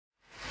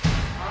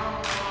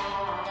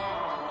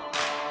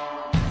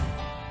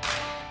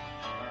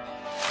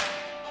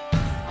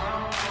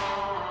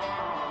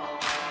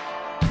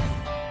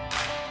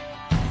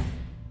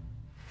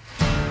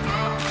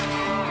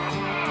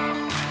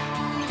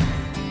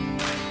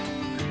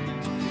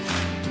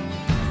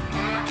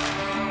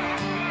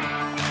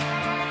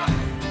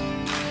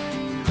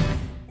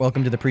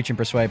Welcome to the Preach and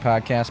Persuade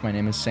podcast. My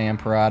name is Sam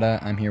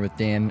Parada. I'm here with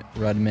Dan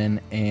Rudman,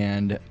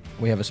 and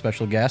we have a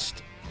special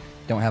guest.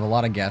 Don't have a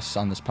lot of guests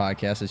on this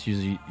podcast. It's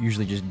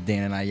usually just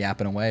Dan and I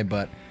yapping away,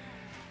 but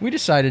we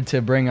decided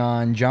to bring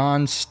on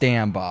John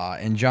Stambaugh,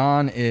 and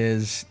John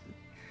is,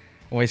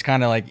 well, he's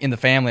kind of like in the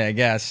family, I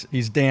guess.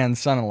 He's Dan's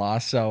son-in-law,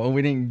 so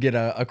we didn't get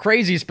a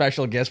crazy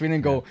special guest. We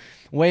didn't go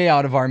way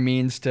out of our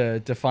means to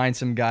find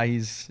some guy.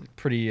 He's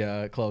pretty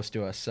close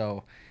to us.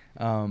 So,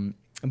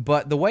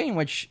 but the way in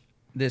which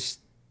this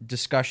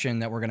discussion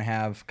that we're going to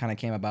have kind of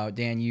came about,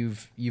 Dan,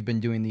 you've been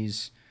doing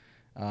these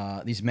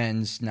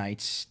men's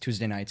nights,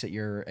 Tuesday nights at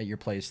your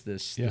place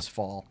this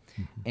fall,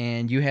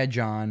 and you had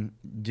John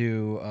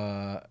do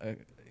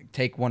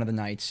take one of the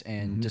nights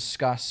and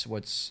discuss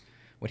what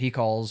he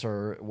calls,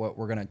 or what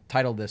we're going to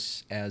title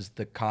this as,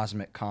 the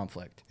cosmic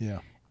conflict. Yeah.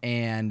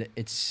 And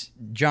it's,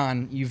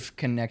 John, you've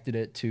connected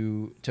it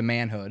to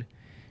manhood,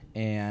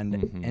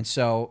 and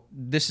so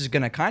this is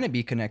going to kind of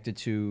be connected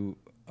to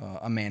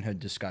a manhood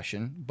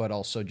discussion, but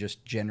also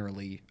just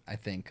generally, I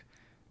think,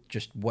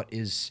 just what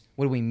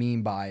do we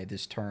mean by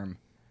this term,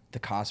 the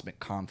cosmic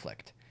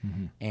conflict?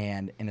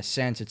 And in a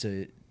sense,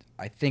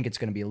 I think it's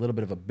going to be a little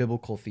bit of a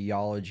biblical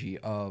theology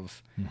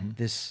of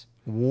this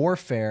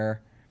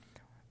warfare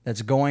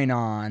that's going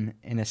on,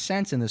 in a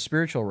sense, in the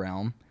spiritual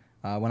realm.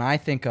 When I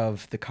think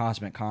of the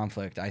cosmic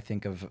conflict, I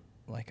think of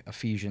like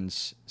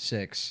Ephesians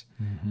 6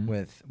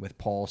 with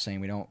Paul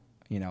saying we don't,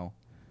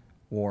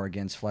 war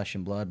against flesh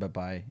and blood, but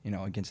by,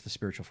 against the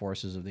spiritual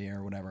forces of the air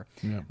or whatever.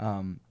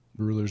 Yeah.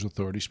 Rulers,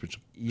 authority,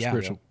 spiritual.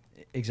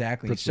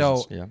 Exactly.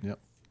 Principles. So,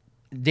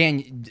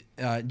 Dan,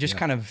 just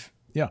kind of,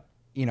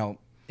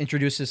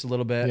 introduce this a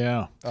little bit.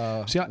 Yeah.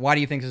 Why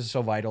do you think this is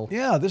so vital?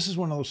 Yeah, this is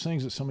one of those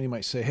things that somebody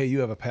might say, hey,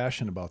 you have a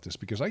passion about this,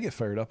 because I get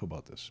fired up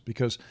about this,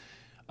 because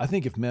I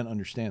think if men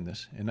understand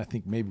this, and I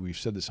think maybe we've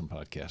said this in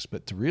podcasts,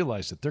 but to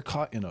realize that they're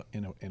caught in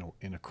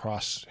a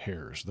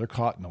crosshairs, they're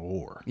caught in a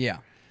war. Yeah.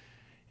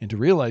 And to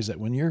realize that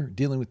when you're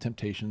dealing with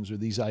temptations or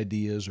these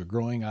ideas or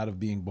growing out of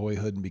being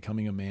boyhood and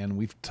becoming a man,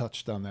 we've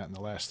touched on that in the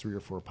last 3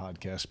 or 4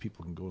 podcasts.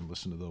 People can go and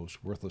listen to those,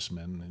 Worthless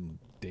Men and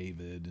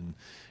David and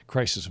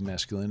Crisis of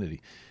Masculinity.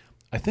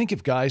 I think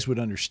if guys would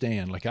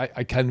understand, like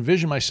I can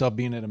envision myself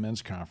being at a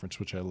men's conference,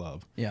 which I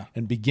love,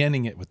 and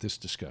beginning it with this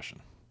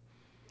discussion,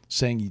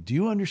 saying, do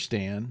you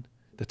understand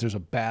that there's a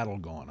battle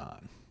going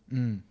on?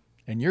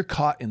 And you're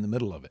caught in the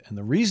middle of it. And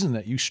the reason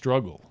that you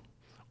struggle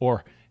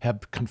or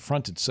have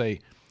confronted, say,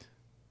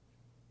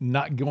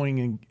 not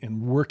going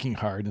and working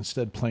hard,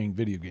 instead playing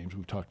video games,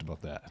 we've talked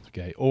about that,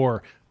 okay,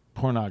 or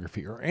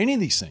pornography or any of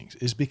these things,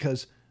 is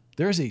because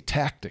there's a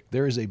tactic,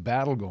 there is a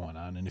battle going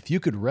on. And if you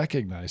could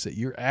recognize that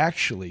you're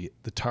actually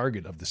the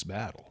target of this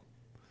battle,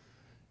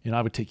 and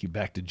I would take you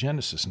back to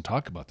Genesis and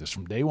talk about this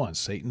from day one.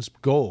 Satan's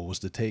goal was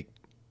to take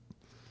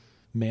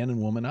man and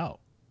woman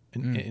out.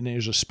 And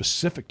there's a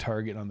specific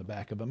target on the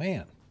back of a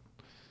man.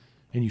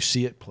 And you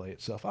see it play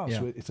itself out.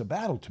 So it's a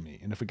battle to me.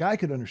 And if a guy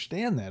could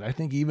understand that, I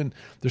think even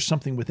there's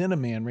something within a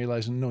man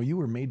realizing, no, you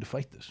were made to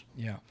fight this.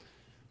 Yeah.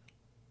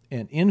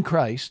 And in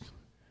Christ,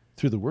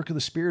 through the work of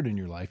the Spirit in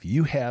your life,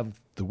 you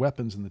have the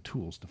weapons and the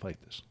tools to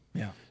fight this.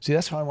 Yeah. See,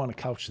 that's how I want to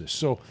couch this.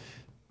 So,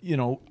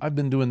 I've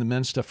been doing the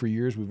men's stuff for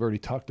years. We've already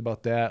talked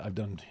about that. I've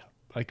done,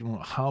 I don't know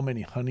how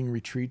many hunting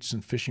retreats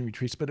and fishing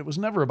retreats, but it was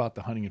never about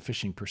the hunting and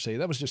fishing per se.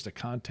 That was just a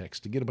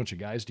context to get a bunch of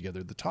guys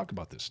together to talk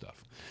about this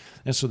stuff.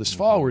 And so this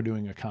fall, we're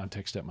doing a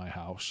context at my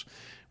house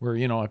where,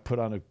 I put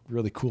on a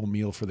really cool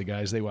meal for the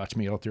guys. They watch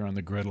me out there on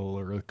the griddle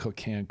or a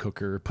can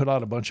cooker, put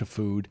out a bunch of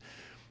food,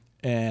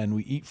 and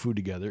we eat food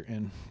together.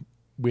 And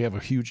we have a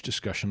huge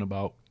discussion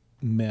about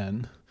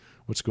men,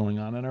 what's going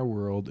on in our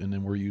world, and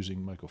then we're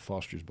using Michael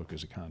Foster's book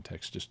as a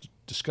context just to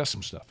discuss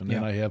some stuff. And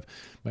then I have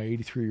my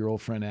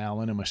 83-year-old friend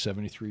Alan and my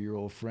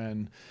 73-year-old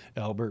friend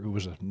Albert, who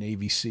was a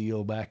Navy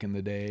SEAL back in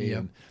the day,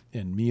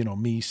 and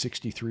me,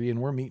 63,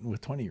 and we're meeting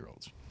with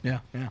 20-year-olds. Yeah.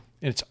 And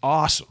it's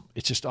awesome.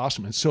 It's just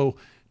awesome. And so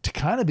to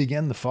kind of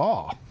begin the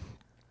fall,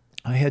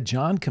 I had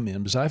John come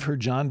in, because I've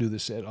heard John do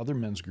this at other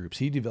men's groups.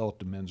 He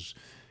developed a men's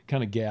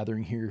kind of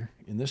gathering here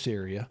in this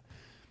area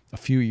a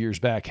few years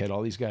back, had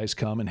all these guys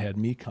come and had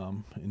me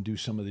come and do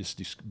some of these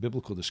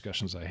biblical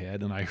discussions I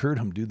had, and I heard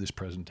him do this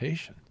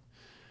presentation.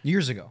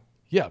 Years ago.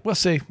 Yeah, well,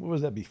 say, what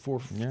would that be,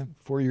 4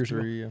 years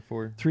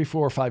ago? 3,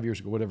 4, or 5 years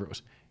ago, whatever it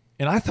was.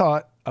 And I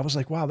was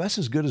like, wow, that's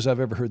as good as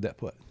I've ever heard that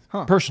put,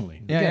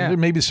 personally. Again,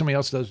 maybe somebody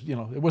else does,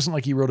 it wasn't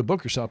like he wrote a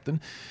book or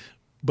something,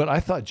 but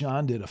I thought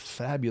John did a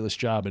fabulous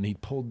job, and he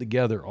pulled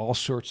together all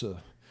sorts of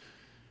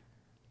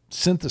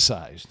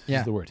synthesized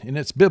is the word, and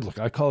it's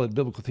biblical. I call it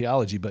biblical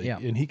theology, but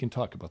and he can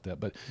talk about that.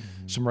 But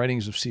some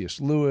writings of C.S.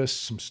 Lewis,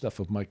 some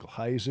stuff of Michael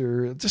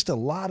Heiser, just a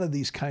lot of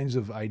these kinds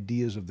of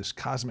ideas of this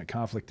cosmic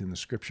conflict in the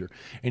Scripture,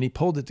 and he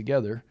pulled it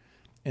together.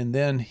 And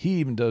then he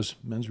even does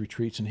men's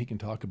retreats, and he can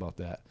talk about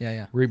that.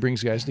 Where he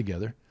brings guys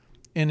together,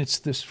 and it's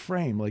this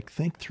frame, like,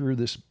 think through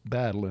this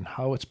battle and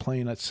how it's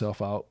playing itself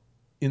out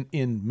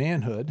in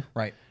manhood,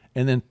 right,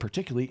 and then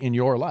particularly in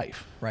your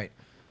life, right.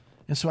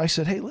 And so I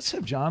said, hey, let's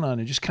have John on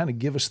and just kind of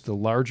give us the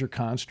larger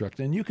construct.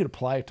 And you could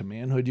apply it to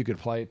manhood. You could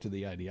apply it to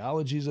the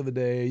ideologies of the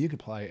day. You could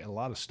apply a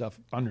lot of stuff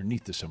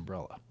underneath this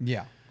umbrella.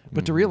 Yeah.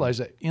 But to realize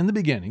that in the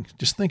beginning,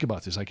 just think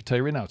about this. I can tell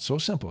you right now, it's so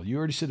simple. You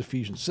already said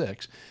Ephesians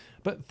 6,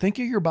 but think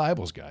of your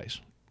Bibles,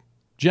 guys.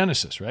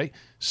 Genesis, right?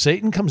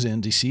 Satan comes in,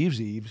 deceives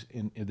Eve,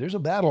 and there's a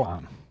battle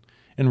on.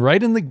 And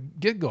right in the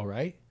get-go,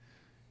 right,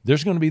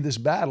 there's going to be this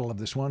battle of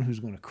this one who's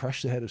going to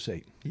crush the head of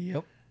Satan.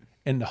 Yep.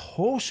 And the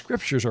whole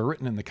scriptures are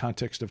written in the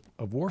context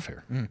of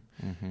warfare.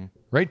 Mm-hmm.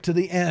 Right to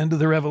the end of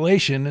the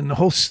Revelation, and the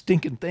whole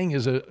stinking thing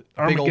is a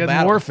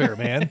Armageddon warfare,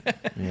 man.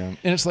 And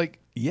it's like,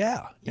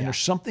 and there's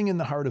something in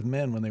the heart of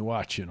men when they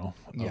watch,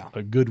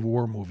 a good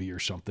war movie or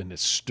something that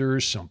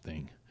stirs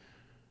something.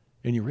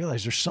 And you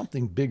realize there's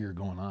something bigger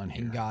going on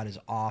here. And God is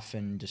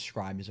often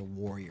described as a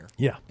warrior.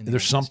 Yeah,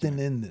 there's something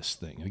in this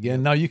thing.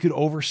 Again, now you could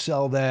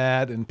oversell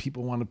that, and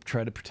people want to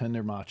try to pretend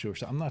they're macho or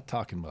something. I'm not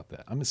talking about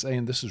that. I'm just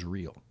saying this is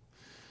real.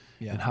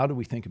 Yeah. And how do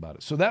we think about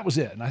it? So that was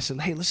it. And I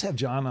said, hey, let's have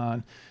John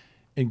on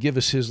and give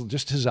us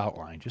his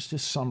outline, just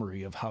his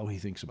summary of how he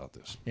thinks about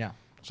this. Yeah.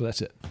 So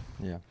that's it.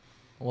 Yeah.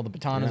 Well, the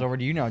baton is over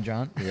to you now,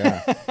 John.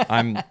 Yeah.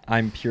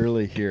 I'm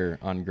purely here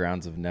on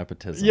grounds of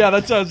nepotism. Yeah,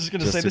 that's what I was just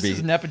going to say. This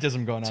is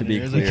nepotism going on to be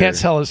here. Clear, you can't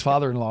tell his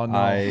father-in-law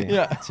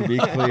no. To be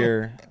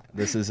clear,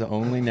 this is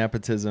only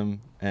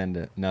nepotism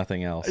and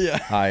nothing else. Yeah.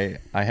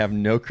 I have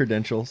no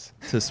credentials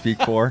to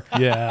speak for.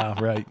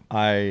 Yeah, right.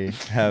 I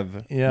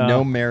have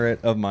no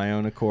merit of my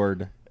own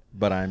accord,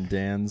 but I'm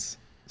Dan's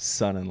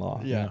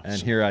son-in-law. Yeah. And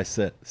here I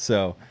sit.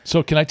 So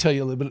can I tell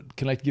you a little bit?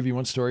 Can I give you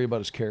one story about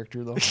his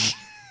character, though?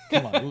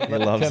 Come on. He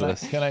loves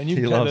this. Can I? And you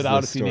can cut it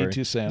out if you need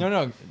to, Sam.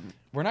 No,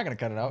 we're not going to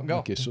cut it out. Go.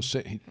 Okay,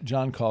 so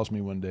John calls me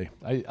one day.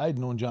 I'd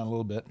known John a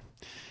little bit,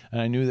 and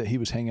I knew that he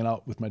was hanging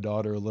out with my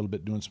daughter a little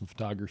bit, doing some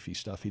photography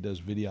stuff. He does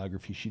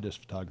videography. She does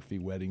photography,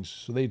 weddings.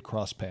 So they'd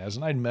cross paths,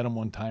 and I'd met him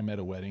one time at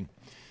a wedding.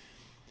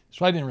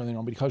 So I didn't really know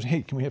him, but he calls me,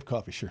 hey, can we have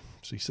coffee? Sure.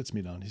 So he sits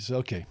me down. He says,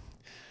 okay.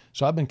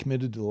 So I've been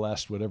committed to the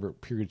last whatever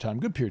period of time,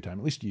 good period of time,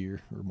 at least a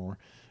year or more,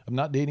 of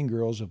not dating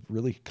girls, of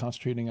really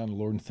concentrating on the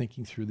Lord and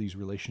thinking through these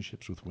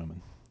relationships with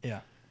women.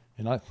 Yeah.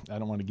 And I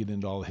don't want to get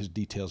into all his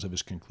details of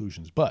his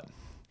conclusions, but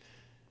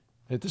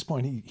at this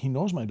point, he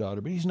knows my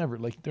daughter, but he's never,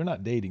 they're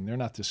not dating. They're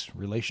not this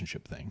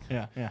relationship thing.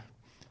 Yeah.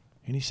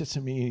 And he sits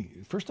at me,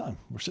 first time,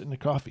 we're sitting at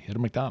coffee at a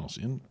McDonald's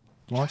in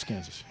Lawrence,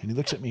 Kansas. And he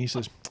looks at me, he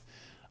says,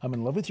 I'm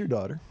in love with your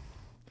daughter.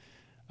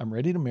 I'm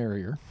ready to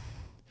marry her.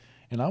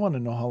 And I want to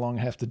know how long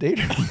I have to date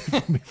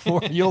her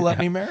before you'll let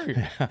me marry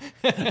her.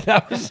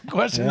 That was the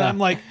question. Yeah. I'm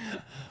like,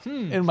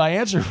 and my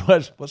answer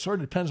was, well, it sort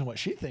of depends on what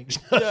she thinks.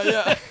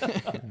 Yeah.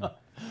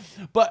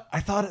 But I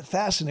thought it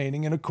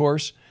fascinating. And of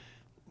course,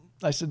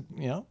 I said,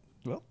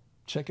 well,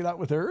 check it out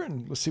with her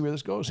and let's see where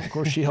this goes. And of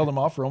course, she held him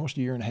off for almost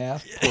a year and a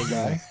half. Poor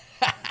guy.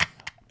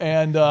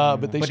 And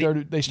but they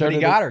started. They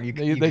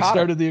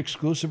started the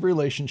exclusive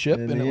relationship,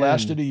 and it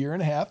lasted a year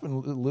and a half.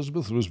 And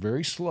Elizabeth was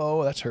very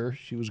slow. That's her.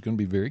 She was going to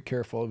be very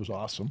careful. It was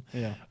awesome.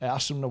 Yeah. I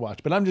asked him to watch.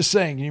 But I'm just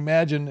saying. Can you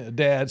imagine a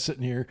dad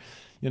sitting here?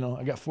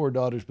 I got 4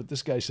 daughters, but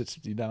this guy sits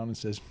you down and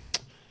says,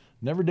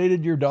 "Never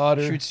dated your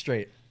daughter." Shoot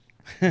straight.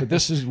 But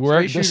this is where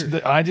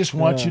I just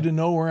want you to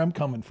know where I'm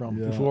coming from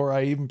before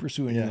I even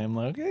pursue anything. I'm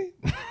like, okay.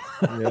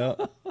 Yeah.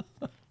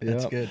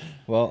 That's good.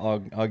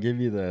 Well, I'll give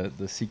you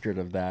the secret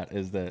of that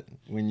is that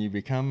when you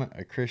become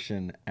a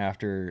Christian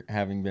after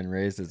having been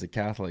raised as a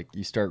Catholic,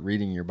 you start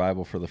reading your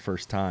Bible for the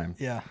first time.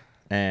 Yeah.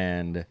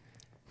 And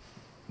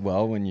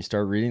when you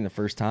start reading the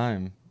first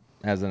time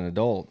as an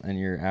adult and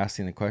you're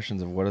asking the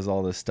questions of what does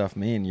all this stuff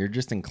mean, you're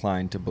just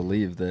inclined to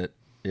believe that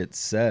it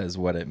says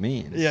what it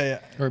means. Yeah.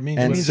 Or it means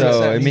and what it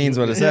so says. it means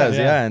what it says.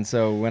 Yeah. And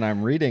so when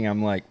I'm reading,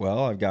 I'm like,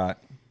 I've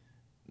got,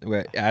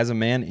 as a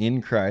man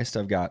in Christ,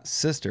 I've got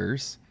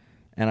sisters.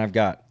 And I've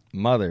got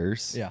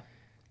mothers. Yeah.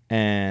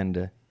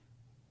 And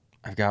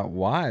I've got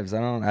wives. I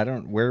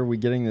don't where are we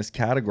getting this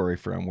category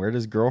from? Where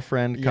does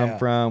girlfriend come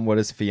from? What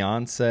is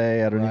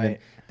fiance? I don't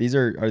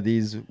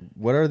even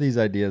what are these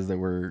ideas that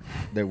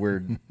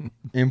we're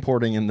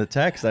importing in the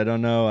text? I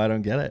don't know. I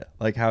don't get it.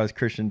 Like, how does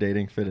Christian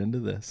dating fit into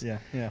this?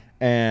 Yeah.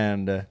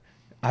 And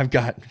I've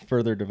got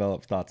further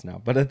developed thoughts now.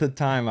 But at the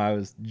time I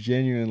was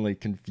genuinely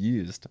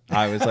confused.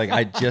 I was like,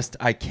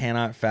 I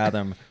cannot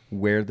fathom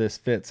where this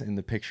fits in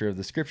the picture of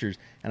the scriptures.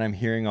 And I'm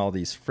hearing all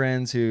these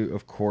friends who,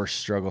 of course,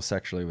 struggle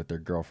sexually with their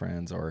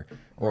girlfriends or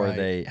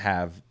they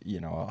have,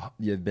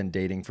 you've been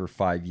dating for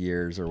 5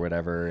 years or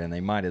whatever, and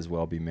they might as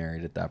well be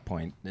married at that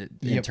point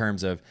in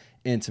terms of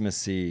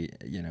intimacy,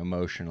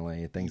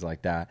 emotionally, things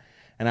like that.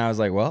 And I was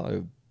like, well,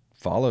 it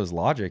follows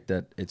logic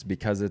that it's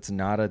because it's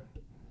not a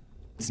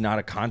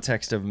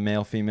context of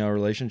male-female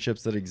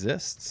relationships that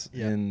exists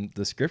in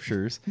the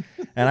scriptures.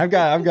 And I've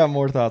got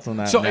more thoughts on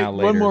that now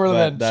later. One more of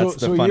that.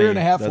 That's so a year and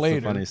a half later,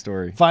 the funny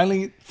story.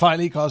 Finally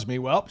he calls me.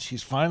 Well,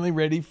 she's finally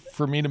ready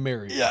for me to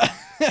marry.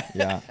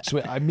 Yeah.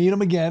 So I meet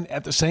him again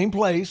at the same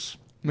place,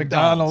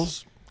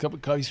 McDonald's. Cup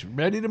of coffee. He's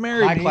ready to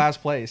marry me. High class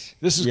place.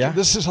 This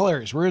is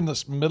hilarious. We're in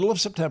the middle of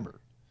September.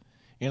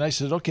 And I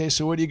said, okay,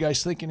 so what do you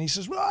guys think? And he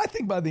says, well, I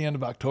think by the end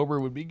of October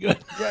would be good.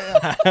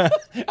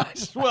 I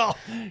said, well,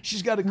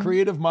 she's got a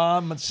creative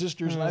mom and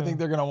sisters, and I think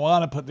they're going to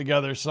want to put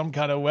together some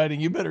kind of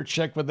wedding. You better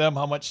check with them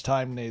how much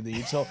time they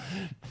need. So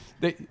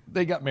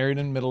they got married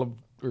in the middle of,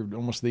 or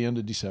almost the end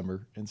of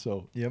December. And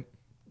so, Yep.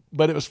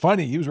 but it was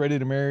funny. He was ready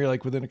to marry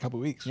like within a couple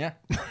of weeks. Yeah.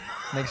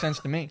 Makes sense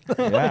to me.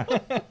 Yeah.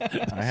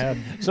 I had.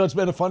 So it's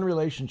been a fun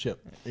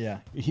relationship. Yeah.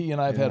 He and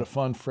I have had a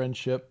fun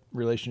friendship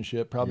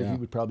relationship. Probably Yeah. he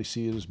would probably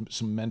see it as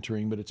some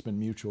mentoring, but it's been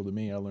mutual to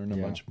me. I learned a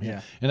Yeah. bunch from him.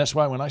 Yeah. And that's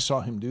why when I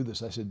saw him do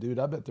this, I said, dude,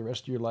 I bet the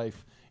rest of your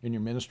life in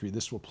your ministry,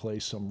 this will play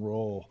some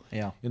role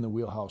Yeah. in the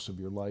wheelhouse of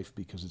your life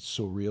because it's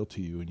so real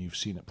to you and you've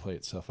seen it play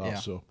itself out. Yeah.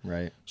 So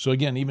Right. so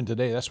again, even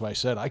today, that's why I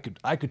said I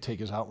could take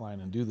his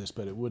outline and do this,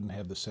 but it wouldn't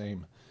have the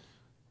same.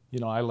 You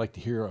know, I like to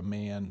hear a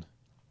man,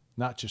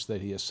 not just that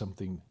he has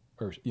something,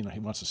 or you know, he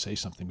wants to say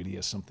something, but he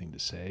has something to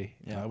say.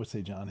 Yeah. And I would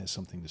say John has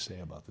something to say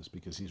about this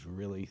because he's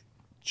really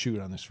chewed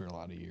on this for a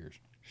lot of years.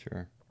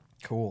 Sure.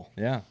 Cool.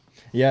 Yeah.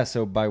 Yeah.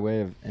 So by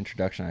way of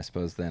introduction, I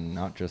suppose then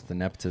not just the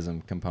nepotism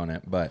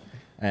component, but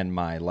and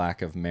my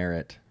lack of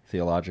merit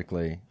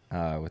theologically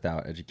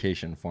without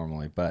education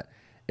formally, but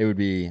it would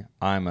be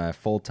I'm a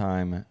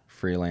full-time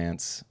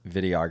freelance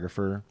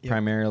videographer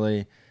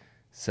primarily.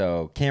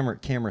 So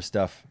camera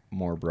stuff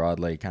more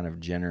broadly, kind of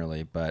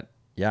generally, but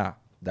yeah,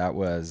 that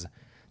was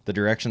the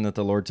direction that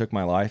the Lord took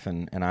my life,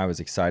 and I was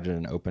excited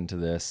and open to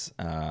this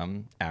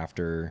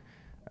after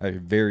a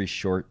very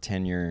short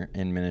tenure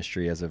in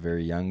ministry as a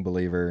very young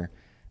believer.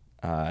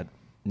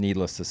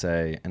 Needless to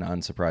say, and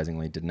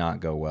unsurprisingly, did not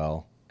go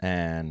well.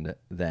 And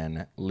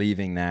then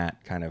leaving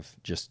that, kind of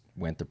just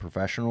went the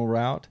professional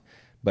route,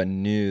 but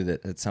knew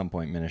that at some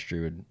point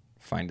ministry would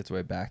find its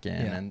way back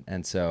in. Yeah.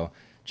 And so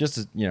just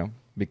to, you know,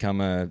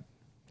 become a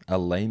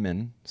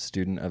layman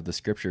student of the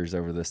scriptures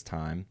over this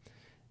time,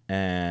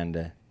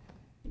 and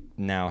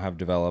now have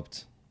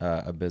developed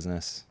a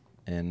business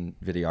in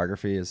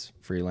videography as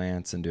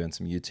freelance and doing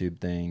some YouTube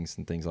things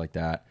and things like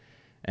that.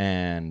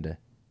 And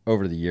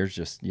over the years,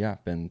 just,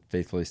 been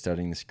faithfully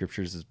studying the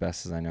scriptures as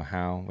best as I know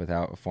how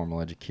without a formal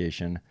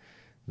education,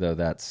 though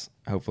that's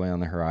hopefully on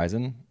the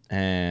horizon.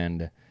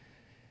 And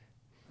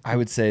I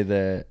would say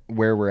that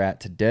where we're at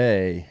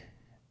today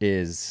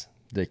is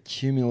the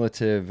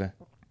cumulative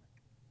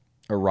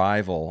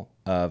arrival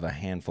of a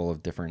handful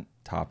of different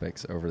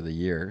topics over the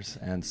years.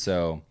 And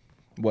so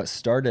what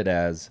started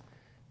as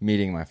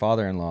meeting my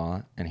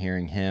father-in-law and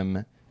hearing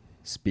him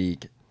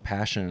speak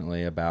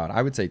passionately about,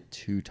 I would say,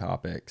 two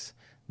topics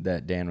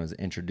that Dan was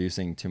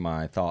introducing to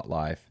my thought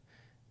life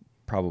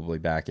probably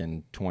back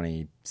in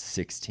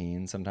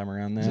 2016, sometime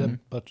around then.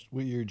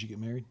 What year did you get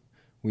married?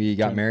 We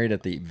got married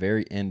at the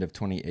very end of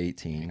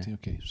 2018.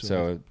 Okay,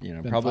 So, you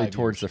know, been probably 5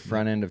 towards years. the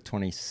front end of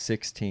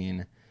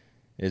 2016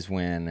 is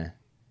when,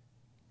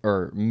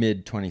 or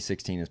mid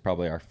 2016 is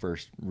probably our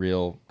first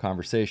real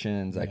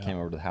conversations. I Yeah. came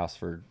over to the house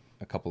for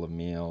a couple of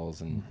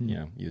meals and, you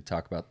know, you would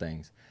talk about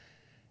things.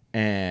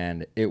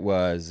 And it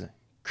was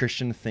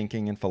Christian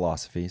thinking and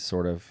philosophy,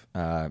 sort of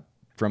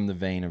from the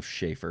vein of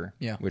Schaeffer,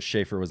 which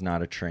Schaeffer was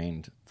not a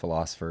trained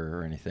philosopher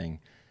or anything.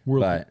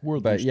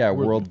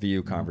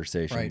 Worldview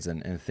conversations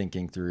and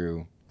thinking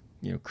through,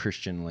 you know,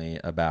 Christianly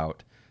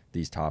about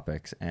these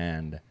topics.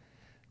 And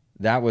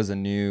that was a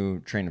new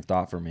train of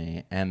thought for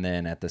me. And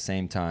then at the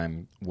same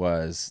time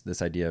was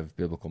this idea of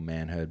biblical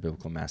manhood,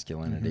 biblical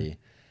masculinity.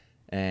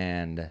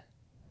 And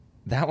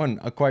that one,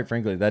 quite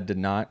frankly, that did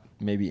not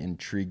maybe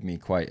intrigue me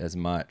quite as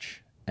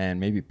much. And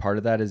maybe part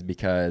of that is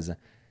because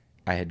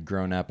I had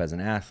grown up as an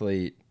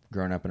athlete,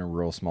 grown up in a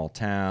rural small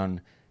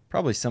town.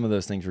 Probably some of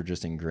those things were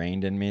just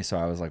ingrained in me. So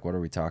I was like, what are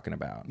we talking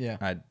about?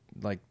 Yeah.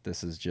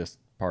 This is just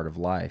part of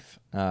life.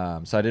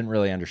 So I didn't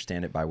really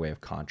understand it by way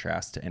of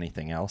contrast to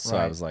anything else. So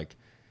I was like,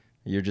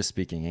 you're just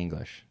speaking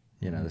English.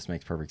 You know, this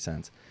makes perfect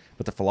sense.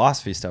 But the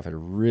philosophy stuff had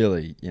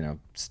really, you know,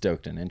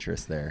 stoked an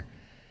interest there.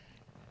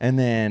 And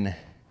then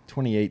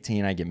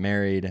 2018, I get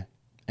married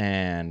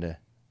and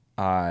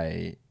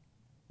I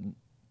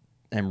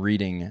am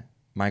reading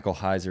Michael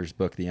Heiser's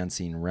book, The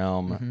Unseen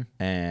Realm.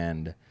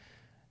 And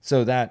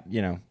so that,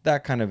 you know,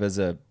 that kind of is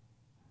a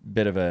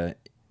bit of a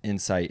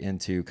insight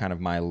into kind of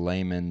my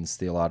layman's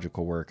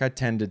theological work. I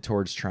tended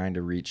towards trying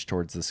to reach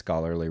towards the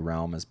scholarly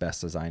realm as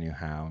best as I knew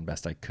how and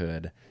best I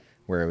could,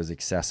 where it was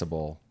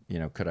accessible. You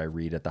know, could I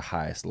read at the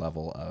highest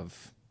level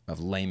of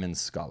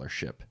layman's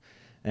scholarship?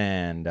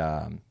 And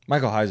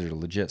Michael Heiser's a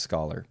legit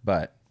scholar,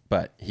 but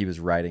he was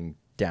writing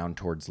down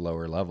towards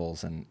lower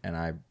levels, and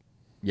I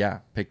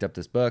picked up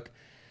this book,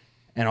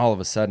 and all of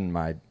a sudden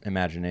my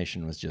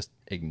imagination was just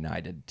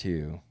ignited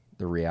to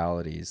the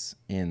realities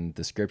in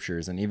the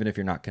scriptures. And even if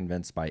you're not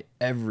convinced by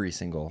every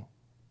single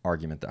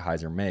argument that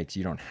Heiser makes,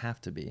 you don't have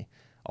to be.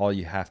 All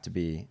you have to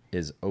be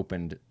is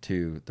opened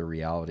to the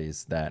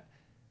realities that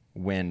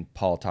when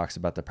Paul talks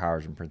about the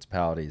powers and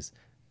principalities,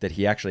 that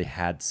he actually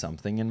had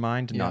something in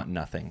mind, not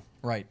nothing.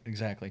 Right,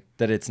 exactly.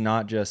 That it's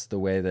not just the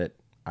way that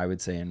I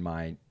would say in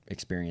my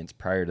experience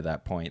prior to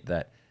that point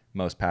that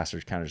most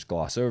pastors kind of just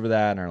gloss over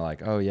that and are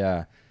like, oh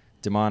yeah,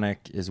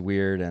 demonic is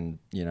weird, and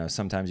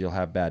sometimes you'll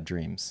have bad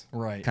dreams.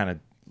 Right. Kind of,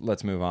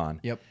 let's move on.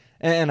 Yep.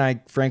 And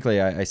I frankly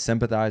I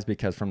sympathize,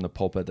 because from the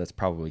pulpit that's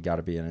probably got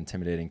to be an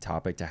intimidating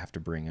topic to have to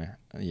bring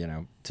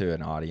to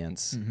an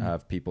audience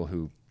of people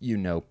who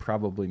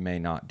probably may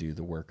not do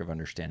the work of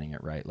understanding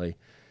it rightly.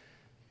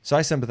 So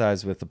I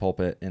sympathize with the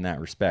pulpit in that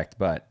respect,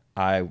 but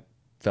I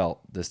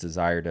felt this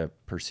desire to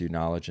pursue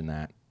knowledge in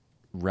that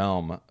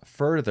realm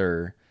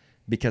further,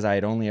 because I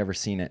had only ever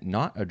seen it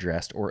not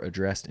addressed, or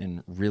addressed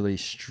in really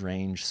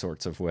strange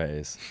sorts of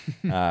ways,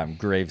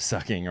 grave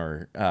sucking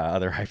or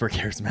other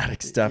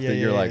hypercharismatic stuff that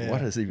you're like,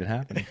 what is even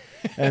happening?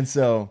 And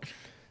so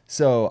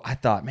I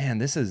thought, man,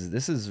 this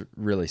is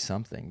really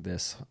something.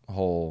 This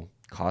whole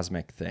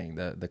cosmic thing,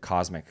 the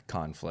cosmic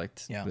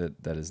conflict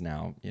that is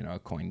now a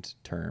coined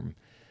term,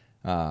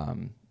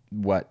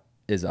 what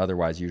is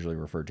otherwise usually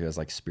referred to as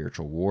like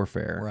spiritual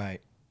warfare,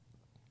 Right.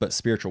 But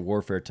spiritual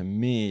warfare to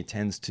me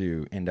tends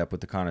to end up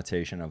with the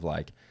connotation of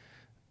like,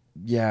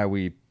 yeah,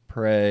 we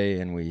pray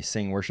and we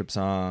sing worship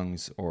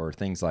songs or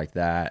things like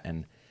that,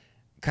 and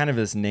kind of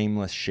this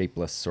nameless,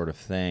 shapeless sort of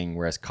thing.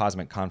 Whereas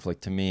cosmic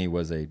conflict to me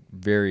was a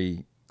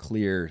very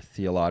clear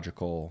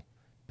theological,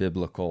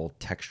 biblical,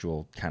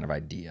 textual kind of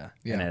idea.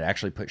 Yeah. And it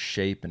actually put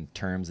shape and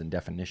terms and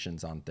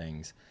definitions on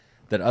things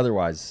that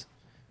otherwise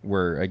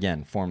were,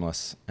 again,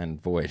 formless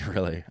and void,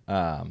 really.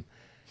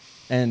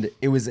 And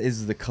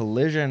is the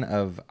collision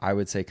of, I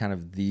would say, kind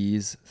of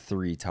these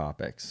three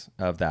topics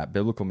of that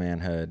biblical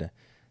manhood,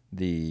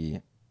 the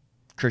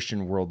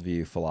Christian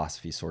worldview,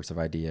 philosophy sorts of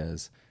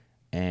ideas,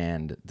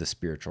 and the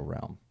spiritual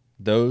realm.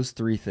 Those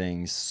three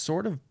things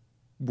sort of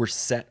were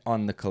set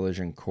on the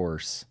collision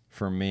course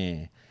for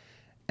me.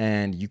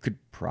 And you could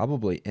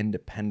probably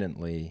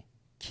independently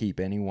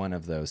keep any one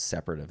of those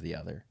separate of the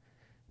other.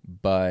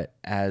 But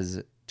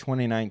as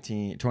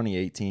 2018,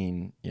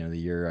 the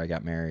year I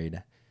got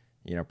married,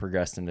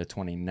 progressed into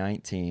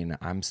 2019,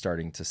 I'm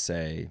starting to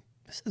say,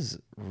 this is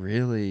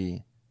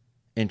really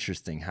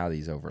interesting how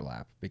these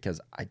overlap,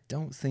 because I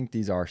don't think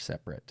these are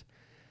separate.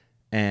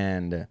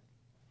 And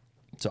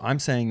so I'm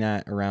saying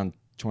that around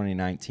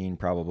 2019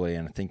 probably,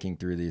 and thinking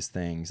through these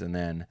things. And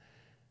then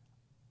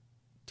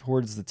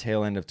towards the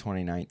tail end of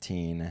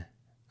 2019,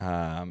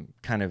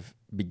 kind of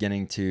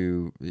beginning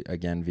to,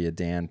 again, via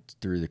Dan,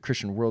 through the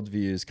Christian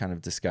worldviews kind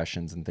of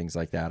discussions and things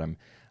like that,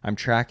 I'm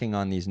tracking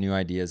on these new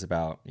ideas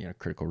about,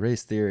 critical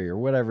race theory or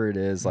whatever it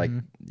is, like,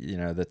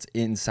 that's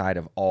inside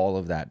of all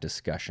of that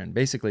discussion.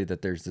 Basically,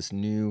 that there's this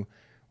new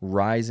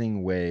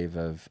rising wave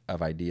of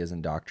ideas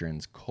and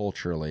doctrines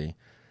culturally.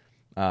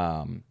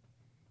 And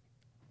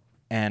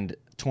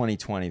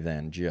 2020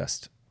 then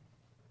just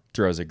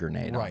throws a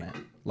grenade on it.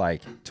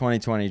 Like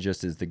 2020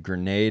 just is the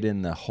grenade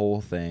in the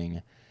whole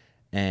thing.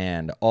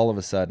 And all of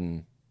a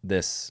sudden,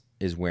 this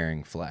is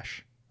wearing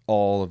flesh.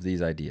 All of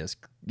these ideas,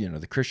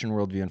 the Christian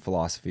worldview and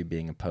philosophy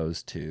being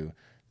opposed to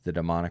the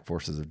demonic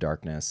forces of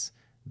darkness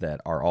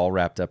that are all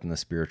wrapped up in the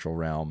spiritual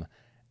realm.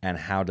 And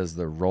how does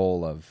the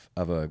role of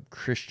a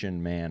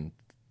Christian man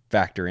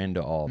factor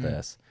into all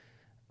this?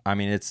 I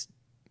mean,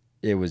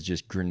 it was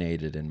just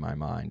grenaded in my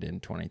mind in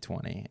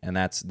 2020. And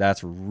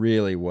that's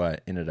really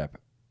what ended up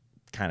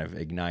kind of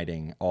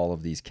igniting all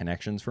of these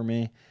connections for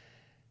me.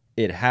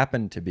 It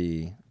happened to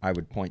be, I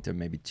would point to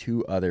maybe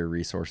two other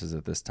resources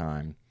at this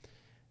time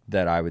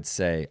that I would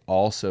say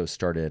also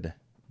started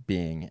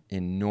being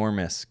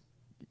enormous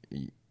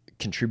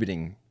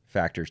contributing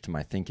factors to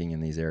my thinking in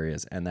these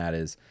areas. And that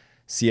is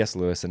C.S.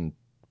 Lewis in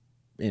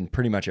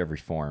pretty much every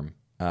form.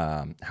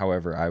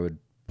 However, I would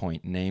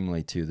point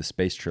namely to the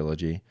Space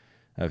Trilogy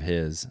of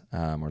his,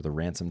 or the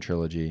Ransom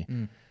Trilogy,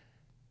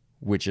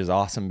 which is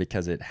awesome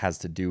because it has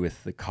to do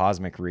with the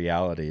cosmic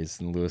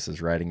realities. And Lewis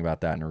is writing about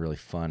that in a really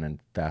fun and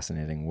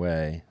fascinating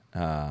way.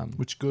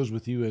 Which goes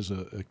with you as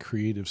a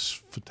creative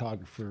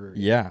photographer.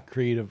 Yeah.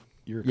 Creative.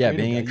 You're a yeah, creative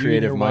being guy. a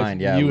creative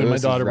mind. Wife, yeah, you Lewis and my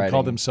is daughter would call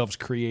writing- themselves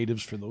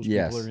creatives for those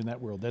Yes. people who are in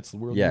that world. That's the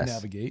world Yes. you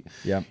navigate.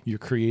 Yep. You're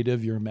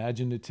creative, you're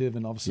imaginative,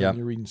 and all of a sudden Yep.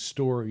 you're reading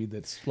story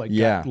that's like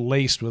Yeah. got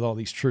laced with all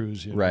these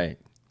truths. Right.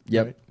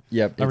 Yep. Right?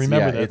 Yep. I It's-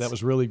 remember yeah, that. it's- That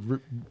was really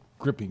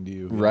gripping to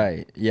you.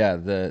 Right. Yeah.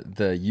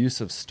 The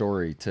use of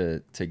story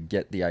to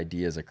get the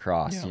ideas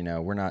across. Yeah.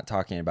 We're not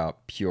talking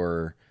about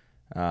pure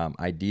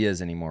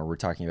ideas anymore. We're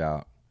talking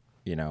about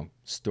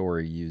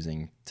story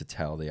using to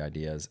tell the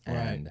ideas,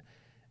 and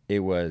it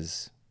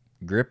was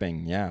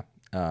gripping. Yeah.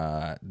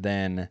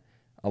 Then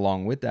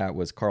along with that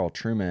was Carl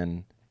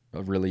Trueman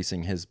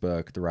releasing his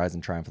book, The Rise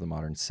and Triumph of the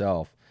Modern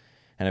Self,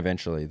 and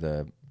eventually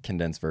the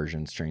condensed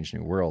version, Strange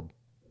New World.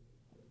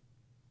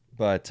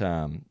 But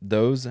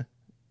those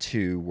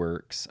two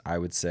works, I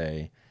would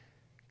say,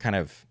 kind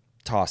of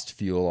tossed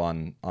fuel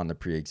on the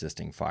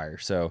pre-existing fire.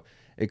 So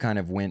it kind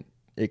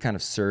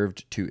of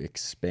served to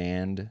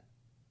expand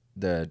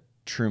the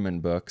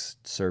Trueman books,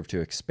 served to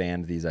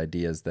expand these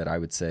ideas that I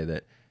would say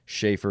that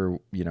Schaeffer,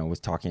 was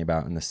talking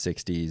about in the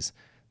 60s,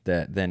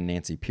 that then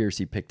Nancy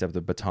Pearcey picked up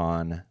the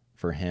baton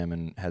for him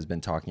and has been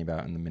talking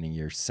about in the many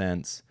years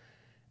since.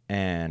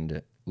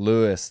 And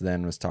Lewis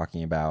then was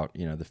talking about,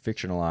 the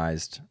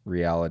fictionalized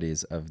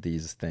realities of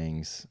these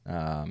things.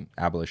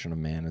 Abolition of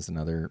Man is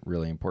another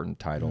really important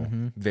title,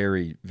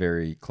 very,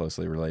 very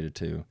closely related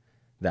to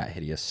That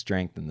Hideous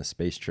Strength and the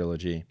Space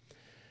Trilogy.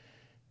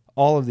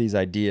 All of these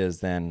ideas,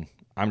 then,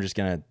 I'm just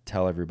going to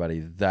tell everybody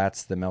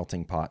that's the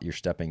melting pot you're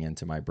stepping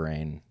into my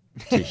brain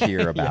to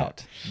hear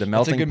about. The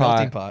melting good pot,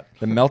 melting pot.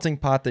 The melting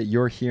pot that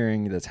you're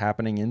hearing that's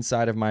happening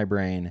inside of my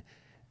brain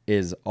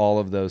is all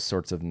of those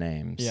sorts of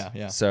names.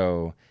 Yeah.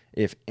 So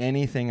if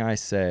anything I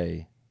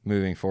say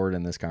moving forward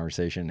in this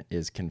conversation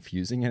is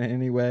confusing in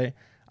any way,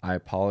 I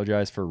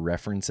apologize for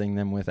referencing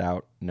them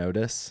without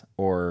notice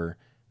or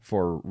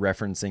for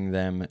referencing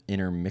them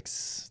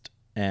intermixed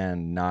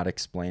and not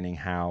explaining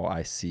how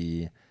I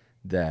see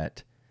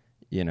that,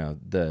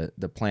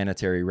 the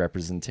planetary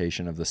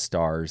representation of the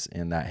stars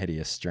in That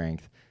Hideous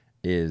Strength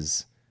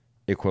is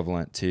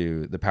equivalent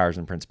to the powers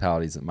and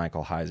principalities that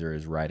Michael Heiser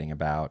is writing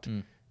about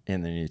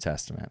in the New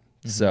Testament.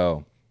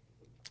 So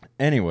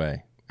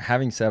anyway,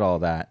 having said all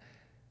that,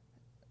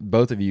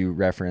 both of you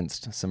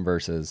referenced some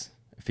verses,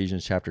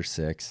 Ephesians chapter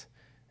 6,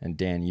 and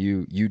Dan,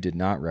 you did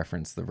not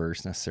reference the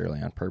verse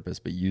necessarily on purpose,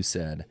 but you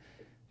said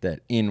that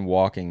in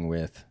walking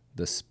with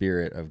the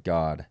Spirit of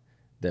God,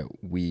 that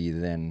we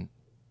then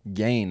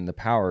gain the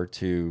power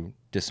to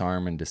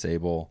disarm and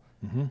disable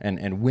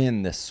and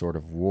win this sort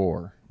of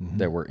war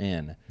that we're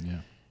in.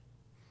 Yeah.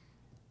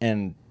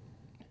 And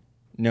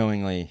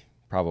knowingly,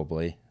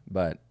 probably,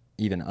 but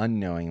even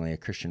unknowingly, a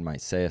Christian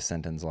might say a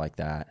sentence like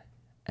that,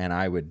 and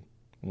I would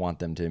want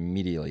them to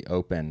immediately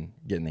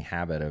get in the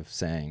habit of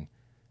saying,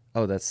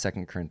 oh, that's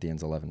 2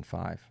 Corinthians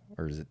 11:5,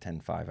 or is it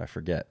 10:5? I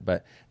forget.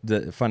 But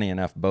funny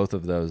enough, both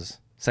of those,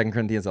 2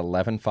 Corinthians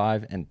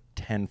 11:5 and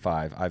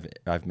 10:5,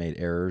 I've made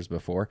errors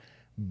before.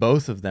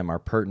 Both of them are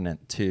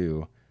pertinent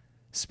to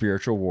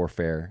spiritual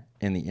warfare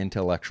in the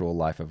intellectual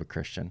life of a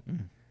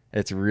Christian.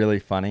 It's really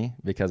funny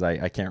because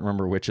I can't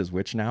remember which is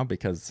which now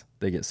because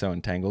they get so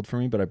entangled for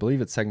me, but I believe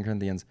it's 2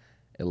 Corinthians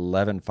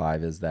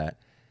 11:5 is that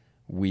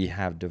we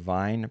have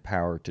divine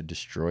power to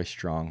destroy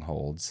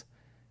strongholds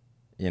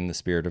in the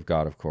Spirit of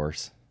God, of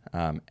course,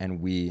 and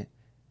we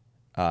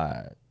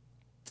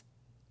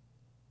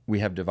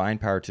have divine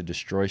power to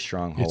destroy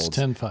strongholds. It's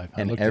 10:5.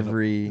 And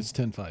it's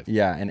 10:5.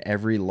 Yeah, and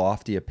every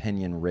lofty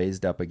opinion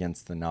raised up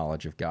against the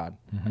knowledge of God.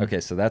 Okay,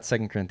 so that's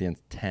 2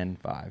 Corinthians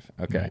 10:5.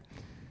 Okay, Right.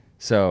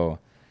 So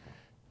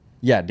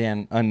yeah,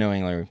 Dan,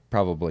 unknowingly,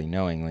 probably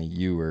knowingly,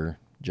 you were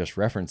just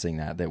referencing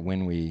that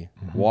when we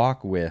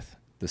walk with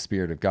the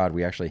Spirit of God,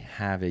 we actually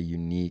have a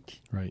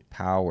unique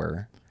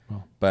power,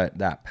 but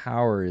that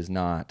power is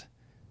not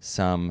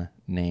some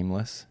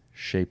nameless,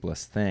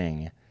 shapeless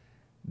thing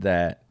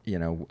that,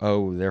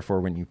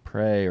 therefore when you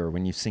pray or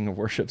when you sing a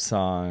worship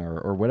song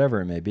or whatever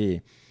it may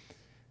be,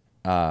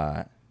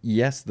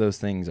 yes, those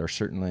things are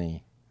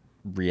certainly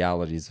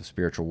realities of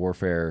spiritual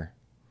warfare,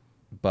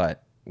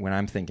 but when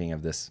I'm thinking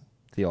of this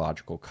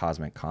theological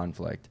cosmic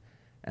conflict,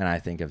 and I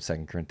think of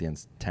 2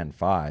 Corinthians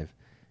 10:5,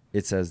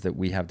 it says that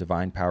we have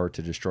divine power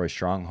to destroy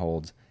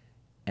strongholds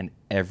and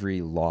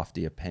every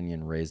lofty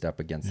opinion raised up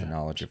against the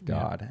knowledge of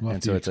God. Yeah.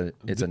 And so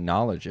it's a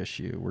knowledge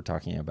issue we're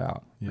talking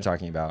about. Yeah. We're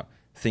talking about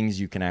things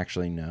you can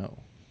actually know.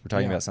 We're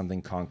talking about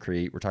something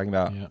concrete. We're talking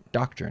about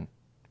doctrine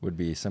would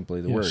be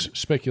simply the word.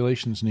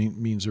 Speculations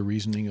means a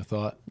reasoning of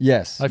thought.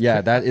 Yes.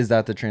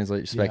 That the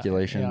translation?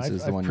 Speculations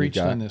is the one you got. I've preached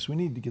on this. We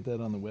need to get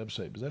that on the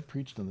website because I've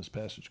preached on this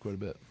passage quite a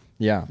bit.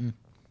 Yeah.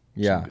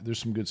 Yeah. There's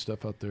some good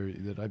stuff out there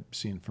that I've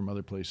seen from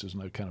other places,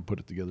 and I've kind of put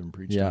it together and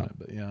preached on it.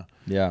 But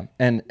yeah.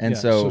 And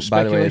so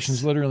by the way,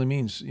 speculations literally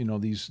means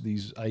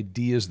these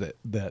ideas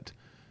that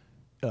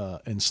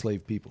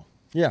enslave people.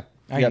 Yeah.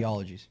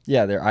 Ideologies.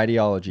 Yeah, they're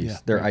ideologies. Yeah,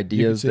 they're right.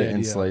 ideas that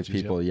Ideologies, enslave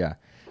people. Yeah.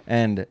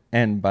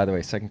 And by the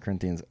way, 2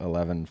 Corinthians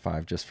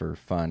 11:5, just for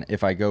fun.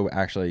 If I go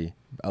actually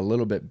a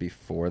little bit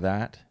before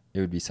that, it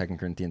would be 2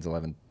 Corinthians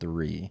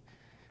 11:3.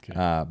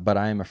 Okay. But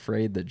I am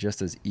afraid that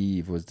just as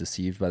Eve was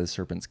deceived by the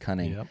serpent's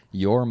cunning,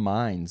 your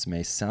minds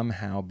may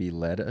somehow be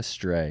led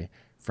astray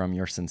from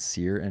your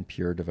sincere and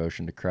pure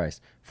devotion to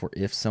Christ. For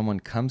if someone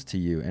comes to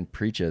you and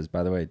preaches,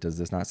 by the way, does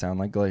this not sound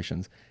like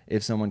Galatians?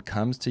 If someone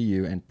comes to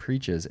you and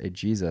preaches a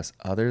Jesus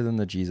other than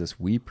the Jesus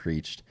we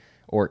preached,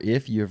 or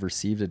if you have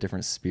received a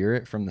different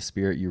spirit from the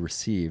spirit you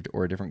received,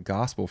 or a different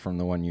gospel from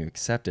the one you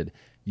accepted,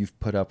 you've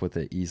put up with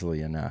it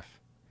easily enough.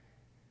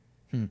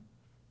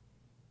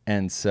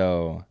 And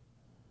so,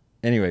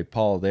 anyway,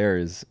 Paul there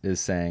is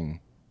saying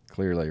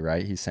clearly,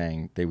 right? He's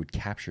saying they would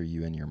capture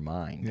you in your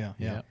mind.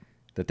 Yeah.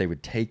 That they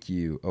would take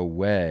you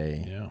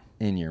away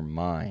in your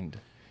mind.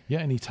 Yeah,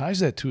 and he ties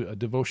that to a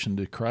devotion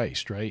to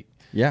Christ, right?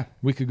 Yeah.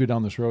 We could go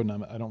down this road,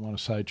 and I don't want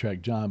to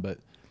sidetrack John, but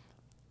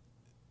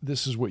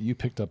this is what you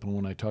picked up on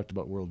when I talked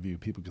about worldview.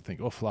 People could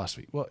think,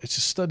 philosophy. Well, it's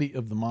a study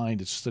of the mind.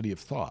 It's a study of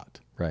thought.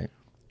 Right.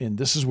 And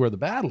this is where the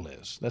battle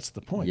is. That's the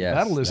point. Yes,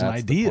 the battle isn't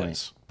that's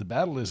ideas. The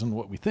battle isn't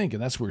what we think.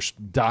 And that's where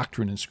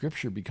doctrine and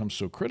scripture becomes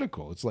so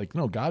critical. It's like,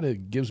 no,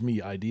 God gives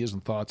me ideas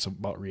and thoughts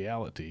about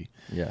reality.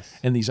 Yes.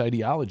 And these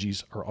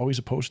ideologies are always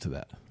opposed to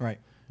that. Right.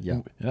 Yeah.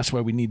 And that's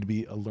why we need to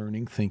be a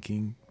learning,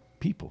 thinking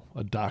people,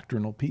 a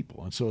doctrinal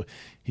people. And so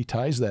he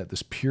ties that,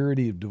 this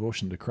purity of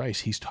devotion to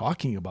Christ, he's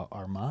talking about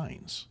our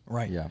minds,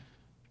 Right. Yeah.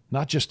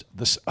 not just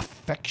this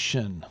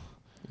affection.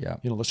 Yeah.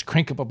 Let's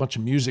crank up a bunch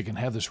of music and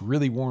have this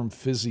really warm,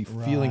 fizzy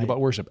feeling Right. about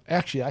worship.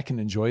 Actually, I can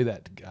enjoy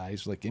that,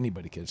 guys, like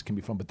anybody can. It can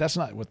be fun, but that's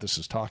not what this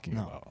is talking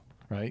about,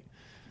 right?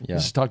 Yeah.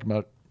 This is talking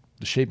about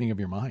the shaping of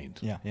your mind.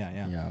 Yeah.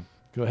 Yeah.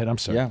 Go ahead. I'm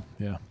sorry.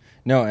 Yeah.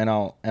 No, and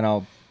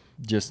I'll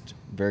just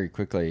very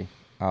quickly,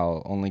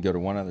 I'll only go to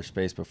one other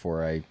space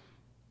before I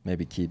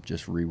maybe keep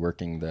just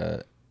reworking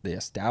the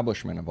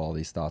establishment of all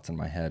these thoughts in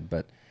my head.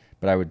 But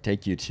I would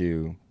take you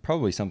to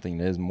probably something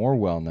that is more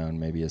well known,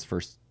 maybe, is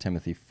 1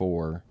 Timothy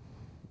 4,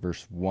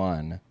 verse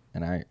 1,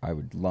 and I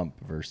would lump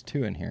verse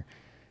 2 in here.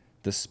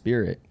 The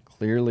Spirit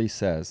clearly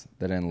says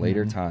that in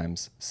later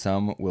times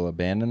some will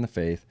abandon the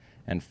faith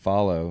and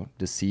follow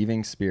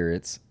deceiving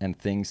spirits and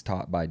things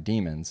taught by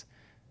demons.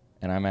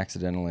 And I'm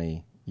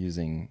accidentally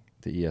using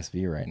the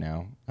ESV right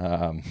now.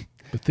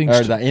 But things,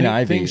 or the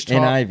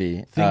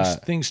NIV.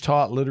 Things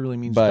taught literally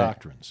means but,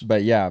 doctrines.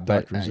 But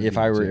Doctrines of if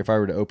I demons,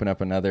 were to open up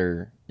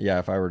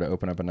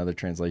another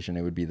translation,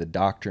 it would be the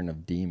doctrine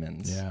of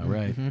demons. Yeah,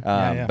 right.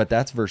 Yeah. But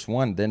that's verse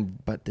 1.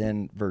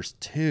 Then verse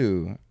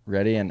 2,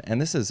 ready?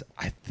 And this is,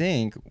 I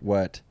think,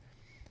 what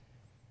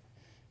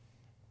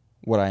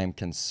I am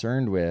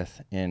concerned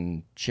with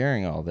in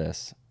sharing all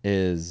this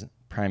is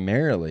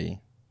primarily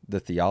the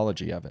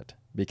theology of it.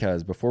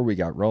 Because before we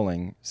got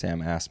rolling,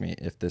 Sam asked me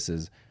if this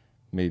is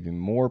maybe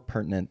more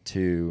pertinent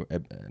to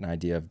an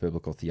idea of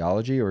biblical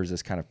theology, or is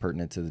this kind of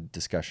pertinent to the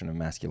discussion of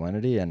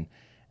masculinity?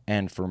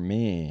 And for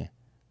me,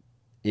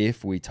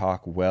 if we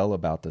talk well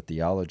about the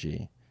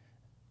theology,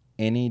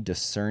 any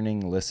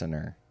discerning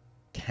listener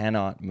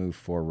cannot move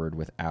forward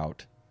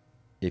without,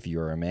 if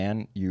you're a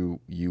man, you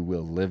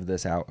will live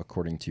this out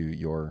according to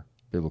your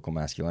biblical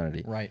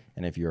masculinity. Right.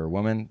 And if you're a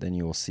woman, then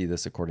you will see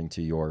this according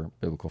to your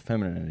biblical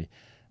femininity.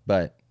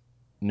 But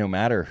no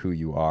matter who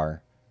you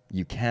are,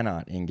 you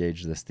cannot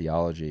engage this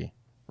theology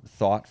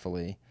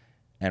thoughtfully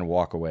and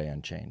walk away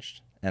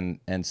unchanged.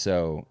 And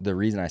so the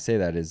reason I say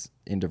that is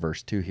into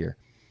verse 2 here.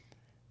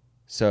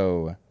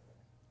 So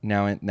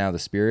now the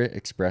Spirit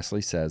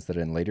expressly says that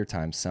in later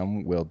times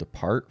some will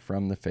depart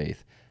from the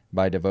faith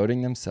by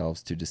devoting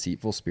themselves to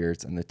deceitful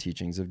spirits and the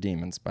teachings of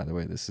demons. By the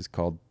way, this is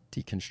called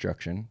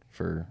deconstruction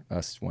for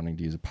us wanting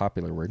to use a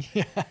popular word.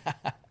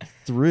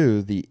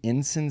 Through the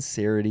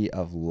insincerity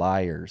of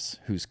liars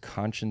whose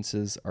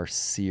consciences are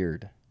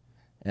seared.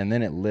 And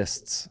then it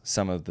lists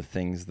some of the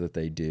things that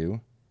they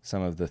do,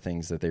 some of the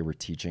things that they were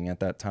teaching at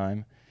that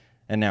time.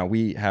 And now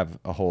we have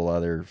a whole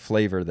other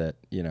flavor that,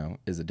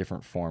 is a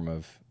different form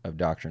of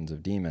doctrines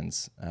of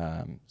demons.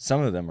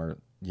 Some of them are,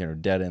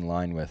 dead in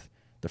line with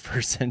the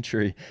first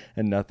century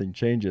and nothing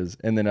changes.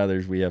 And then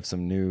others, we have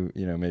some new,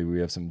 maybe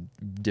we have some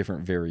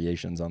different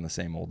variations on the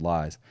same old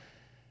lies.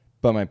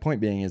 But my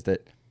point being is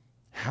that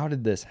how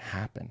did this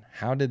happen?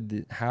 How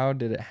did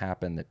it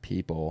happen that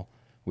people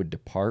would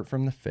depart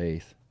from the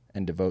faith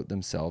and devote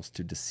themselves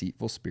to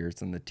deceitful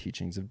spirits and the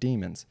teachings of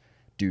demons?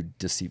 Do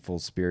deceitful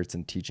spirits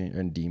and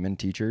demon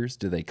teachers,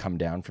 do they come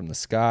down from the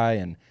sky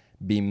and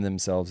beam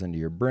themselves into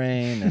your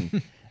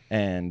brain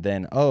and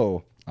then,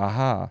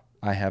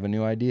 I have a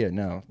new idea?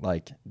 No,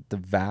 like the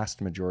vast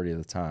majority of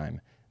the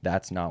time,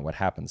 that's not what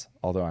happens.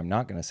 Although I'm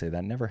not going to say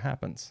that never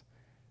happens.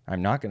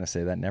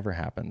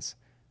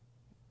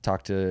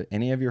 Talk to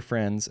any of your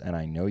friends, and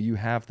I know you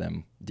have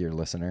them, dear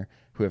listener,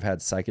 who have had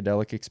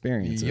psychedelic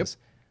experiences. Yep.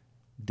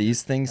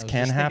 These things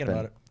can just thinking about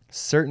happen. it.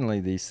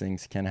 Certainly these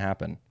things can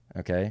happen,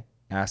 okay?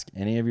 Ask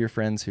any of your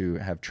friends who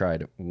have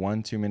tried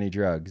one too many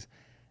drugs,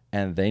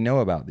 and they know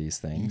about these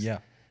things. Yeah.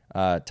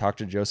 Talk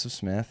to Joseph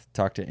Smith.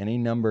 Talk to any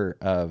number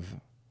of,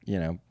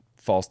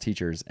 false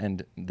teachers,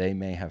 and they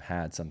may have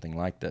had something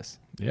like this.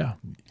 Yeah.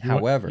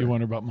 However, you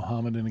wonder about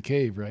Muhammad in a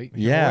cave, right?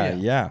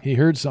 Yeah. He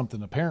heard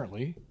something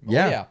apparently.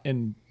 Yeah.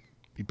 And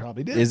he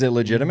probably did. Is it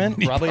legitimate?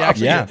 Probably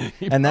actually. Yeah.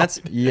 And that's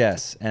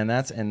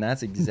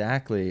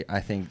exactly, I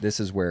think this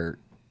is where,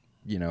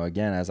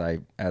 again, as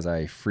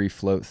I free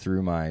float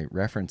through my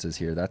references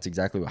here, that's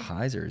exactly what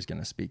Heiser is going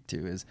to speak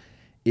to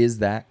is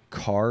that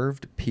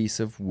carved piece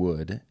of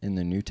wood in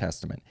the New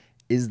Testament,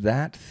 is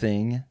that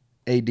thing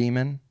a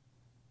demon?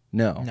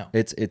 No.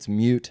 It's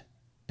mute,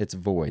 it's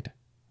void,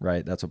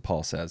 right? That's what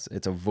Paul says.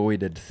 It's a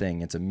voided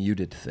thing, it's a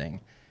muted thing.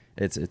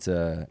 It's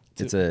a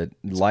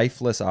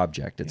lifeless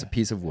object. It's a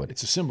piece of wood.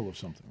 It's a symbol of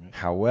something, right?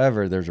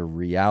 However, there's a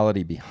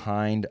reality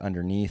behind,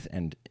 underneath,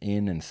 and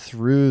in and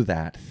through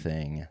that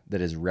thing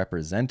that is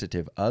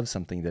representative of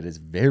something that is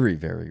very,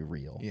 very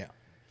real. Yeah.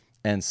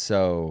 And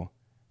so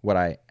what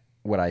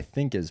I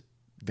think is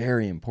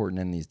very important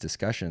in these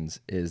discussions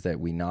is that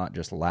we not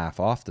just laugh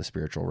off the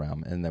spiritual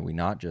realm, and that we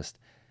not just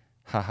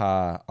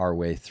our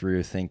way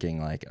through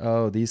thinking like,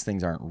 oh, these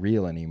things aren't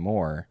real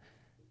anymore.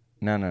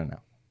 No.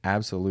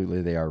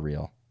 Absolutely, they are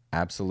real.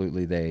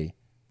 Absolutely, they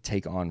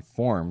take on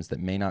forms that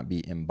may not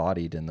be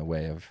embodied in the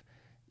way of,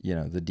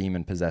 the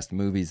demon-possessed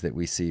movies that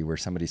we see where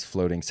somebody's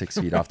floating 6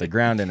 feet off the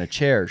ground in a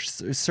chair.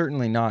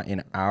 Certainly not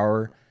in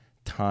our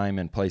time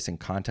and place and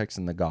context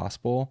in the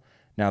gospel.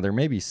 Now, there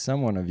may be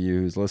someone of you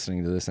who's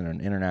listening to this in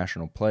an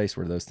international place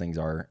where those things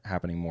are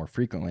happening more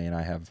frequently, and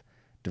I have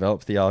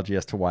developed theology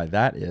as to why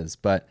that is.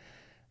 But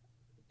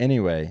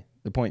anyway,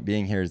 the point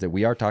being here is that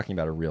we are talking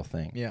about a real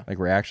thing. Yeah. Like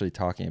we're actually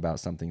talking about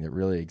something that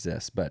really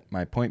exists. But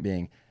my point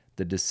being,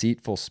 the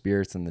deceitful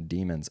spirits and the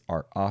demons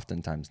are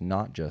oftentimes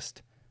not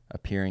just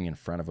appearing in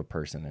front of a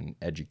person and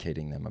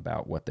educating them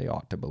about what they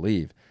ought to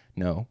believe.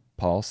 No,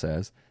 Paul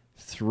says,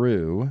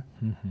 through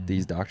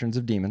these doctrines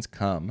of demons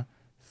come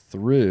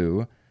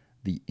through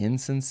the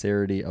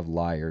insincerity of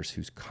liars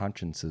whose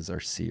consciences are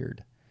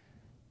seared.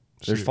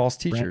 There's Seared. false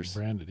teachers.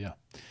 Branded,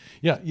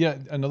 yeah.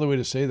 Another way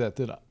to say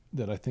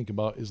that I think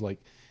about is like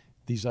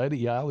these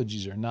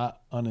ideologies are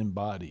not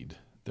unembodied.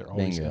 They're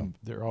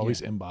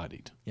always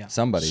embodied. Yeah.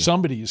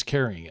 Somebody is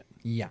carrying it.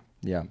 Yeah.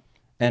 Yeah.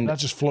 And Not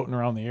just floating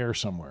around the air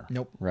somewhere.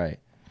 Nope. right.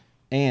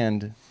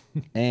 And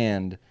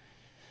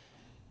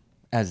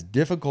as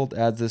difficult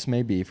as this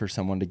may be for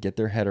someone to get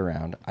their head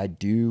around, I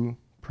do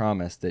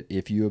promise that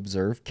if you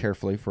observe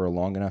carefully for a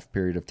long enough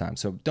period of time,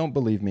 so don't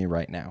believe me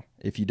right now.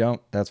 If you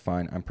don't, that's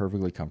fine. I'm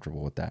perfectly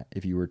comfortable with that.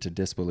 If you were to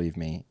disbelieve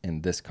me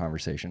in this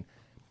conversation.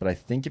 But I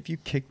think if you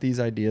kick these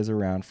ideas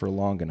around for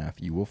long enough,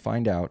 you will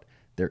find out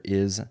there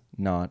is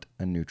not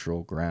a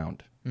neutral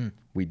ground.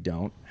 We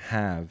don't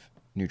have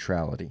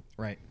neutrality.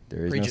 Right.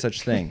 There is Preach no it.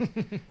 such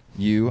thing.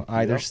 You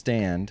either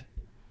stand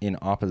in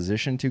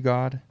opposition to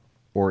God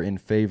or in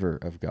favor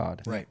of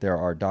God. Right. There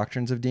are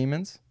doctrines of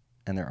demons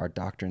and there are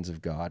doctrines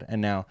of God. And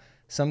now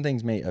some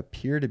things may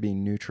appear to be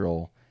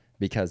neutral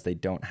because they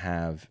don't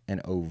have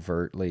an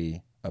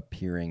overtly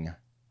appearing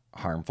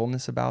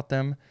harmfulness about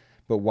them.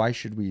 But why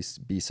should we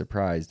be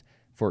surprised?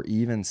 For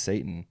even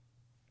Satan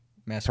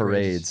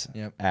parades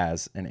Yep.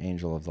 as an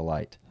angel of the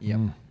light. Yep.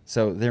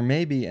 So there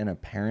may be an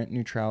apparent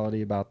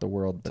neutrality about the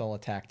world, It's but all a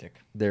tactic.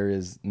 there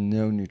is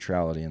no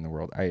neutrality in the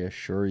world. I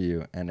assure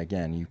you. And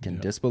again, you can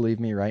disbelieve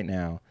me right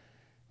now,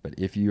 but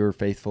if you are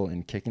faithful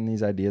in kicking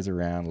these ideas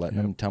around,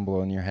 letting them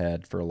tumble in your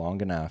head for long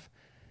enough,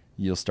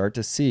 you'll start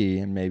to see,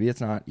 and maybe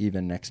it's not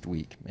even next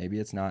week, maybe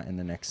it's not in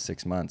the next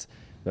 6 months,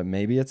 but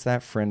maybe it's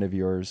that friend of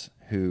yours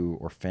who,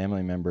 or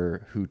family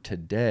member who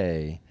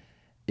today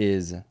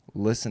is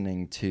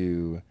listening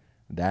to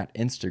that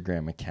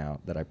Instagram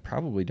account that I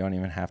probably don't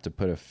even have to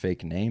put a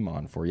fake name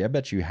on for you. I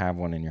bet you have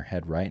one in your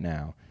head right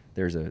now.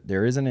 There is an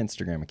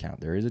Instagram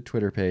account. There is a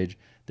Twitter page.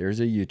 There's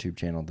a YouTube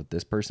channel that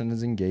this person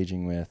is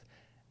engaging with,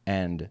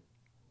 and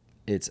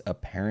it's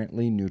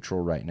apparently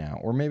neutral right now.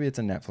 Or maybe it's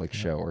a Netflix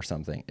show or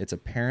something. It's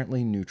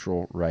apparently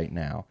neutral right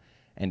now.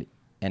 And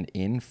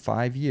in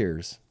 5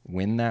 years,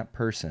 when that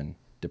person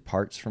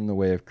departs from the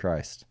way of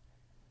Christ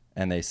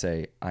and they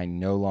say, I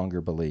no longer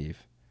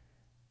believe,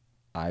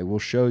 I will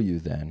show you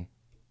then,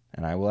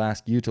 and I will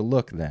ask you to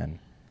look then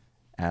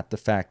at the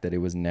fact that it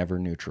was never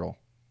neutral.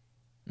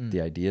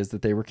 The ideas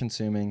that they were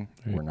consuming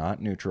were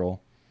not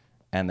neutral,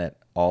 and that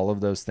all of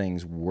those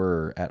things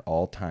were at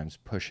all times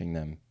pushing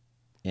them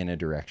in a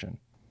direction.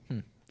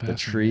 The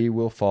tree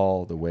will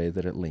fall the way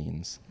that it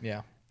leans.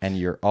 Yeah. And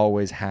you're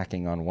always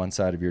hacking on one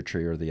side of your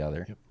tree or the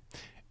other. Yep.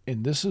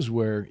 And this is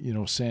where,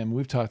 Sam,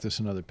 we've talked this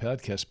in other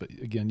podcasts, but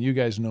again, you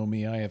guys know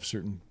me. I have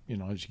certain,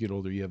 as you get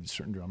older, you have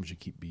certain drums you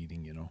keep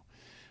beating,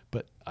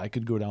 But I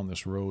could go down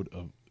this road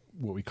of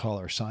what we call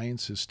our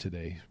sciences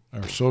today,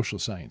 our social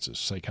sciences,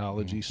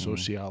 psychology,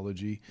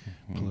 sociology,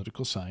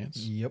 political science,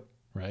 Yep.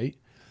 right?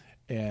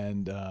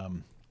 And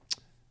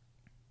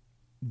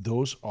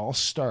those all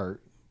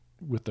start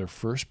with their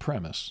first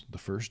premise. The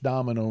first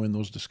domino in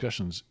those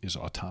discussions is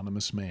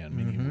autonomous man,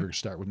 meaning we're going to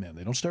start with man.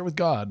 They don't start with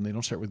God, and they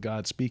don't start with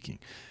God speaking.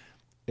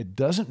 It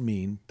doesn't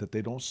mean that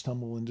they don't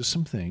stumble into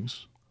some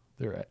things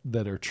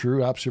that are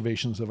true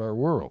observations of our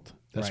world.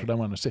 That's Right. what I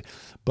want to say.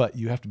 But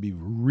you have to be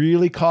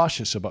really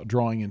cautious about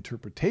drawing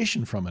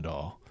interpretation from it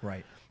all,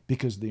 Right.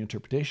 because the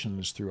interpretation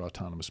is through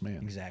autonomous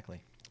man.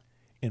 Exactly.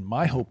 And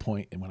my whole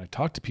point, and when I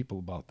talk to people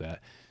about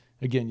that,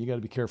 again, you got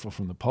to be careful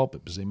from the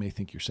pulpit because they may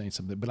think you're saying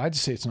something, but I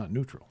just say it's not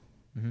neutral.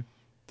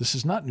 This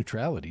is not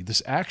neutrality.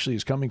 This actually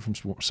is coming from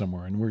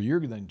somewhere. And where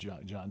you're then,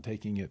 John,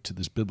 taking it to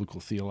this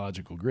biblical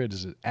theological grid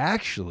is it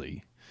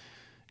actually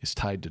is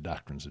tied to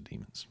doctrines of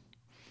demons.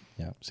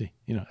 Yeah. See,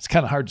 it's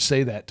kind of hard to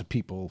say that to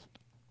people,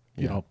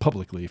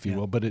 publicly, if you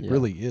will, but it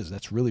really is.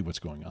 That's really what's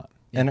going on.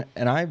 And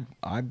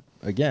I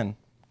again,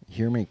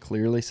 hear me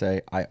clearly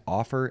say, I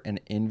offer an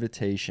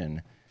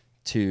invitation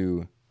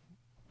to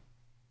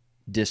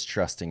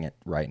distrusting it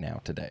right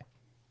now today.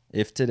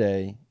 If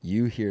today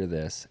you hear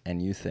this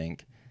and you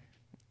think,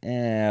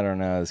 I don't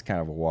know, it's kind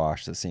of a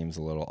wash, that seems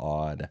a little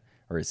odd,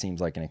 or it seems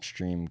like an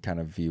extreme kind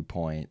of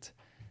viewpoint.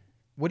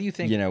 What do you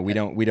think? We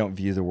don't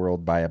view the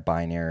world by a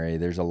binary.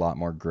 There's a lot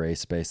more gray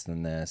space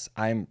than this.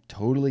 I'm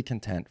totally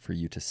content for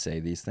you to say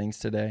these things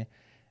today.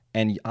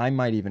 And I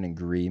might even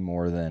agree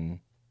more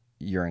than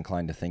you're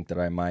inclined to think that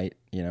I might,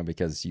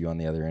 because you on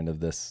the other end of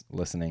this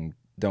listening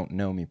don't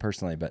know me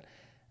personally, but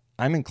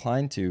I'm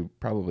inclined to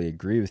probably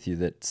agree with you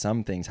that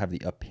some things have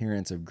the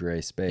appearance of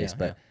gray space,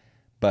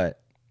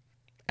 but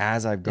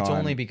as I've gone, It's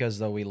only because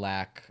though we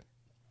lack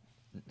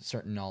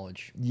certain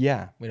knowledge.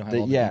 Yeah. We don't have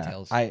all the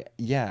details.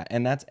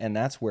 And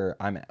that's where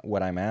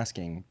I'm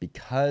asking,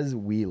 because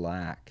we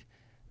lack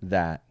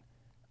that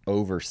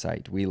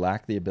oversight. We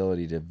lack the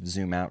ability to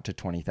zoom out to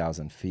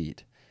 20,000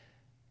 feet.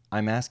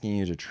 I'm asking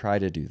you to try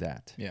to do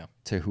that. Yeah.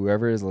 To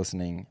whoever is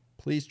listening,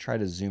 please try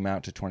to zoom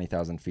out to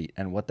 20,000 feet.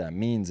 And what that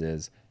means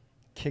is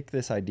kick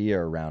this idea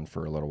around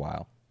for a little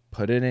while.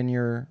 Put it in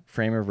your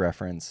frame of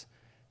reference.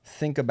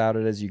 Think about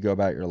it as you go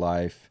about your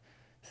life.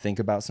 Think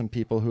about some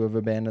people who have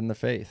abandoned the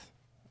faith.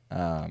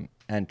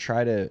 And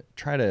try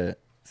to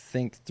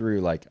think through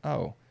like,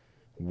 oh,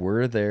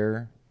 were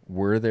there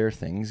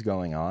things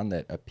going on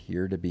that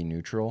appear to be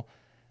neutral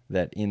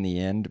that in the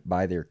end,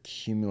 by their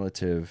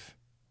cumulative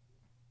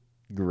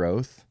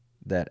growth,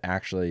 that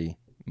actually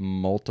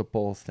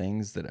multiple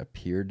things that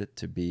appeared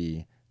to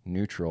be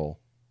neutral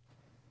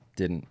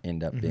didn't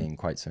end up being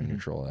quite so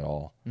neutral at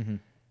all.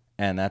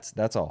 And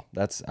that's all.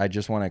 I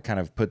just want to kind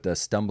of put the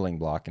stumbling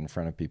block in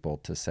front of people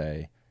to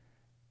say,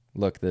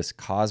 look, this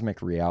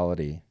cosmic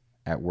reality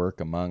at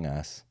work among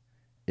us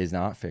is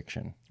not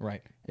fiction.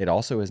 Right. It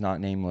also is not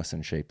nameless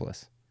and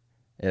shapeless.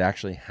 It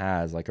actually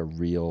has like a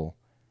real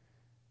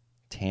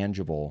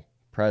tangible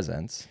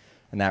presence.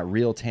 And that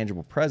real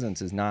tangible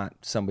presence is not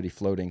somebody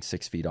floating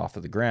 6 feet off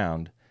of the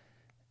ground.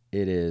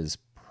 It is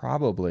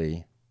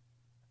probably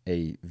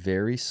a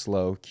very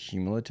slow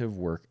cumulative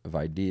work of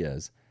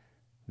ideas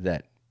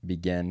that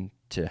begin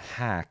to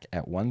hack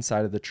at one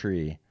side of the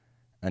tree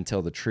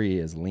until the tree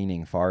is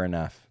leaning far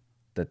enough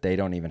that they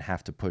don't even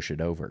have to push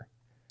it over.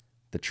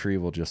 The tree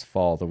will just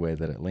fall the way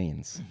that it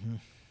leans.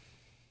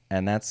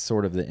 And that's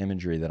sort of the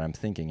imagery that I'm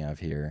thinking of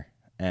here.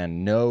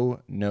 And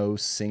no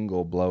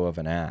single blow of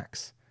an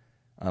axe,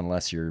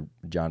 unless you're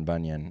Paul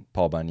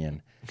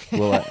Bunyan,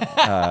 will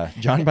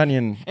John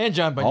Bunyan, and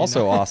John Bunyan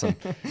also awesome.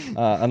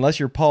 Unless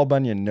you're Paul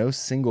Bunyan, no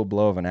single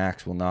blow of an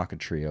axe will knock a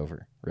tree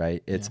over.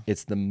 Right?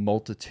 It's the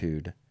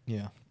multitude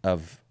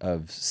of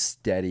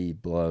steady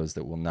blows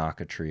that will knock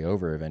a tree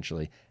over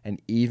eventually.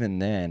 And even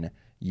then,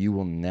 you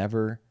will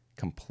never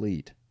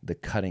complete the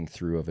cutting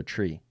through of a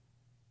tree.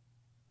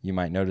 You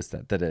might notice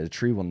that a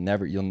tree you'll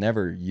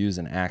never use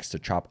an axe to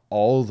chop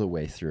all the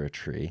way through a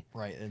tree.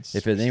 Right.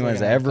 If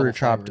anyone's ever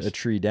chopped a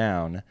tree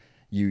down,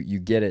 you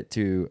get it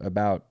to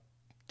about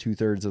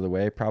 2/3 of the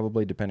way,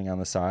 probably, depending on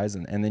the size,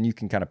 and then you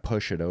can kind of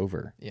push it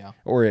over. Yeah.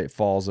 Or it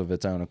falls of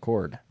its own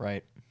accord.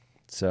 Right.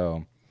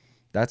 So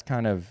that's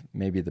kind of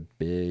maybe the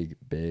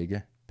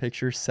big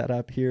picture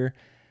setup here.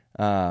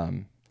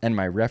 And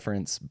my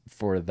reference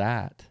for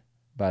that,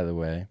 by the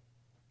way,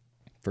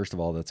 first of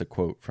all, that's a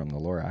quote from the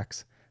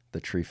Lorax. The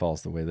tree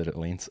falls the way that it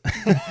leans.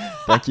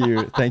 Thank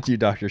you,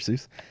 Dr.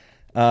 Seuss.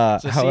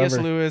 C.S.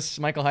 Lewis,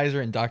 Michael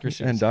Heiser, and Dr.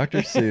 Seuss. And Dr.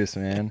 Seuss,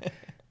 man,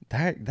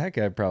 that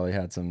guy probably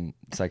had some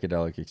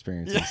psychedelic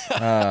experiences.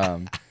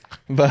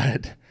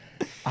 But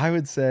I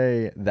would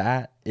say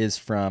that is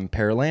from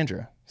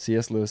Paralandra,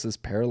 C.S. Lewis's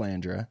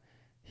Paralandra.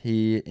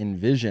 He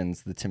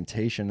envisions the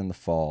temptation and the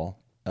fall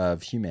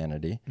of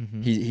humanity.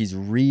 He's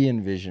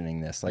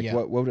re-envisioning this. Like,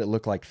 what would it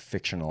look like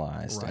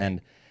fictionalized?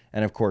 Right.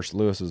 And of course,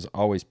 Lewis was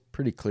always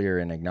pretty clear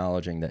in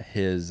acknowledging that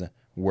his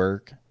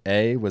work,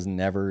 A, was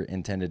never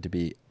intended to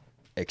be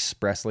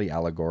expressly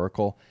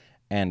allegorical,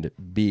 and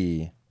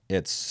B,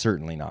 it's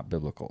certainly not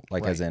biblical.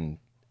 Like, as in,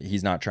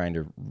 he's not trying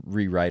to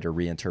rewrite or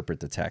reinterpret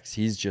the text.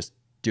 He's just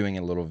doing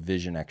a little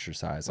vision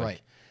exercise.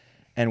 Like,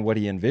 and what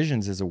he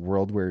envisions is a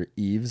world where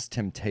Eve's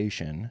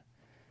temptation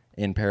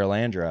in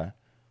Paralandra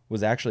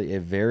was actually a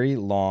very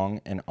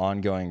long and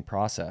ongoing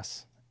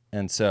process.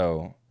 And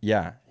so,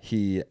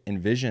 he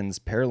envisions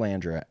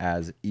Paralandra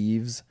as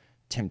Eve's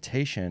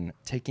temptation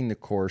taking the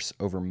course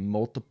over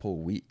multiple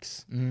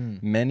weeks,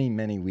 many,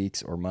 many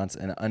weeks or months,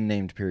 an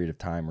unnamed period of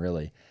time,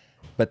 really.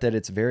 But that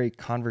it's very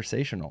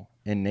conversational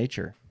in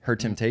nature, her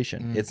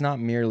temptation. It's not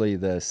merely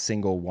the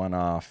single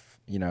one-off,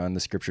 in the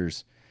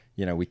scriptures.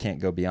 We can't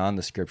go beyond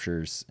the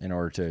scriptures in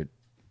order to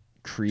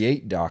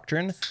create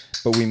doctrine,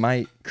 but we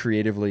might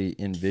creatively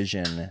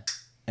envision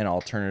an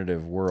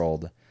alternative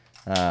world.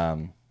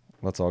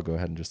 Let's all go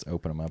ahead and just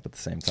open them up at the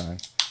same time.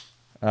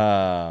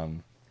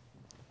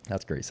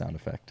 That's a great sound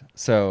effect.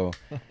 So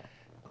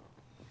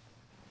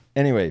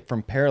anyway,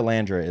 from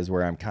Paralandra is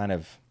where I'm kind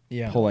of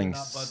pulling.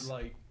 Not Bud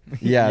Light.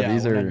 Yeah,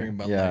 these we're are not drinking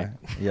Bud Light.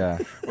 Yeah.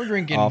 We're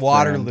drinking Off-brand.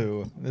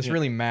 Waterloo, this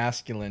really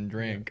masculine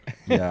drink.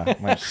 Yeah,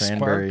 my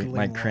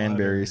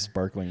cranberry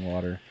sparkling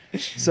water.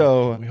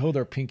 So We hold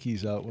our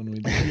pinkies out when we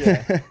do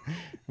it.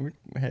 we're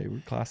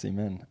classy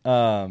men.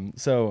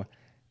 So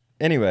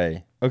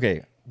anyway,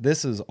 okay,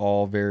 this is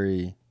all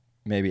very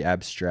maybe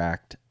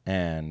abstract,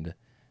 and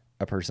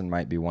a person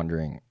might be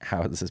wondering,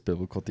 how is this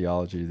biblical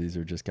theology? These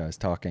are just guys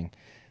talking.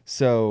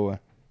 So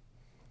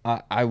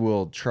I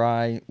will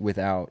try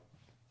without,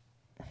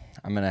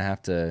 I'm going to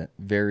have to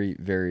very,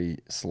 very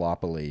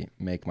sloppily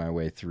make my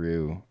way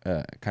through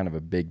kind of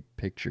a big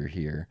picture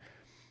here.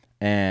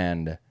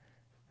 And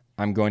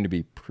I'm going to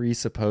be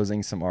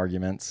presupposing some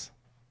arguments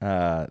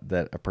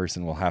that a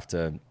person will have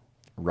to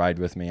ride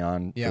with me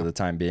on for the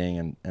time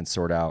being and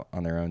sort out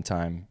on their own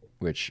time,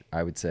 which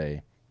I would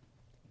say,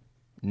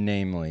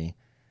 namely,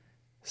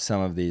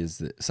 some of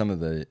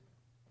the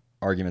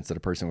arguments that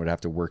a person would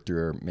have to work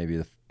through, or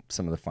maybe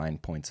some of the fine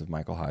points of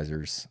Michael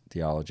Heiser's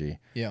theology.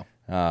 Yeah.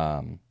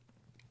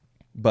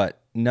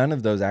 But none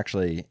of those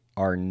actually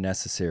are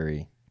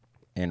necessary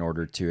in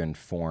order to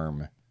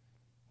inform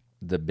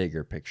the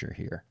bigger picture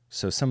here.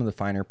 So some of the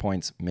finer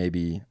points,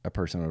 maybe a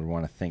person would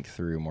want to think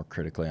through more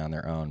critically on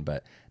their own,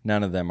 but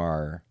none of them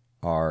are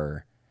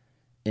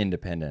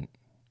independent,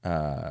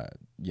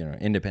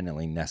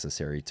 independently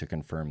necessary to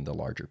confirm the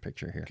larger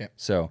picture here. Okay.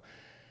 So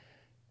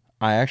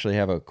I actually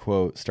have a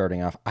quote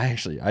starting off.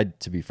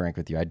 To be frank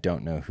with you, I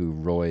don't know who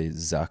Roy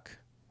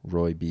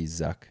B.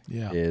 Zuck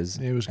is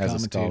he was as a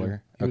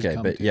scholar. Okay,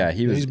 but yeah,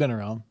 he was. He's been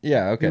around.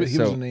 Yeah, okay. He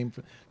was a name.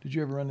 Did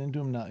you ever run into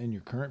him? Not in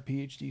your current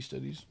PhD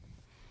studies.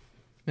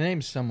 The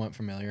name's somewhat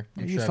familiar.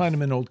 You find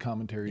him in old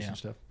commentaries and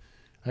stuff.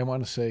 I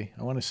want to say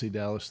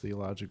Dallas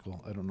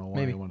Theological. I don't know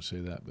why I want to say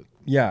that, but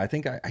yeah, I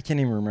think I can't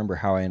even remember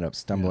how I ended up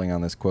stumbling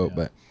on this quote,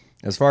 but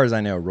as far as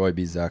I know, Roy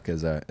B. Zuck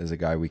is a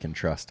guy we can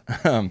trust.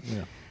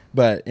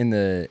 But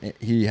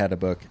he had a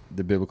book,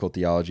 The Biblical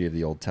Theology of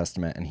the Old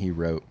Testament, and he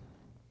wrote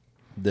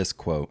this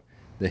quote: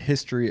 "The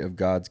history of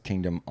God's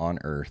kingdom on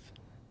earth,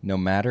 no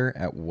matter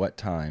at what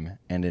time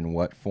and in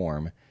what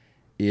form,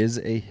 is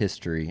a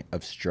history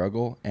of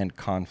struggle and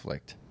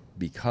conflict,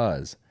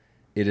 because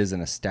it is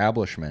an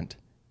establishment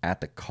at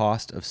the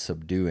cost of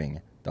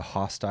subduing the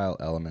hostile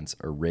elements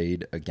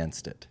arrayed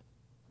against it."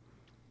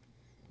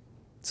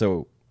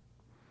 So,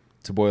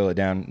 to boil it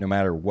down, no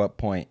matter what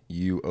point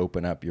you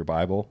open up your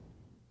Bible,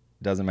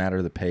 doesn't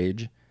matter the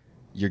page,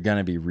 you're going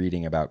to be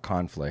reading about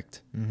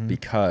conflict,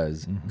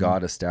 because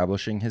God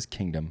establishing his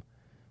kingdom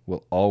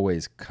will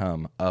always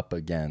come up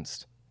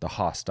against the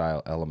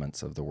hostile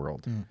elements of the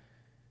world.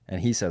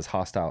 And he says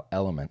hostile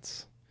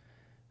elements.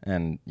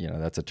 And,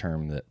 that's a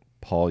term that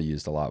Paul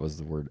used a lot, was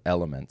the word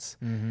elements,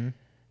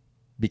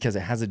 because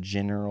it has a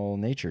general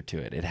nature to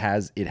it. It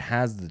has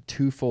the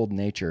twofold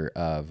nature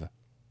of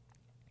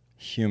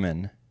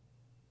human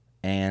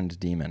and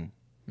demon.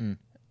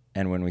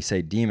 And when we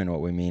say demon,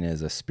 what we mean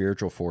is a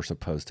spiritual force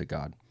opposed to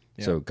God.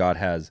 Yeah. So God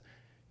has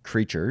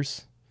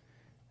creatures,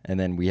 and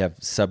then we have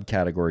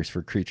subcategories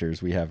for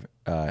creatures. We have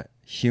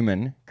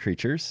human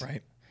creatures,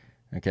 right?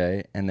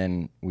 Okay, and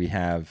then we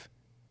have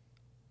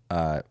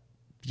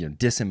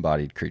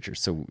disembodied creatures.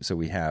 So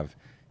we have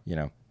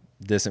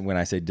this. And when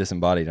I say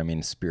disembodied, I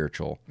mean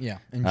spiritual. Yeah,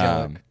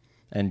 angelic.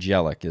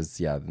 Angelic is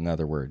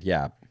another word.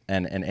 Yeah.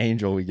 And an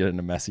angel, we get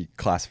into messy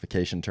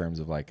classification terms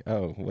of like,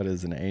 oh, what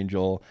is an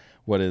angel?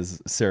 What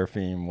is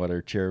seraphim? What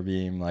are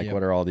cherubim?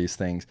 What are all these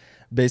things?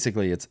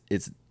 Basically,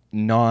 it's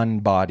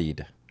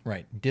non-bodied.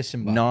 Right.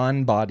 Disembodied.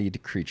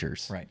 Non-bodied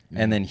creatures. Right.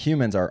 And then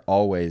humans are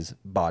always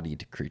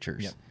bodied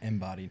creatures. Yep.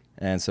 Embodied.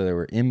 And so they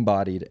were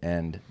embodied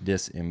and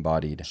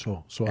disembodied.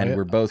 So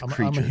we're both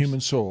creatures. I'm a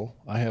human soul.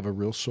 I have a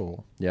real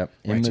soul. Yep.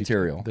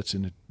 Immaterial. That's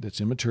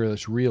immaterial.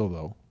 That's real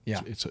though.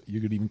 Yeah.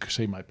 You could even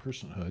say my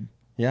personhood.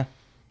 Yeah.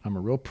 I'm a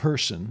real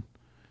person,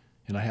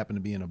 and I happen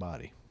to be in a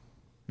body.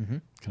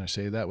 Can I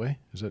say it that way?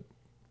 Is that a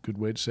good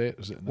way to say it?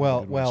 Is it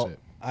not a good way to say it?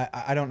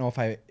 I don't know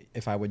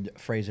if I would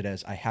phrase it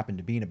as I happen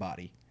to be in a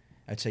body.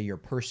 I'd say your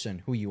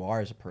person, who you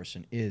are as a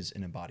person, is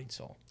an embodied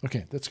soul.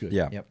 Okay, that's good.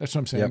 Yeah. Yep. That's what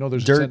I'm saying. Yep. I know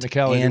there's Dirt a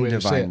technicality and way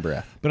to say divine it,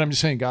 breath. but I'm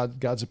just saying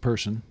God's a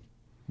person.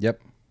 Yep.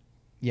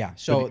 Yeah.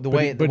 So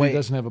But he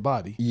doesn't have a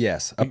body.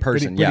 Yes, a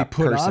person. But he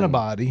put person. on a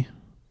body.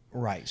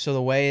 Right. So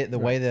the way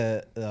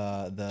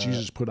the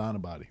Jesus put on a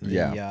body.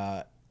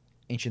 The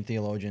ancient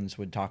theologians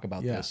would talk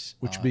about this,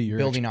 which would be your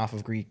building off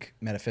of Greek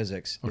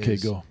metaphysics. Okay,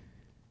 go.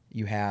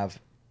 You have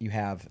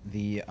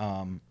the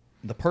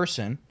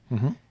person,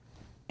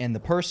 and the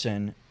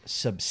person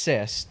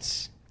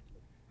subsists.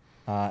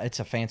 It's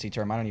a fancy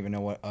term. I don't even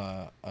know what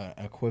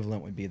an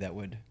equivalent would be that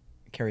would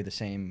carry the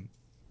same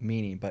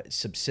meaning, but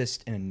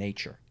subsist in a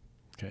nature.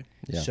 Okay.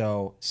 Yeah.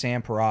 So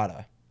Sam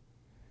Parada,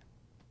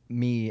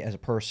 me as a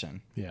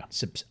person,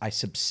 I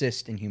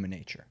subsist in human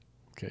nature.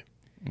 Okay.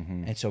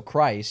 And so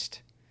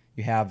Christ,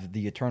 you have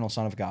the eternal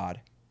Son of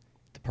God,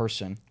 the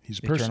person. He's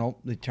a the person.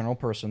 eternal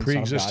person, the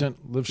Pre-existent, Son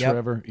of God. lives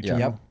forever, eternal.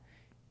 Yep.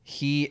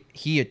 He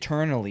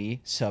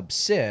eternally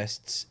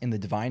subsists in the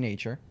divine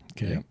nature.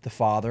 Okay. The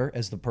Father,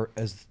 as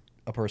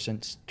a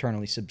person,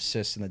 eternally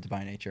subsists in the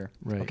divine nature.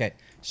 Right. Okay.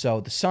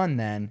 So the Son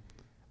then,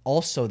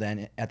 also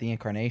then at the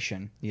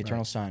incarnation, the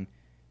eternal Son,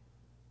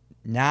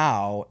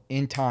 now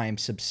in time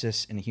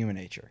subsists in the human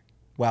nature,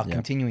 while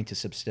continuing to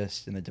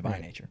subsist in the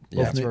divine nature.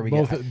 That's where we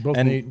get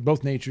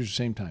both natures at the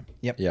same time.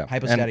 Yep. Yeah.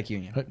 Hypostatic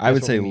union. I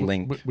would That's say what we mean.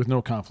 linked. With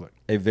no conflict.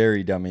 A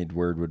very dummied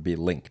word would be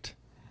linked.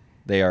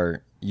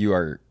 You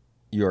are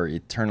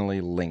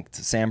eternally linked.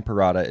 Sam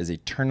Parada is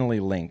eternally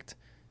linked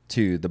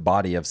to the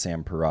body of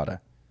Sam Parada.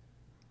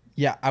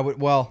 Yeah, I would.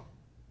 Well,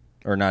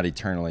 or not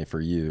eternally for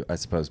you, I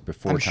suppose.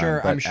 Before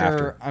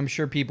I'm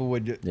sure people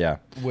would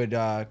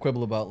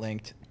quibble about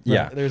linked.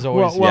 Yeah, there's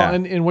always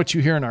and what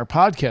you hear in our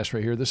podcast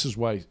right here. This is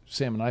why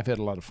Sam and I've had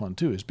a lot of fun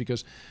too, is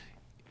because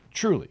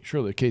truly.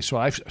 Okay, so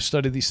I've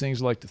studied these things,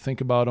 like to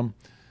think about them,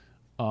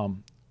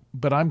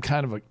 but I'm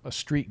kind of a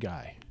street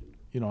guy.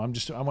 I want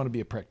to be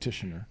a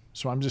practitioner.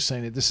 So I'm just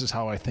saying that this is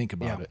how I think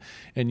about Yeah. it.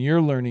 And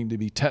you're learning to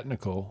be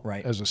technical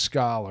Right. as a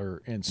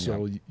scholar, and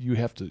so you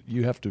have to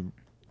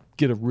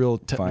get a real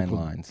technical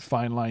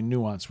fine line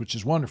nuance, which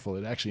is wonderful.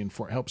 It actually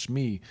helps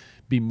me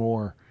be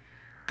more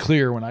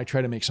clear when I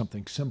try to make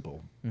something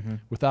simple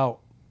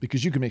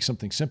because you can make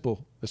something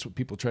simple. That's what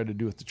people tried to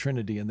do with the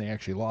Trinity, and they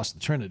actually lost the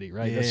Trinity,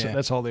 right? Yeah.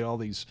 That's how all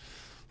these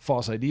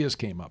false ideas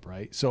came up,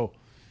 right? So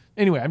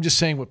anyway, I'm just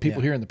saying what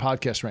people hear in the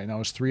podcast right now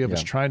is three of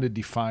us trying to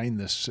define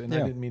this, and I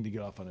didn't mean to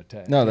get off on a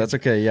tangent. No, that's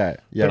okay. Yeah.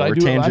 But We're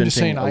I'm just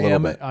saying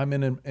tangenting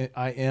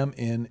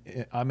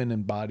I'm an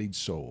embodied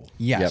soul.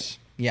 Yes.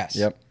 Yes.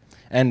 Yep.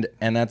 And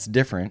that's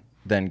different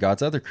than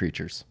God's other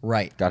creatures.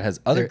 Right. God has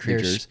other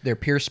creatures They're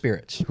pure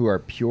spirits. who are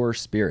pure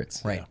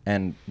spirits. Right.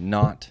 And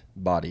not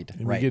bodied.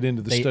 And Right. we get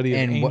into the study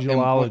of what-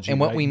 angelology. and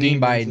what right? we mean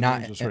by Demons and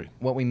not angels, right.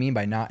 what we mean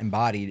by not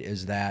embodied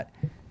is that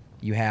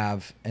you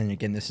have, and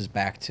again, this is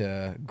back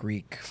to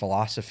Greek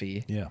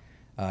philosophy. Yeah.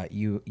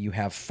 You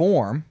have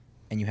form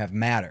and you have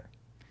matter.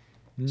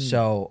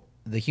 So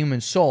the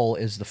human soul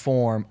is the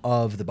form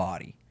of the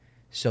body.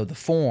 So the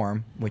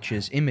form, which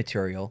is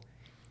immaterial,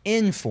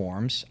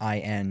 informs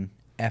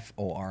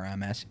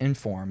INFORMS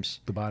informs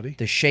The body?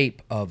 the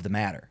shape of the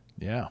matter.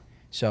 Yeah.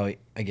 So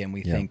again,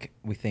 we think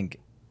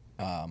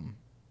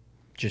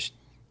just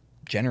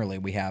generally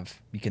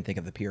you can think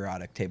of the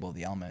periodic table of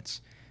the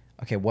elements.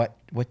 Okay, what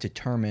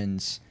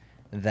determines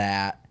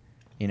that,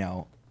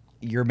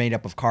 you're made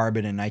up of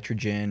carbon and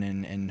nitrogen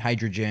and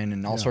hydrogen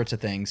and all sorts of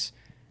things,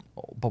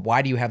 but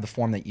why do you have the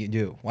form that you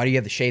do? Why do you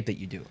have the shape that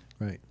you do?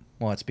 Right.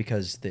 Well, it's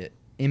because the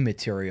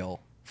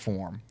immaterial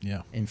form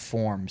Yeah.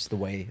 informs the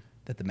way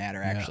that the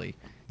matter actually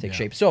takes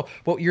Yeah. shape. So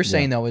what you're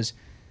saying though is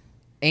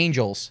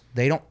angels,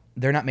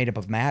 they're not made up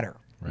of matter.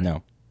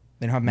 No.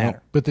 They don't have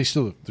matter. But they're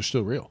still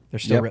real. They're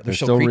still Yep, real. they're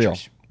still real.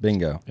 creatures.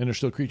 Bingo. And they're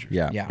still creatures.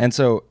 Yeah. Yeah. And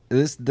so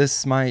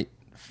this might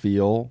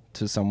feel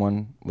to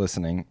someone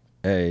listening,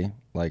 A,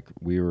 like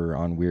we were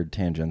on weird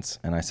tangents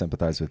and I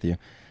sympathize with you.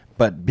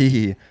 But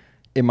B,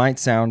 it might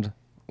sound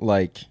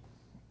like,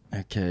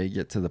 okay,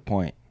 get to the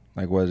point.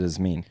 Like, what does this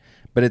mean?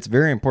 But it's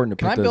very important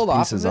to Can I put build those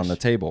off of pieces on this?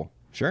 the table.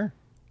 Sure.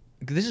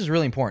 This is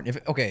really important.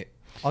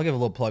 I'll give a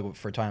little plug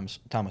for Thomas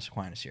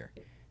Aquinas here.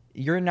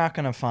 You're not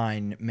going to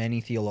find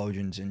many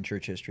theologians in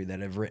church history that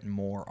have written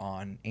more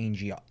on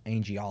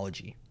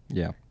angelology,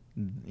 Yeah.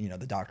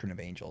 the doctrine of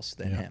angels,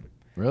 than him.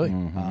 Really?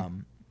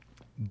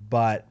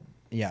 But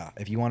yeah,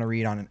 if you want to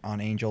read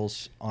on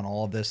angels, on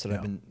all of this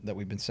that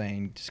we've been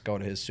saying, just go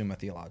to his Summa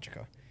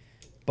Theologica.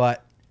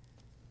 But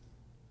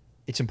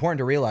it's important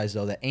to realize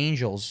though that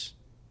angels,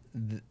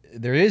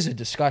 there is a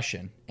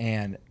discussion,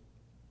 and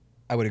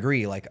I would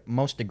agree, like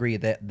most agree,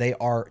 that they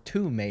are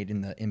too made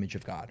in the image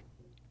of God.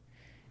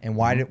 And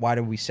why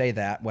do we say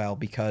that? Well,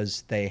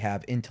 because they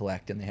have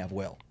intellect and they have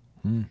will.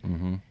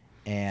 Mm-hmm.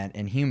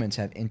 And humans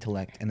have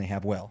intellect and they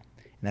have will.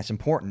 And that's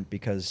important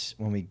because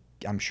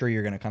I'm sure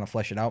you're going to kind of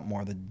flesh it out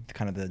more,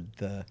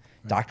 the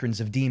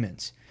doctrines of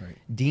demons. Right.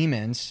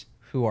 Demons,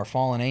 who are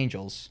fallen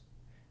angels,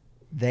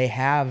 they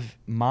have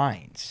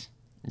minds.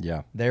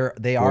 Yeah.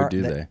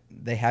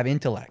 They have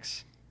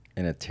intellects.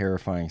 In a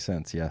terrifying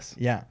sense, yes.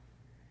 Yeah.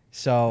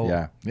 So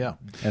Yeah. Yeah.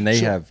 And they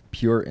have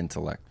pure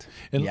intellect.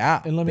 And,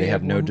 Yeah. And let me They add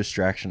have no one,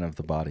 distraction of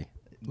the body.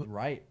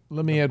 right.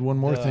 Let me add one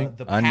more the, thing.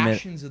 The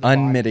passions of the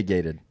body,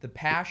 Unmitigated. the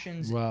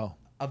passions Wow.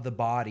 of the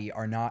body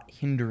are not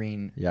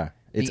hindering. Yeah.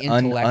 It's The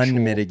intellectual-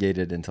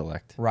 unmitigated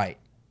intellect. Right.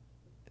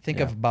 Think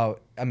Yeah. of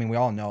about. I mean, we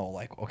all know.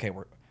 Like, okay,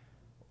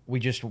 we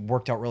just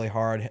worked out really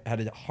hard,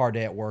 had a hard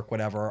day at work,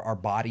 whatever. Our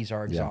bodies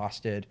are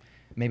exhausted.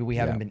 Maybe we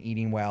haven't Yeah. been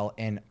eating well,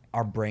 and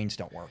our brains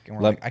don't work, and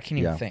we're Let- like, I can't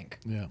even yeah. think.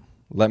 Yeah.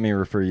 Let me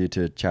refer you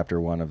to chapter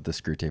 1 of the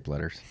Screwtape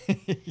Letters.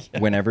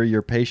 Whenever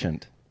your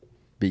patient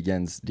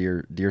begins,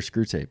 dear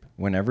Screwtape,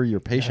 whenever your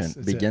patient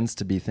that's begins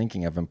to be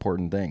thinking of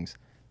important things,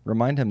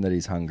 remind him that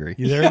he's hungry.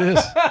 There it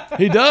is.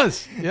 He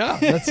does. Yeah.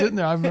 That's it in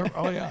there. I remember.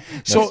 Oh, yeah.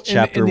 So,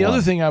 chapter and the other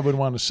 1. thing I would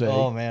want to say.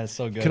 Oh man, it's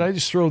so good. Could I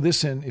just throw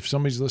this in? If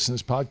somebody's listening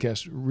to this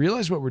podcast,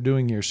 realize what we're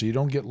doing here so you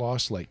don't get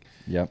lost. Like,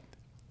 Yep.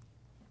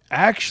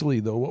 actually,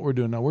 though, what we're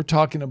doing now, we're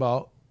talking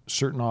about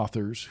certain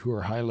authors who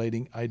are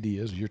highlighting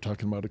ideas. You're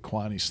talking about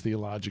Aquinas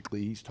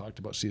theologically. He's talked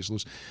about C.S.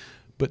 Lewis.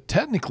 But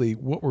technically,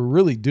 what we're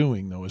really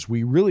doing, though, is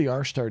we really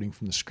are starting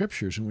from the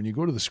Scriptures. And when you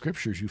go to the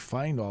Scriptures, you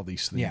find all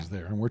these things Yeah.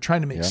 there. And we're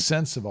trying to make Yeah.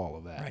 sense of all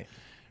of that. Right.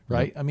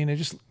 Right? I mean, it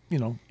just,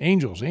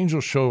 angels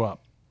show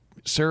up.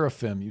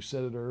 Seraphim, you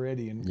said it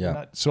already. And Yeah. we're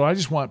not- so I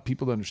just want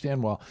people to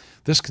understand, while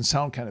this can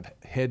sound kind of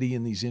heady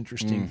and these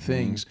interesting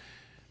things,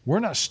 we're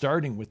not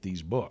starting with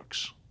these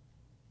books.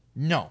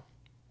 No.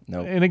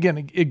 Nope. And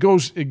again, it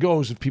goes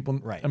if people,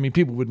 Right. I mean,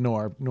 people would know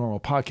our normal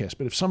podcast,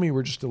 but if somebody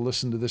were just to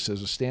listen to this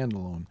as a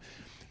standalone,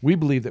 we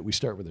believe that we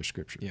start with our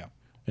scripture. Yeah.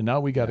 And now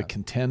we got to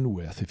contend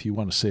with, if you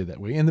want to say it that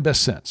way, in the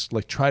best sense,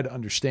 like try to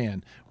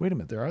understand, wait a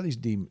minute, there are these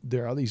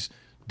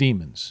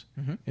demons,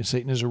 and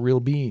Satan is a real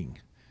being.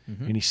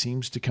 And he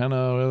seems to kind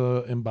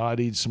of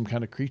embodied some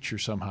kind of creature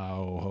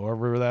somehow,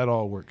 however that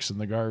all works in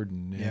the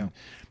garden.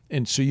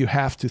 And so you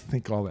have to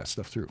think all that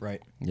stuff through.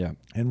 Right. Yeah.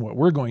 And what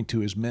we're going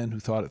to is men who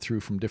thought it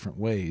through from different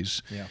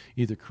ways, Yeah.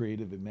 either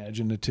creative,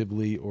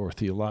 imaginatively, or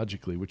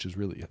theologically, which is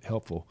really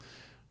helpful.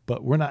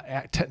 But we're not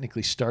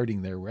technically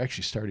starting there. We're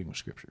actually starting with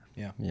Scripture,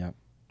 Yeah. Yeah.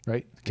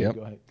 right? Okay, Yep.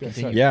 go ahead.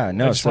 Continue. Yeah,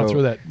 no. I just want to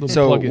throw that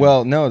little plug in.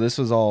 Well, no, this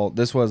was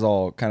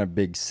all kind of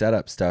big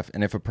setup stuff.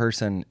 And if a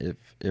person,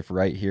 if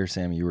right here,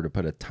 Sam, you were to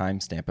put a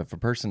timestamp, if a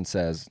person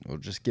says, "Well,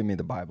 just give me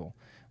the Bible,"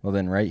 well,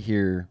 then right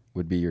here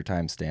would be your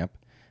timestamp,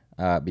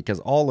 because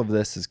all of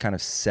this is kind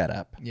of set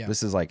up. Yeah.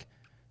 This is like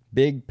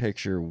big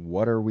picture.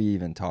 What are we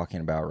even talking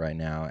about right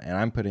now? And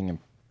I'm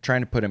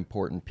trying to put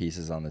important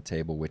pieces on the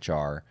table, which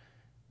are,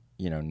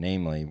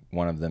 namely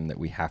one of them that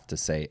we have to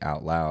say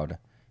out loud,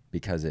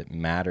 because it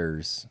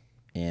matters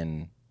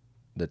in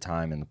the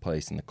time and the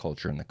place and the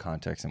culture and the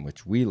context in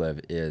which we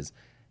live, is,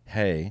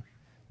 hey,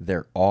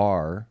 there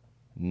are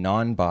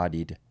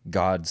non-bodied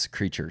God's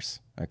creatures,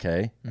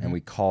 okay? Mm-hmm. And we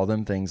call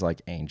them things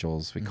like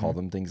angels. We call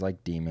them things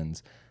like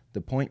demons.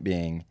 The point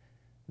being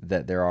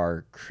that there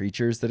are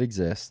creatures that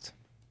exist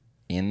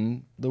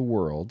in the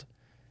world,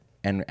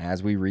 and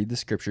as we read the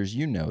scriptures,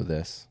 you know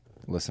this,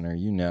 listener,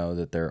 you know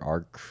that there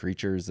are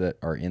creatures that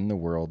are in the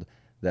world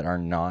that are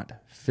not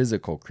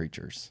physical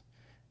creatures.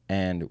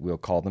 And we'll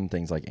call them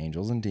things like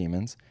angels and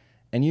demons.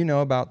 And you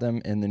know about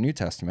them in the New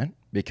Testament,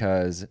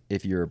 because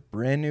if you're a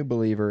brand new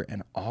believer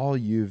and all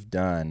you've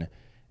done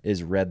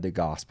is read the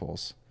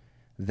Gospels,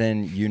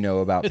 then you know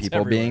about It's people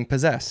everywhere. being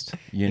possessed.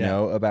 You Yeah.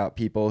 know about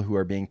people who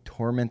are being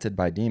tormented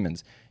by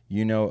demons.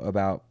 You know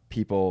about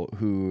people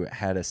who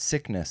had a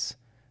sickness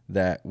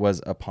that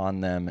was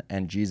upon them,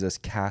 and Jesus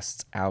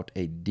casts out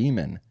a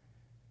demon.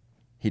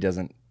 He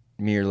doesn't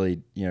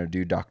merely,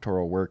 do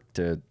doctoral work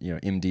to,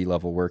 MD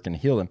level work and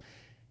heal them.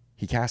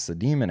 He casts the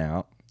demon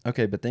out.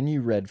 Okay, but then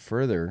you read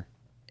further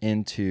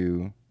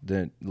into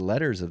the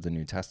letters of the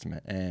New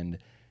Testament, and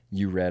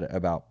you read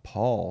about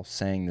Paul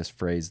saying this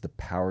phrase, the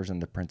powers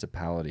and the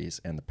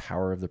principalities, and the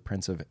power of the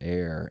prince of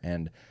air,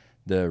 and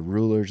the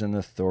rulers and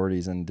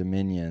authorities and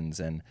dominions,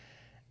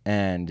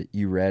 and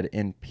you read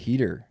in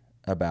Peter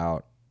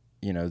about,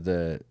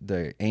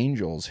 the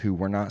angels who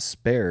were not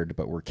spared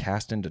but were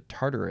cast into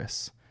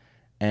Tartarus.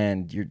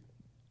 And you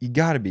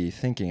got to be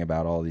thinking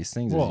about all these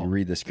things as Well, you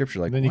read the scripture.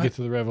 Like, And then you what? get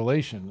to the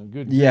Revelation. The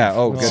good Yeah. grief.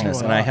 Oh What's goodness.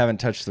 going And I on? haven't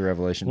touched the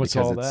Revelation What's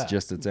because all it's that?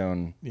 just its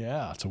own.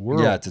 Yeah, it's a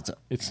world. Yeah, it's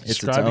its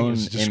describing, own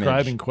it's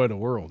describing image. quite a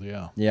world.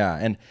 Yeah.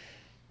 Yeah.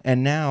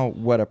 And now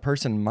what a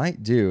person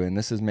might do, and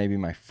this is maybe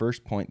my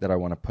first point that I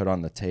want to put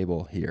on the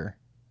table here,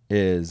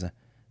 is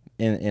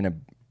in a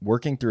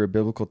working through a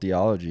biblical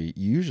theology.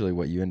 Usually,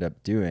 what you end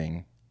up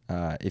doing,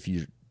 if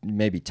you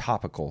maybe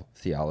topical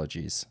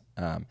theologies,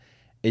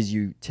 is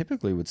you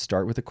typically would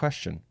start with a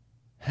question.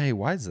 Hey,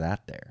 why is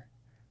that there?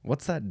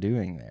 What's that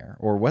doing there?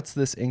 Or what's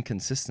this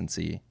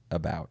inconsistency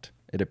about?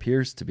 It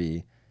appears to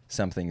be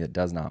something that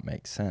does not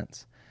make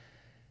sense.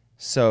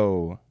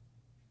 So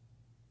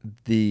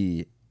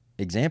the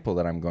example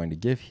that I'm going to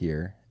give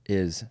here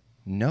is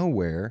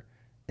nowhere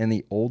in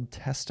the Old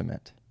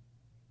Testament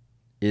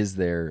is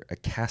there a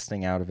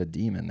casting out of a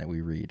demon that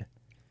we read.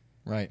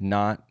 Right.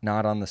 Not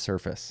on the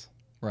surface.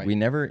 Right. We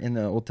never in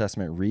the Old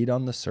Testament read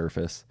on the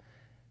surface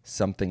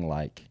something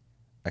like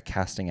a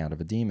casting out of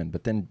a demon.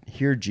 But then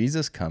here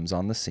Jesus comes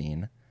on the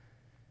scene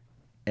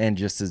and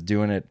just is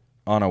doing it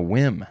on a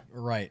whim.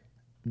 Right.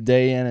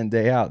 Day in and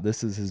day out,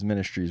 this is his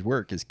ministry's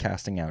work, is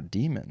casting out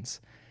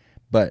demons.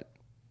 But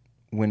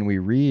when we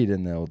read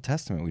in the Old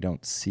Testament, we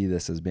don't see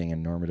this as being a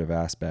normative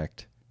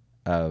aspect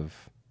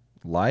of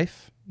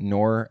life,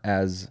 nor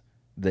as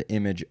the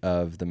image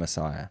of the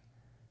Messiah.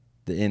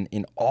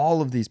 In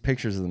all of these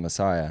pictures of the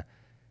Messiah,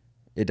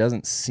 it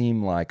doesn't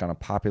seem like on a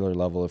popular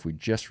level, if we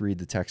just read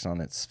the text on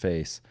its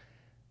face,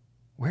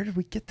 where did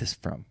we get this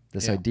from?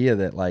 This idea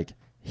that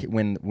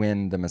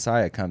when the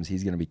Messiah comes,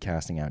 he's going to be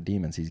casting out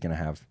demons. He's going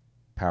to have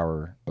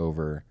power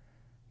over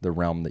the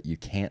realm that you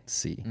can't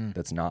see,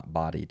 that's not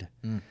bodied.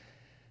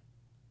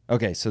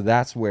 Okay, so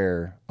that's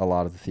where a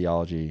lot of the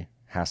theology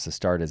has to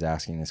start, is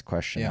asking this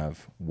question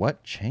of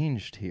what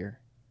changed here?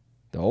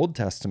 The Old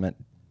Testament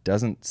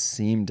doesn't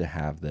seem to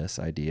have this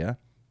idea,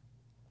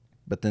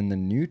 but then the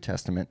New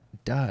Testament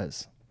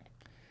does.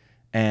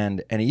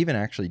 And even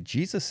actually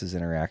Jesus'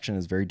 interaction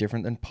is very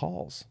different than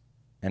Paul's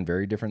and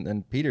very different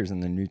than Peter's in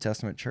the New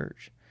Testament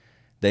church.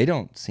 They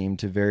don't seem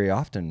to very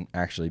often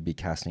actually be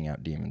casting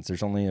out demons.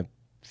 There's only a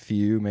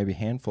few, maybe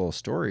handful of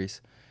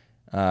stories.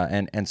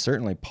 And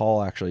certainly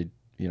Paul actually,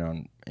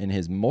 in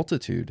his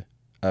multitude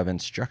of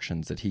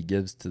instructions that he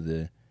gives to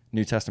the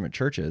New Testament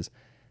churches,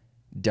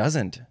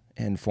 doesn't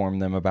inform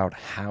them about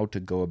how to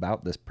go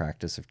about this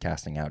practice of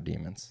casting out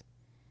demons,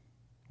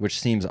 which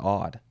seems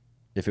odd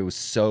if it was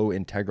so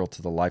integral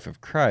to the life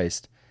of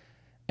Christ,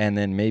 and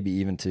then maybe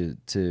even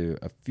to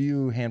a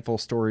few handful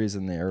stories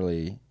in the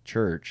early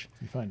church.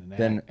 You find in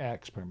Then-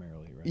 Acts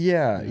primarily, right?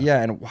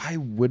 Yeah. And why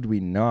would we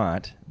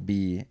not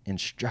be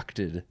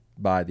instructed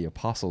by the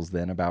apostles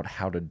then about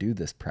how to do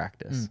this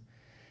practice?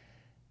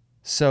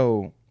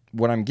 So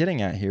what I'm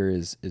getting at here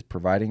is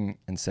providing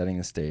and setting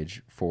the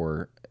stage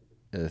for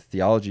a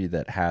theology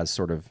that has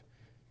sort of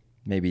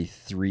maybe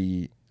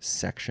 3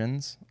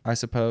 sections, I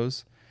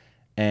suppose.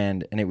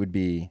 And it would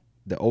be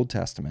the Old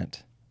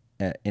Testament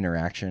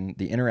interaction,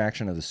 the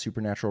interaction of the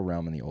supernatural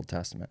realm in the Old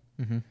Testament,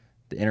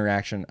 the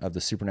interaction of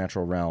the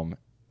supernatural realm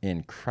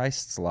in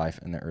Christ's life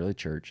in the early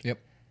church,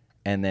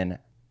 and then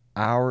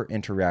our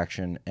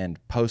interaction and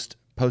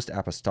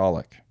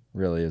post-apostolic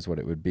really is what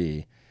it would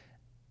be.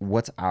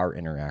 What's our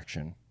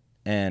interaction?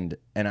 And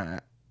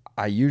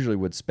I usually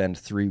would spend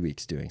 3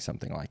 weeks doing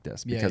something like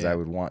this because I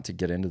would want to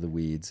get into the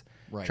weeds,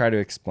 try to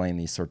explain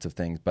these sorts of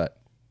things. But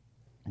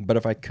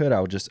if I could, I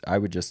would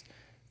just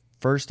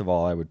first of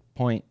all, I would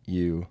point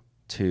you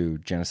to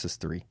Genesis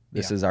 3.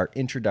 This is our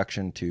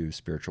introduction to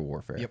spiritual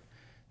warfare.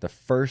 The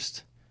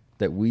first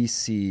that we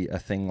see a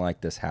thing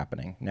like this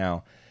happening.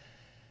 Now,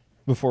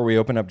 before we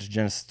open up to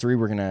Genesis 3,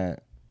 we're going to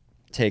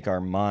take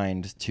our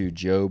mind to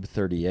Job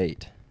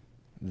 38,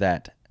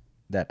 that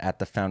at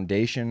the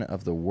foundation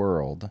of the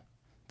world,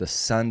 the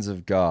sons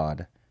of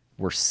God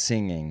were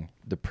singing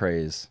the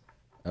praise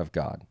of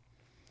God.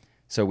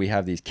 So we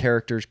have these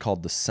characters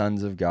called the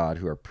sons of God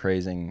who are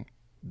praising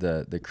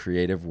the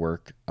creative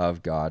work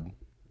of God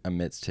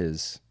amidst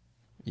his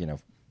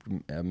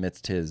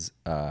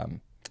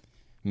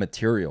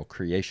material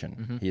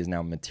creation. He is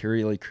now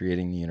materially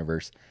creating the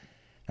universe,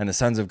 and the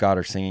sons of God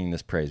are singing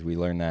this praise. We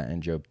learn that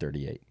in Job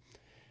 38.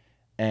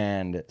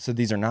 And so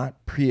these are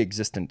not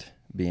pre-existent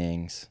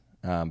beings,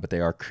 but they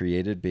are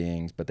created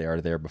beings, but they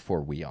are there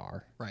before we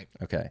are. Right.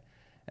 Okay.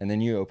 And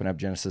then you open up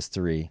Genesis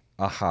 3.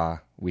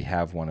 Aha, we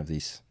have one of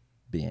these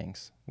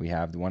beings. We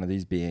have one of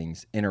these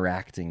beings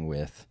interacting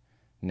with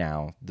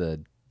now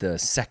the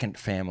second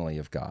family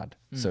of God,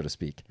 so to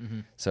speak.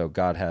 So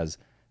God has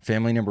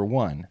family number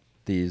 1,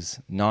 these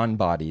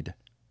non-bodied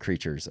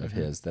creatures of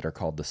his that are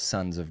called the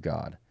sons of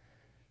God.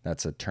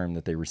 That's a term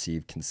that they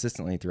receive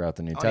consistently throughout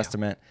the New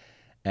Testament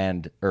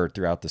or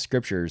throughout the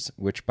scriptures,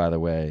 which, by the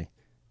way,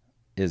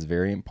 is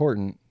very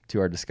important to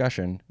our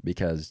discussion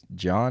because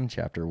John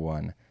chapter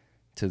 1,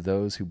 to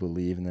those who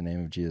believe in the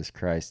name of Jesus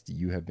Christ,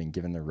 you have been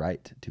given the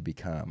right to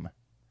become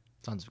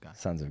Sons of God.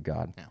 Sons of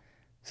God. Yeah.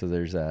 So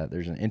there's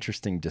an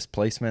interesting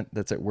displacement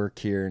that's at work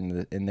here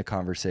in the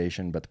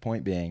conversation, but the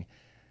point being,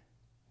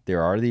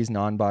 there are these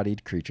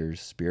non-bodied creatures,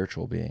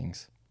 spiritual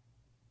beings.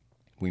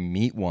 We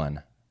meet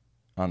one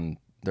on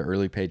the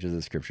early pages of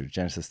the scriptures,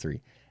 Genesis 3.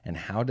 And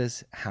how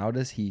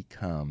does he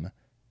come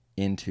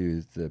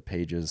into the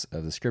pages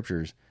of the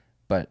scriptures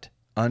but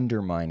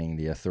undermining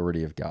the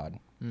authority of God?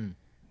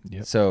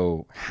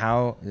 So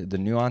how the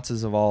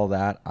nuances of all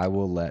that, I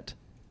will let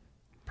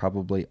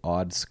probably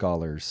odd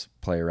scholars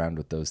play around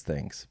with those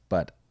things.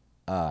 But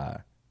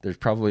there's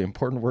probably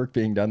important work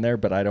being done there,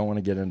 but I don't want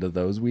to get into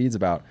those weeds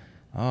about,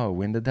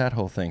 when did that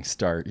whole thing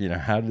start?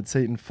 How did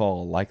Satan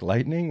fall? Like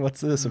lightning?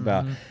 What's this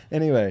about?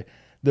 Anyway,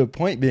 the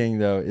point being,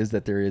 though, is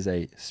that there is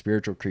a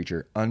spiritual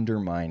creature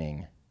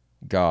undermining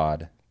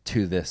God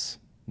to this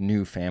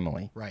new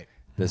family. Right.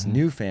 This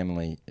new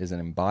family is an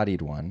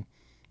embodied one,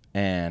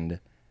 and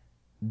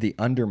the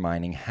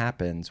undermining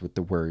happens with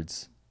the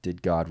words,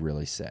 "Did God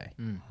really say?"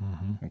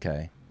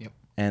 Okay? Yep.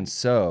 And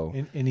so...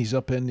 And he's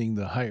upending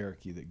the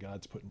hierarchy that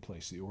God's put in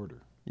place, the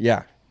order.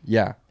 Yeah.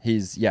 He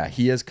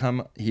has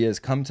come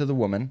to the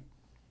woman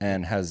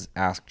and has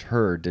asked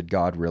her, "Did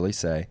God really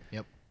say?"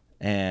 Yep.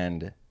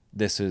 And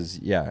this is,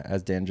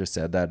 as Dan just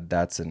said,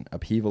 that's an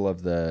upheaval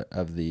of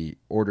the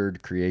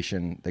ordered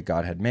creation that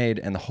God had made,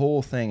 and the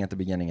whole thing at the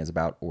beginning is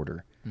about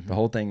order. The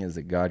whole thing is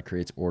that God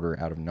creates order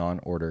out of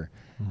non-order,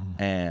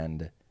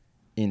 and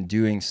in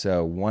doing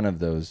so, one of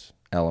those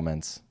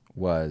elements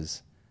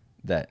was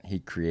that he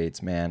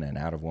creates man, and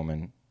out of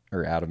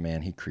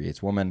man he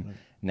creates woman.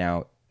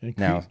 Now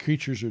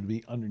creatures are to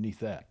be underneath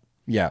that.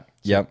 Yeah.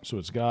 So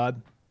it's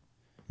God,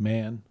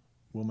 man,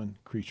 woman,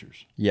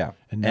 creatures. Yeah.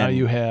 And now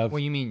you have...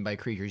 What you mean by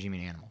creatures, you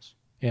mean animals.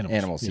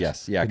 Animals,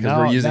 yes. Yeah, But because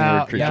we're using the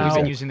word creatures. We've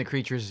been there. using the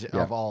creatures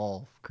of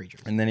all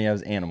creatures. And then he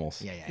has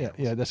animals.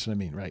 Yeah, that's what I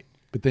mean, right.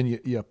 But then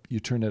you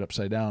turn that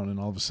upside down, and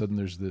all of a sudden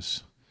there's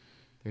this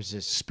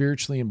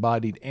spiritually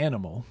embodied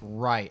animal.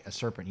 Right, a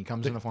serpent. He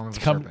comes in the form of a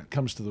serpent.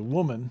 Comes to the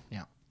woman,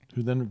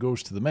 who then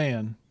goes to the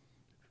man,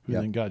 who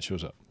then God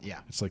shows up. Yeah.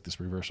 It's like this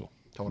reversal.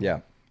 Totally. Yeah.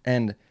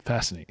 And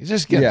fascinating. It's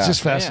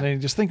just fascinating.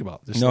 Just think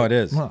about this. No, it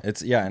is.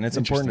 It's and it's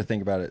important to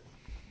think about it,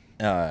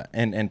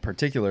 and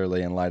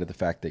particularly in light of the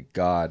fact that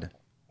God,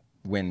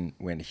 when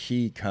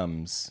He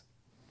comes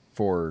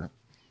for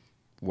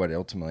what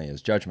ultimately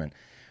is judgment,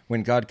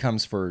 when God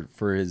comes for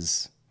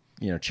His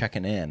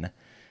checking in,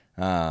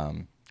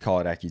 call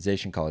it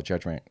accusation, call it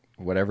judgment,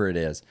 whatever it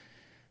is,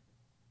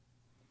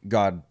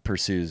 God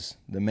pursues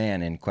the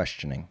man in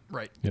questioning.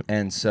 Right. Yep.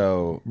 And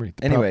so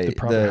anyway,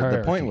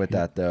 the point with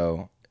that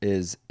though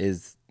is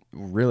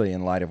really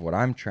in light of what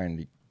I'm trying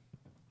to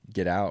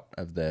get out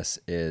of this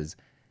is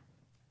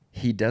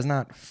he does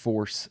not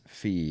force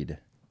feed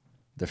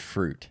the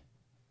fruit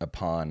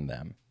upon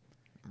them.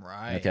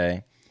 Right.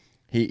 Okay.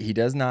 He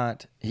does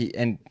not,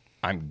 and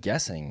I'm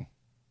guessing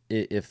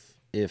if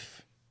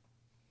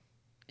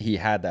he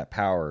had that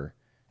power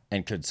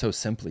and could so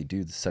simply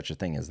do such a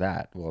thing as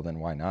that, well, then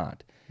why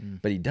not?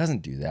 But he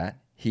doesn't do that.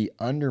 he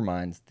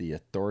undermines the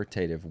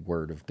authoritative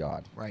word of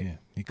God. Right.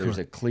 Yeah. There's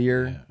a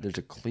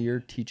clear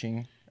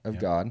teaching of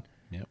God.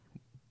 Yep.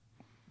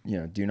 You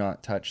know, do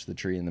not touch the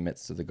tree in the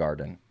midst of the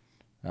garden,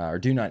 or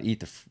do not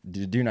eat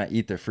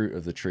the fruit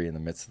of the tree in the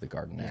midst of the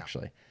garden. Yeah.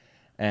 Actually,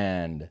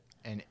 and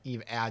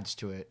Eve adds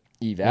to it.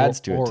 Eve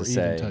adds to it or to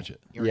say, even touch it.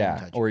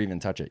 or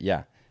even touch it.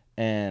 Yeah,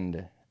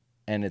 and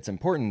it's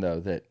important though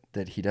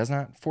that he does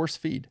not force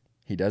feed.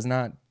 He does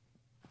not,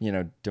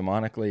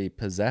 demonically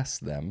possess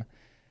them.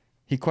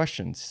 He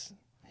questions.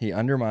 He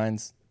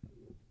undermines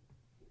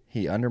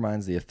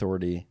the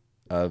authority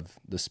of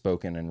the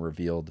spoken and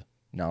revealed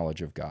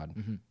knowledge of God.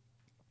 Mm-hmm.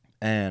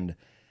 And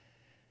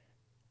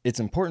it's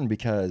important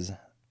because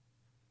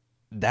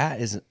that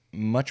is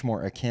much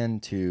more akin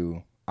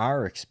to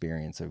our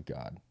experience of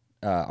God.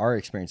 Our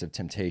experience of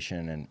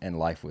temptation and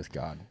life with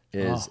God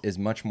is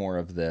much more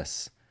of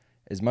this.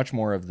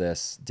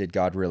 Did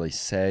God really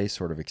say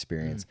sort of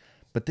experience?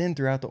 But then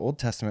throughout the Old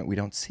Testament, we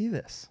don't see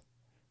this.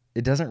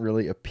 It doesn't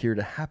really appear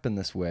to happen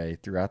this way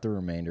throughout the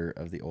remainder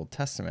of the Old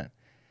Testament.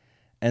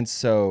 And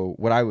so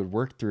what I would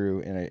work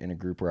through in a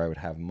group where I would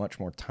have much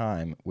more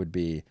time would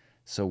be,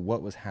 so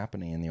what was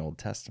happening in the Old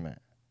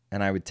Testament?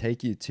 And I would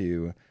take you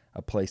to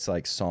a place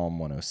like Psalm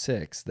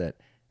 106 that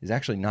is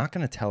actually not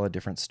going to tell a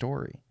different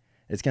story.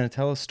 It's going to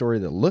tell a story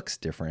that looks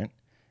different,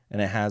 and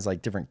it has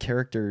like different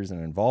characters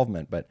and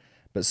involvement. But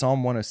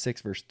Psalm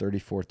 106 verse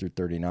 34 through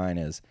 39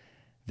 is,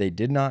 they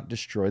did not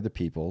destroy the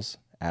peoples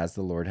as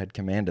the Lord had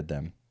commanded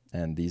them.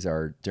 And these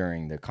are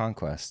during the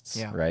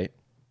conquests, right?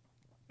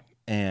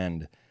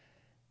 And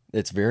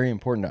it's very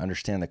important to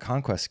understand the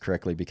conquests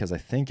correctly, because I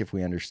think if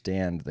we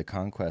understand the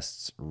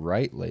conquests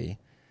rightly,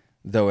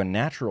 though a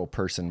natural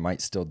person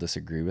might still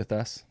disagree with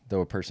us, though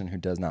a person who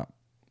does not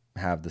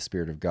have the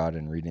Spirit of God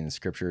in reading the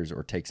scriptures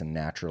or takes a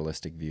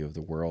naturalistic view of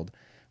the world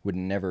would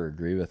never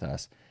agree with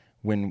us.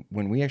 When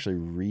we actually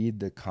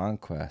read the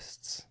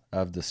conquests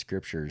of the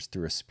scriptures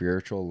through a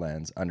spiritual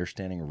lens,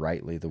 understanding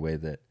rightly the way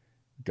that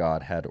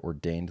God had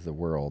ordained the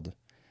world,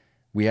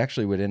 we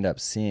actually would end up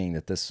seeing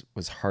that this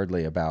was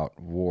hardly about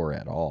war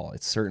at all.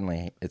 It's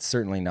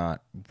certainly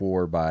not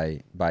war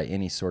by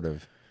any sort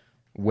of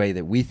way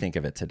that we think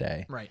of it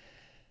today. Right.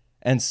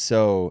 And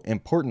so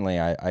importantly,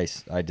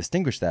 I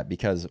distinguish that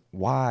because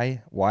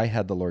why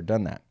had the Lord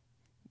done that?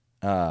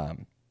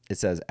 It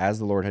says, as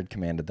the Lord had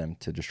commanded them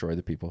to destroy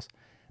the peoples,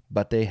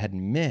 but they had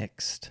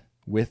mixed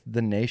with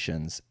the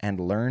nations and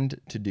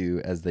learned to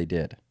do as they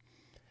did.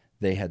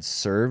 They had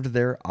served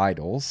their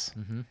idols,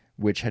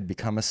 which had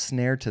become a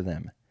snare to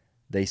them.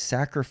 They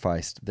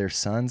sacrificed their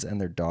sons and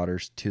their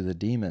daughters to the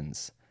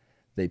demons.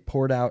 They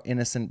poured out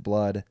innocent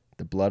blood,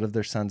 the blood of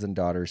their sons and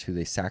daughters, who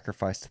they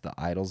sacrificed to the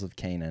idols of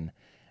Canaan.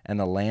 And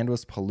the land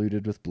was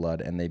polluted with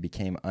blood, and they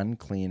became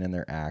unclean in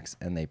their acts,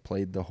 and they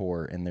played the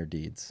whore in their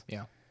deeds.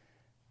 Yeah.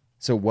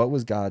 So what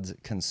was God's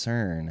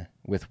concern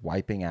with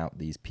wiping out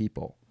these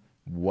people?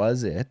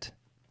 Was it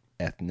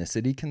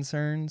ethnicity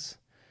concerns?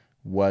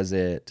 Was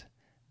it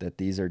that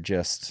these are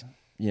just,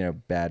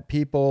 bad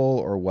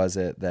people? Or was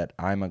it that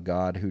I'm a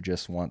God who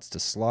just wants to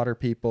slaughter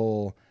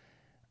people?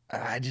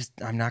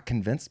 I'm not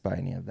convinced by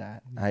any of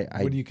that.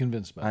 What are you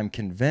convinced by? I'm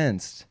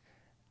convinced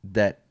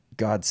that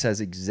God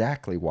says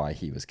exactly why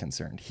he was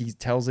concerned. He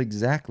tells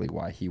exactly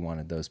why he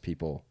wanted those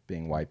people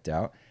being wiped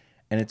out.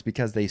 And it's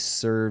because they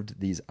served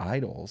these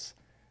idols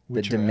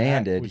that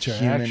demanded which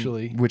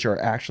are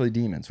actually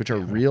demons, which are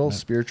real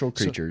spiritual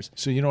creatures.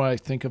 So I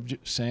think of,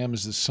 Sam,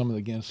 is this some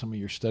of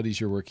your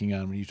studies you're working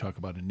on when you talk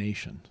about a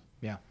nation.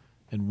 Yeah.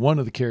 And one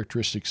of the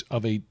characteristics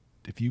of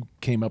if you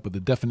came up with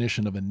a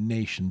definition of a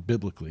nation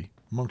biblically,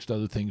 amongst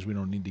other things, we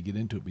don't need to get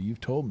into it, but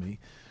you've told me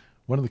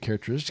one of the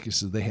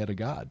characteristics is they had a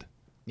God.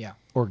 Yeah.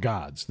 Or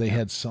gods. They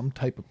had some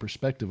type of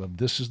perspective of,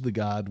 this is the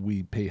God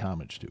we pay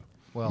homage to.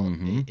 Well,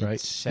 right?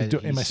 Says,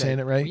 am I saying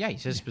it right? Yeah, he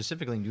says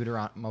specifically in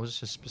Deuteronomy. Moses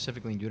says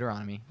specifically in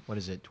Deuteronomy. What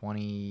is it?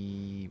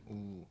 20.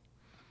 Ooh,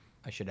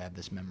 I should have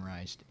this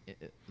memorized.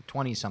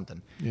 20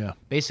 something. Yeah.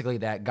 Basically,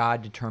 that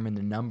God determined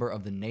the number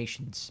of the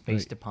nations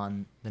based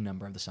upon the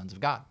number of the sons of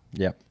God.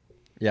 Yep.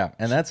 Yeah,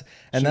 and that's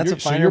your a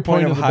finer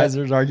point of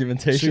Heiser's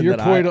argumentation. So your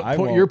point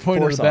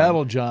of the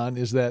battle, on. John,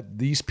 is that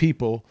these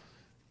people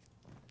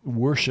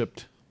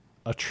worshipped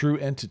a true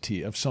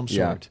entity of some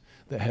sort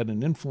that had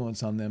an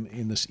influence on them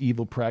in this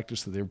evil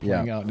practice that they were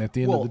playing out. And at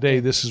the end of the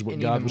day, this is what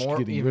God was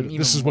getting rid of.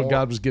 This is what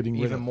God was getting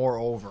rid of. Even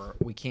moreover,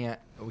 we can't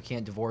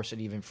divorce it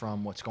even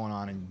from what's going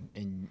on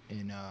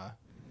in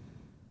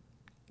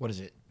what is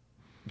it?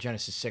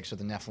 Genesis 6 with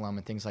the Nephilim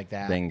and things like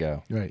that.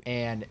 Bingo. Right.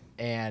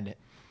 And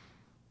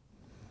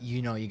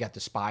you got the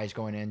spies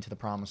going into the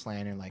promised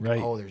land and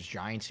oh, there's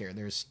giants here.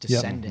 There's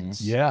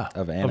descendants.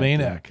 Of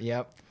Anak.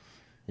 Yep.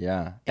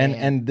 Yeah.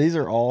 And these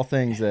are all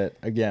things that,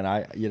 again,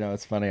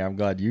 it's funny. I'm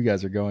glad you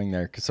guys are going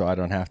there so I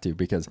don't have to,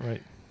 because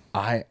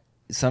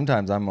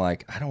sometimes I'm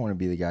like, I don't want to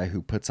be the guy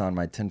who puts on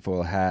my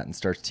tinfoil hat and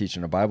starts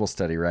teaching a Bible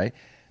study, right?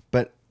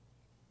 But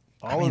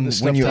All of the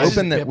stuff when you ties-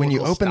 open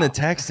the stuff.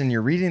 text and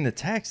you're reading the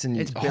text and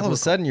It's all of biblical. a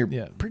sudden you're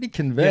Yeah. pretty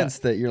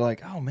convinced that you're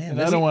like, oh man, and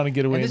this I don't want to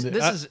get away. And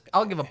into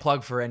I'll give a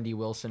plug for N.D.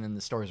 Wilson and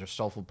the Stories Are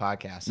Soulful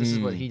podcast. This is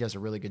what he does a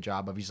really good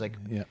job of. He's like,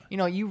 Yeah.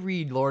 you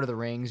read Lord of the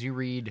Rings, you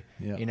read,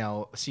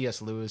 Yeah.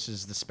 C.S.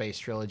 Lewis's The Space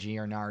Trilogy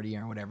or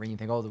Narnia or whatever, and you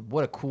think, oh,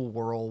 what a cool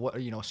world.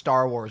 What,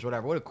 Star Wars,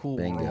 whatever. What a cool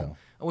Bingo. world.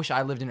 I wish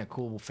I lived in a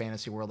cool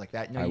fantasy world like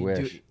that. No, I you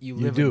wish. do. You You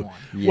live do. in one.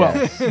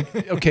 Yes. Well,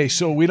 okay,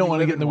 so we don't want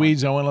to live get in the in one.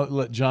 weeds. I want to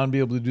let John be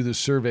able to do this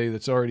survey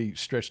that's already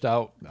stretched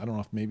out. I don't know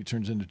if maybe it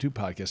turns into 2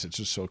 podcasts. It's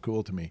just so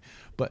cool to me.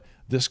 But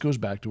this goes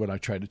back to what I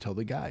tried to tell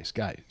the guys.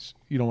 Guys,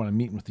 you don't want to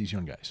meet with these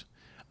young guys.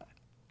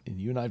 And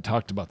you and I have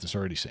talked about this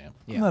already, Sam.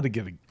 Yeah. I'm not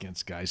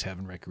against guys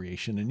having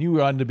recreation, and you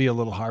wanted to be a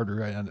little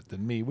harder on it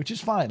than me, which is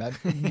fine.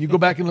 You go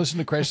back and listen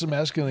to Crisis of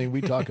Masculinity.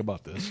 We talk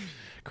about this.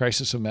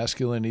 Crisis of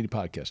Masculinity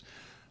podcast.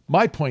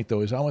 My point,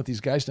 though, is I want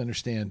these guys to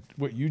understand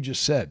what you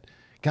just said.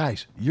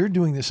 Guys, you're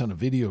doing this on a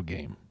video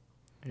game,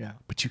 Yeah.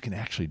 but you can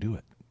actually do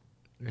it.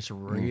 It's a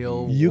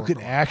real. You war can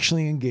going.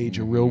 actually engage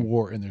a real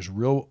war, and there's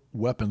real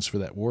weapons for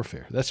that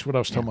warfare. That's what I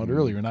was talking about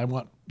earlier. And I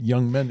want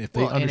young men, if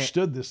they Well, and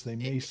understood this, they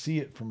may see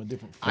it from a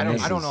different I frame.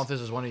 don't know if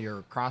this is one of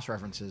your cross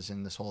references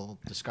in this whole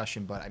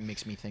discussion, but it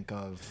makes me think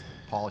of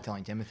Paul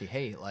telling Timothy,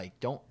 "Hey, like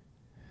don't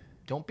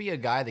be a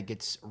guy that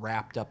gets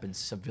wrapped up in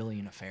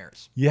civilian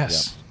affairs.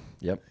 Yes.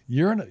 Yep.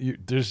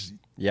 There's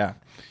Yeah.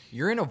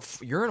 You're in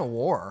a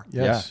war,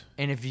 yes.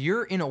 and if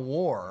you're in a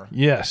war,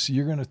 Yes,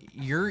 you're going to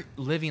you're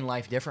living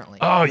life differently.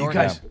 Oh, you You're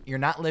guys- you're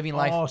not living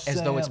life Oh,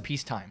 as though it's Sam.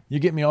 peacetime. You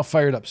get me all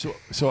fired up. So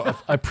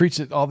I preach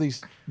at all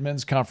these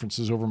men's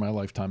conferences over my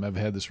lifetime. I've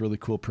had this really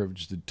cool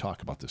privilege to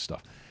talk about this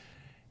stuff.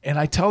 And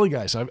I tell the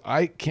guys,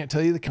 I can't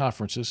tell you the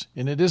conferences,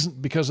 and it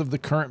isn't because of the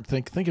current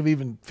think of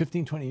even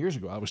 15, 20 years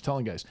ago. I was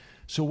telling guys,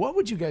 so what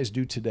would you guys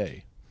do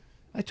today?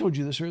 I told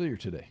you this earlier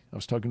today. I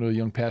was talking to a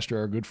young pastor,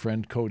 our good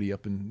friend Cody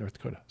up in North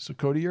Dakota. So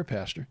Cody, you're a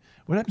pastor.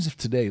 What happens if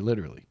today,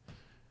 literally,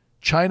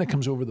 China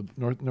comes over the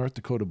North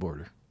Dakota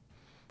border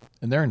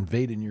and they're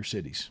invading your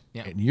cities,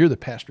 Yeah. and you're the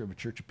pastor of a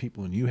church of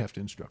people and you have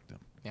to instruct them?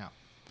 Yeah.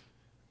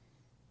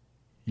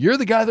 You're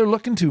the guy they're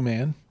looking to,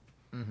 man.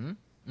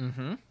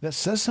 That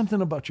says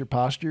something about your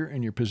posture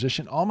and your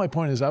position. All my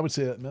point is, I would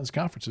say at men's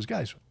conferences,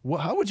 guys,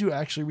 how would you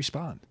actually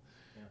respond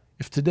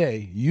if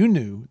today you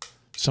knew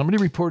somebody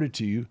reported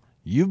to you,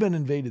 you've been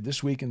invaded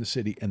this week in the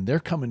city, and they're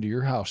coming to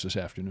your house this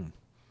afternoon?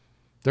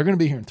 They're going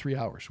to be here in 3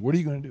 hours. What are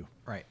you going to do?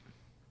 Right.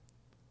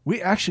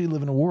 We actually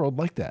live in a world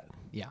like that.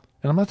 Yeah.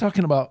 And I'm not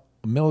talking about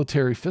a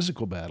military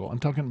physical battle. I'm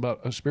talking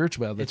about a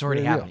spiritual battle. That's It's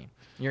already very real. happening.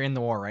 You're in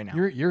the war right now.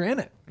 You're in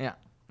it. Yeah.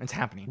 It's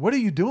happening. What are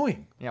you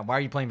doing? Yeah. Why are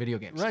you playing video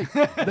games? Right.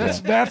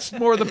 That's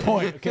more the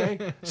point,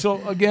 okay?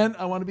 So again,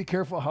 I want to be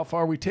careful how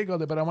far we take all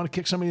that, but I want to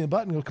kick somebody in the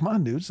butt and go, come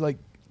on, dudes. Like,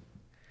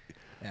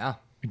 Yeah.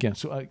 again,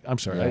 so I'm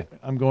sorry. Yeah.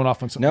 I'm going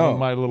off on some No, of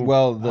my little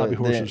well, hobby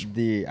horses.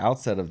 the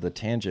outset of the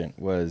tangent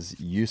was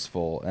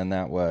useful, and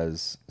that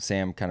was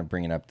Sam kind of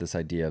bringing up this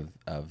idea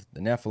of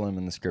the Nephilim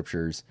in the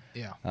scriptures.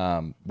 Yeah.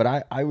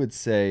 But I would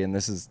say, and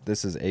this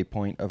is a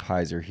point of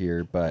Heiser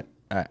here, but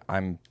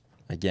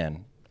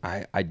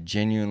I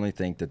genuinely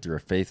think that through a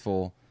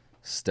faithful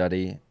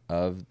study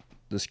of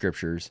the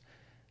scriptures,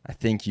 I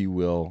think you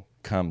will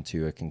come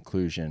to a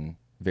conclusion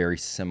very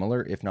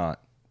similar, if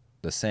not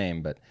the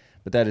same, but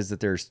that is that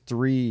there's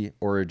 3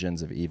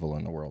 origins of evil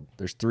in the world.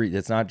 There's 3.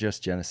 It's not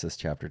just Genesis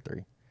chapter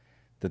 3.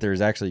 That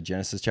there's actually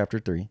Genesis chapter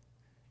 3,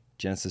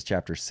 Genesis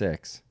chapter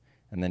 6,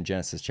 and then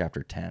Genesis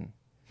chapter 10.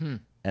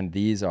 And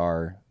these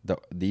are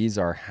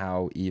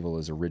how evil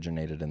is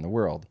originated in the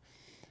world.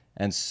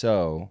 And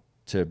so,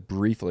 to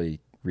briefly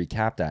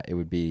recap that, it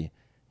would be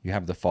you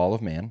have the fall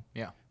of man,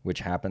 Yeah. which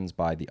happens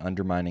by the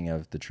undermining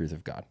of the truth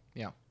of God.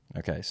 Yeah.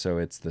 Okay, so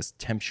it's this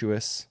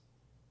tempestuous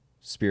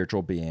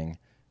spiritual being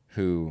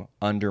who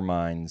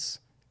undermines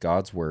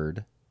God's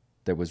word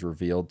that was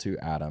revealed to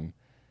Adam,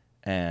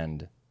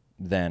 and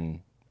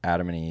then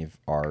Adam and Eve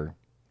are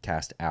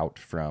cast out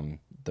from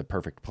the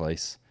perfect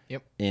place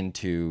Yep.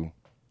 into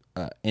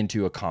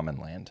a common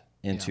land,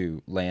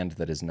 into land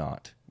that is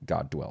not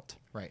God dwelt.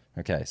 Right.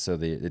 Okay, so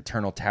the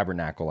eternal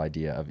tabernacle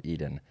idea of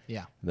Eden,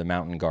 Yeah. the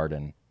mountain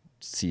garden,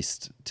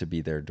 ceased to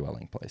be their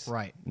dwelling place.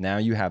 Right. Now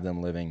you have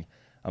them living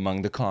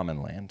among the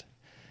common land.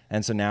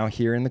 And so now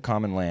here in the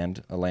common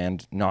land, a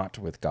land not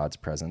with God's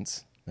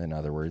presence, in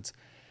other words,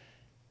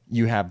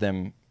 you have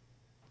them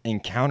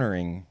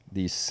encountering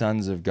these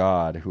sons of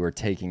God who are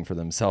taking for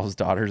themselves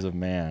daughters of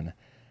man.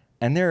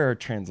 And there are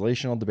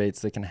translational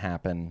debates that can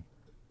happen,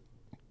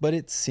 but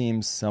it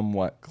seems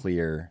somewhat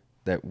clear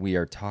that we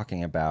are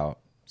talking about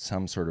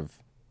some sort of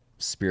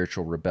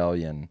spiritual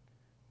rebellion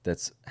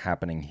that's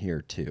happening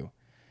here too.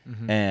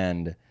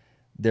 And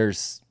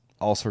there's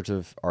all sorts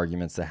of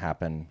arguments that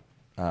happen.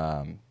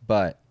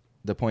 But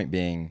the point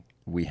being,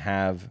 we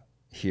have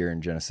here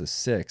in Genesis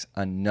 6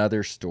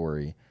 another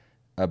story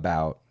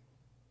about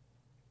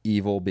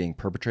evil being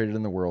perpetrated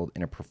in the world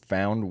in a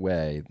profound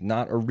way,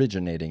 not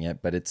originating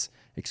it, but it's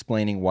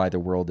explaining why the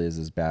world is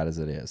as bad as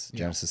it is.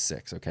 Genesis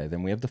 6. Okay,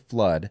 then we have the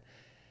flood.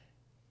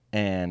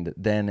 And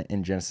then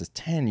in Genesis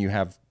 10, you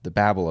have the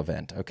Babel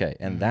event. Okay.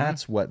 And Mm-hmm.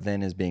 that's what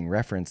then is being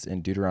referenced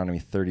in Deuteronomy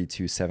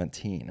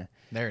 32:17.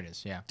 There it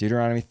is. Yeah.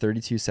 Deuteronomy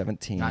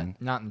 32:17.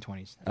 Not in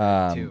 20s.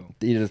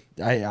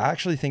 I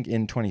actually think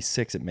in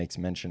 26 it makes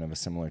mention of a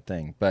similar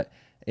thing. But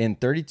in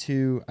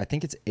 32, I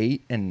think it's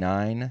 8 and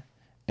 9,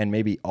 and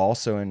maybe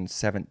also in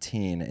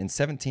 17. In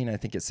 17, I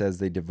think it says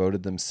they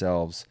devoted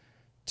themselves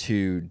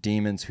to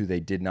demons who they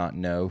did not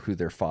know, who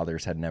their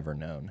fathers had never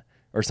known,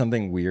 or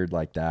something weird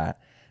like that.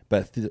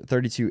 But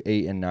 32,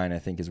 8, and 9, I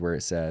think, is where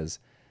it says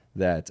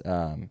that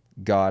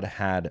God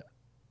had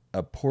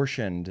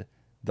apportioned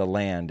the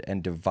land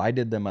and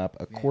divided them up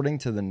according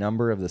to the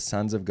number of the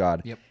sons of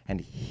God. Yep.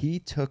 And he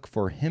took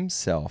for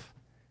himself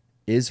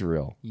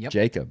Israel, Yep.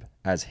 Jacob,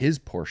 as his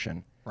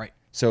portion. Right.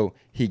 So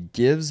he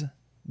gives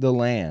the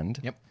land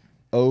Yep.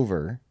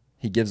 over.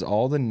 He gives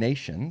all the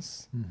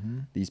nations,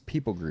 these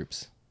people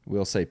groups.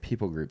 We'll say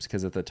people groups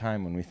because at the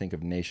time when we think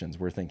of nations,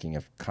 we're thinking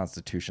of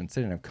constitutions.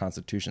 They didn't have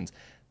constitutions.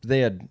 But they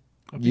had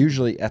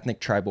usually ethnic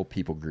tribal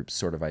people groups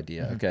sort of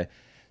idea. Okay.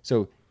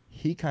 So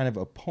he kind of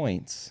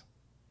appoints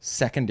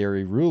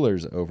secondary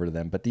rulers over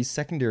them. But these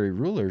secondary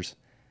rulers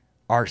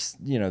are,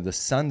 the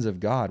sons of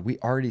God. We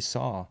already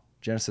saw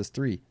Genesis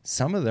 3.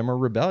 Some of them are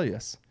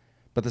rebellious.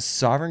 But the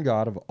sovereign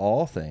God of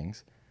all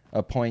things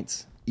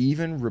appoints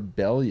even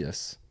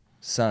rebellious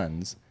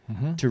sons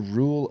to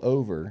rule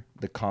over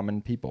the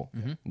common people,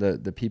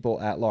 the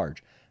people at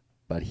large.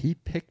 But he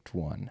picked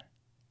one,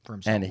 For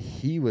himself. and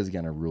he was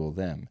going to rule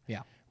them.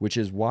 Yeah. Which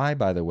is why,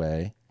 by the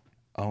way,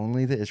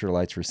 only the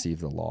Israelites receive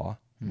the law,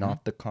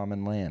 not the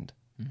common land.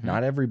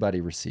 Not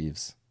everybody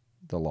receives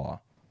the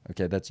law.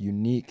 Okay, that's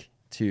unique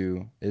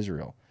to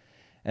Israel.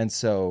 And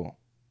so,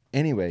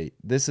 anyway,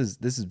 this is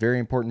very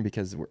important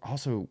because we're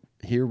also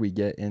here we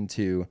get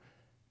into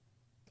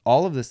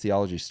all of this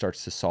theology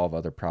starts to solve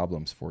other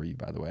problems for you,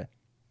 by the way.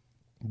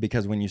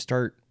 Because when you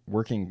start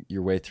working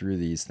your way through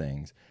these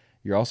things,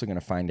 you're also going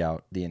to find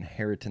out the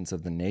inheritance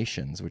of the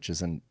nations, which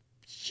is a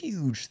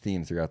huge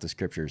theme throughout the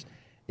scriptures,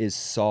 is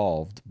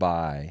solved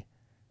by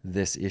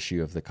this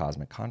issue of the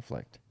cosmic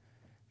conflict.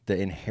 The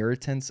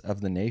inheritance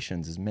of the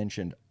nations is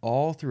mentioned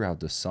all throughout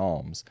the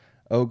Psalms.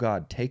 Oh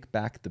God, take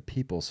back the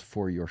peoples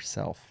for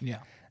yourself. Yeah.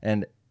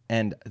 And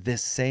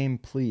this same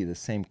plea, the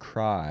same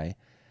cry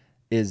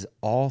is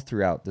all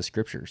throughout the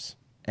scriptures.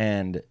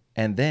 And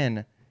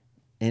then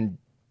in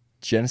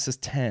Genesis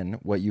 10,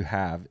 what you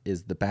have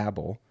is the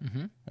Babel,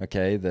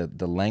 okay,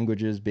 the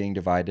languages being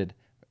divided.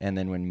 And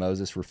then when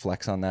Moses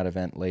reflects on that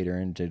event later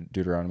in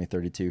Deuteronomy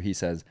 32, he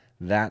says,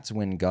 that's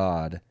when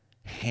God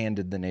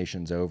handed the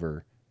nations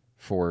over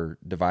for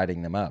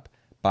dividing them up.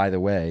 By the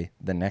way,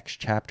 the next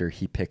chapter,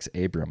 he picks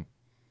Abram.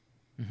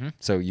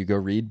 So you go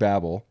read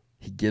Babel,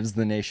 he gives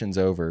the nations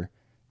over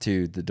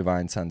to the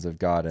divine sons of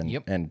God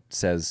and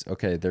says,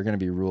 okay, they're going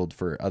to be ruled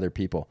for other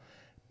people.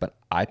 But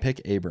I pick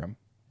Abram.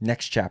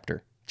 Next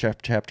chapter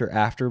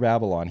after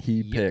Babylon,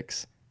 he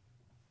picks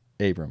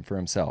Abram for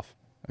himself,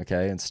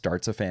 okay, and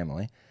starts a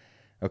family.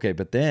 Okay,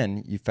 but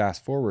then you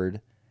fast forward,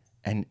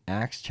 and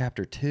Acts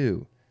chapter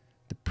 2,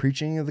 the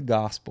preaching of the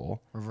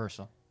gospel,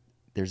 Reversal.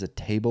 there's a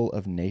table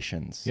of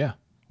nations. Yeah.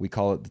 We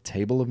call it the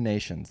table of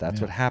nations. That's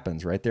what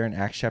happens right there in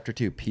Acts chapter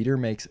 2. Peter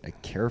makes a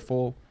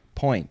careful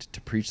point to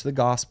preach the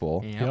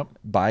gospel Yep.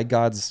 by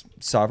God's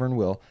sovereign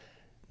will.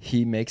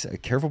 He makes a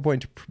careful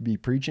point to be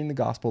preaching the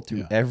gospel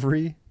to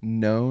every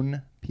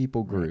known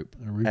people group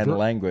and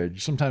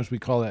language. Sometimes we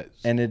call that,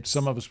 And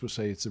some of us would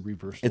say it's a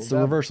reversal. It's the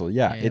reversal,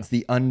 yeah. It's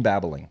the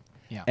unbabbling.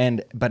 Yeah.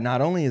 But not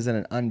only is it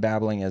an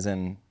unbabbling as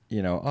in,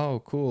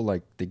 oh, cool,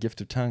 like the gift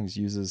of tongues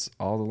uses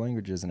all the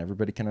languages and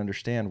everybody can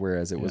understand,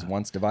 whereas it was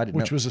once divided.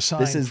 Which was a sign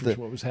this is for the,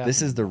 what was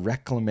This is happening. the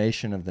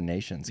reclamation of the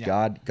nations.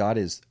 Yeah. God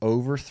is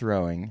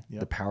overthrowing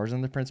the powers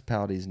and the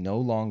principalities no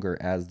longer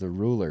as the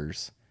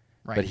rulers,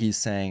 Right. but he's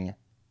saying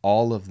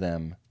all of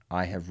them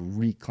I have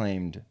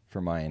reclaimed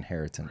for my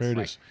inheritance. There it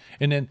is.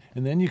 And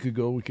then we could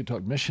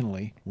talk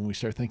missionally when we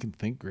start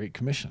think Great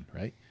Commission,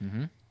 right?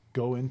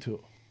 Go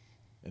into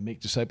and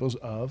make disciples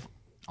of,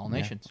 All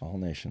nations. All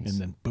nations.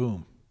 and then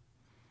boom.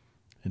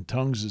 And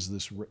tongues is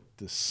this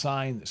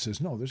sign that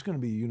says, no, there's going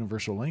to be a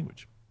universal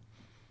language.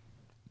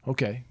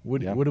 Okay,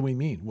 what do we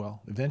mean?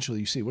 Well, eventually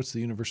you see, what's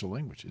the universal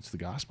language? It's the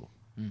gospel.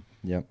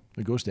 Yep.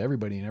 It goes to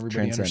everybody, and everybody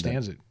Transcendent.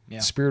 understands it. Yeah.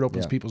 The Spirit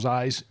opens Yeah. people's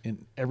eyes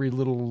in every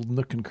little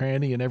nook and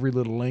cranny, in every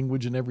little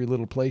language, in every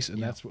little place,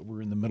 and that's what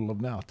we're in the middle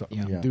of now. I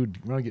mean, Yeah. dude,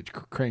 we don't get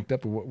cranked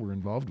up with what we're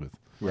involved with.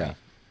 Yeah.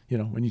 You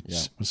know, when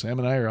Sam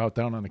and I are out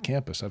down on the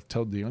campus, I've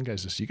told the young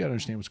guys this: you got to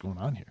understand what's going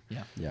on here.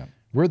 Yeah. Yeah.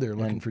 We're there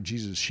looking for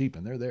Jesus' sheep,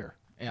 and they're there.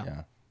 Yeah.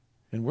 Yeah.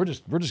 And we're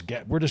just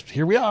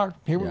here we are.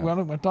 Here we Yeah.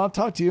 want to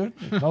talk to you.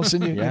 And all of a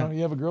sudden,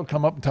 you have a girl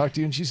come up and talk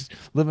to you, and she's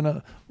living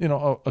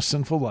a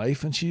sinful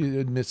life, and she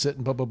admits it,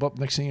 and blah blah blah.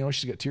 Next thing you know,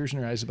 she's got tears in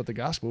her eyes about the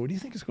gospel. What do you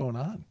think is going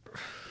on?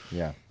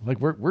 Yeah. Like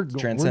we're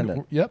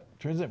Transcendent.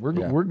 transcendent. We're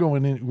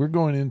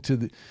going into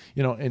the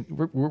and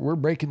we're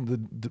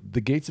breaking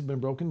the gates have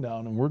been broken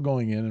down, and we're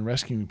going in and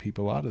rescuing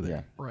people out of there.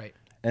 Yeah. Right.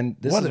 And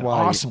this What is an why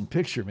awesome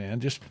picture, man!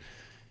 Just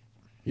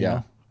you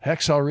know,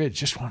 Hacksaw Ridge,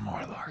 just one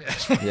more, Lord.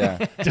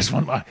 Yeah. Just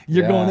one more.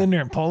 You're Yeah. going in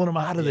there and pulling them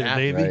out of there, Yeah.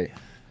 baby. Right.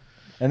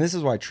 And this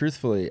is why,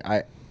 truthfully,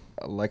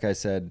 like I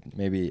said,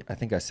 I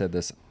think I said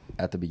this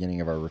at the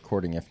beginning of our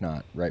recording, if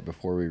not right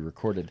before we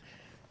recorded.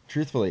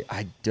 Truthfully,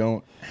 I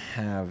don't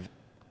have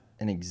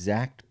an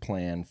exact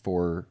plan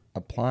for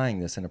applying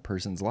this in a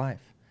person's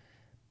life.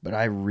 But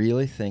I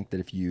really think that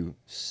if you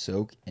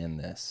soak in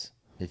this,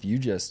 if you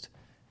just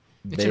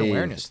It's an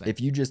awareness thing. if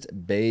you just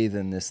bathe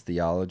in this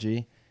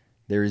theology,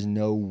 there is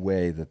no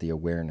way that the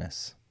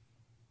awareness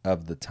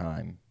of the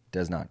time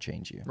does not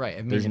change you. Right.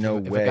 I mean, There's if, no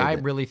if way a guy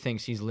that- really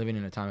thinks he's living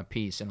in a time of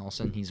peace and all of a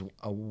sudden he's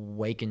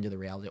awakened to the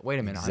reality, wait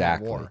a minute,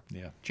 Exactly. I'm at war.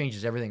 Yeah.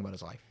 Changes everything about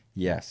his life.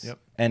 Yes. Yep.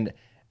 And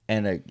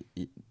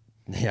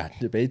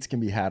debates can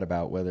be had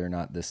about whether or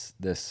not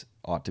this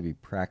ought to be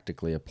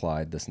practically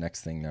applied. This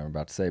next thing that I'm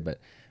about to say, but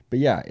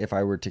yeah, if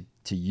I were to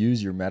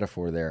use your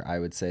metaphor there, I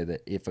would say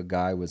that if a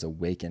guy was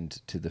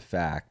awakened to the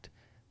fact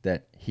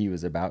that he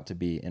was about to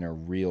be in a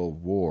real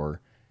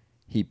war,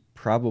 he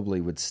probably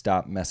would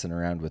stop messing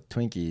around with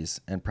Twinkies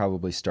and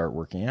probably start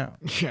working out.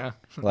 Yeah.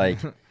 Like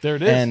There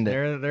it is. And,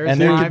 There's and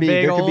there my could be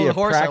big there could be a old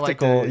horse I like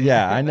practical. to-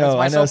 Yeah, I know.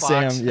 I That's know my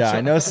Sam. soapbox. Yeah,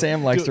 I know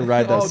Sam likes to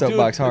ride that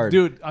soapbox hard.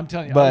 Dude, I'm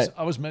telling you, But-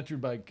 I was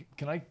mentored by.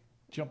 Can I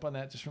jump on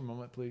that just for a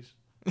moment, please?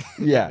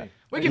 Yeah.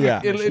 We can-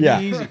 yeah. It'll be yeah.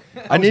 easy.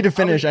 I need to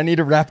finish. I need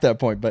to wrap that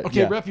point. But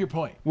Okay, yeah. rep your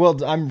point.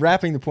 Well, I'm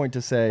wrapping the point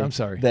to say I'm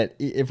sorry. that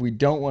if we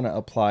don't want to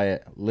apply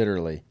it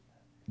literally,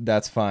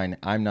 that's fine.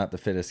 I'm not the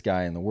fittest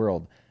guy in the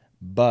world.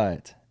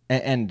 But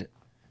and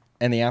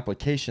the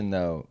application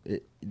though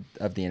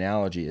of the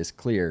analogy is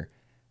clear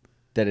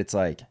that it's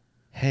like,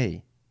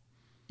 hey,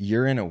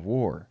 you're in a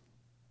war.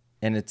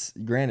 And it's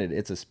granted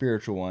it's a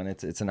spiritual one,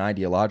 it's an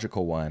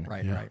ideological one.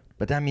 Right, Yeah. right.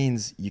 But that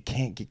means you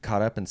can't get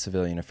caught up in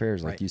civilian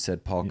affairs, like Right. you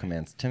said. Paul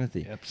commands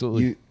Timothy.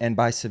 Absolutely. And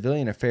by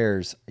civilian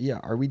affairs, yeah,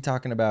 are we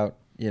talking about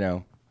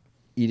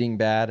eating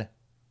bad?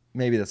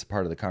 Maybe that's a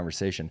part of the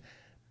conversation,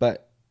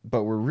 but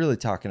we're really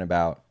talking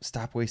about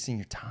stop wasting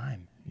your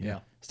time. Yeah.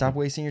 Stop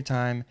wasting your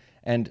time,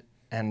 and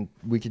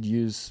we could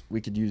use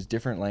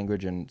different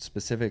language and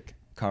specific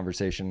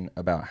conversation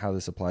about how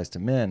this applies to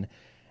men,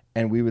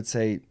 and we would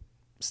say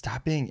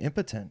stop being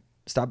impotent.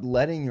 Stop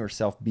letting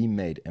yourself be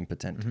made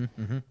impotent.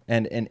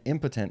 And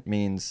impotent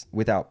means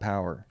without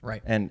power.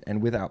 Right.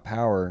 And without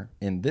power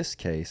in this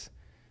case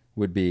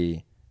would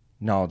be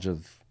knowledge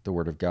of the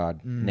word of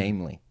God,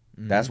 namely.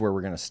 That's where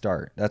we're going to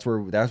start. That's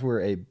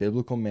where a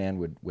biblical man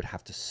would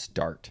have to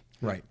start.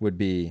 Right. Would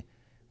be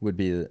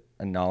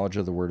a knowledge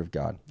of the word of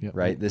God. Yep.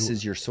 Right? This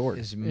is your sword.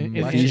 Is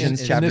Ephesians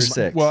much- chapter this,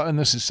 6. Well, and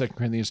this is 2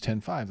 Corinthians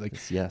 10:5. Like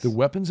Yes. the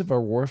weapons of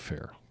our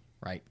warfare,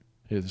 Right.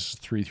 this is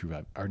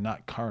 3-5, are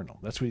not carnal.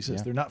 That's what he says.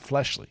 Yeah. They're not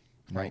fleshly.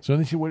 Right. So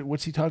then you say,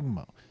 what's he talking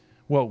about?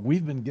 Well,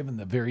 we've been given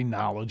the very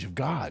knowledge of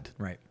God.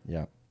 Right.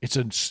 Yeah. It's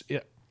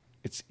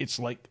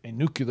like a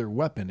nuclear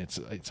weapon. It's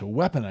a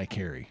weapon I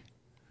carry,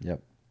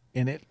 Yep.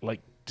 and it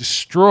like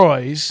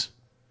destroys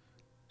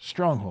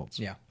strongholds.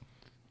 Yeah.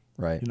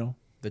 Right. You know,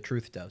 The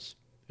truth does.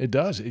 it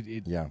does.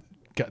 It Yeah.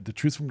 God, the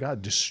truth from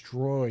God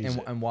destroys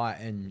it. And why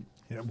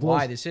It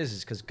why blows- this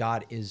is because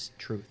God is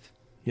truth.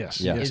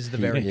 Yes. Yeah. yes. Is the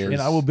He very truth.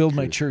 And I will build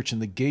my truth. church,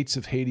 and the gates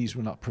of Hades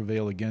will not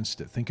prevail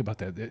against it. Think about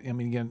that. I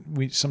mean, again,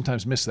 we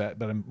sometimes miss that,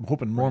 but I'm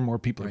hoping more and more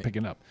people are Right.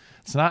 picking up.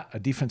 It's not a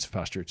defensive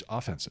posture; it's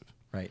offensive.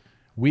 Right.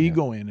 We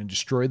go in and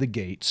destroy the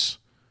gates,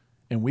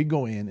 and we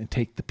go in and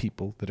take the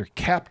people that are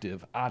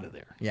captive out of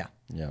there. Yeah.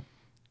 Yep.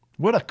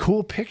 What a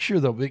cool picture,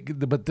 though.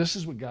 But this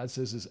is what God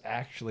says is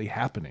actually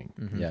happening.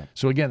 Yeah.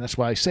 So again, that's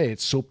why I say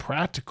it's so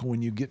practical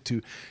when you get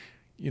to,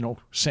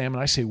 Sam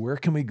and I say, where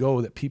can we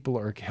go that people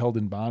are held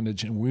in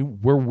bondage, and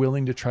we're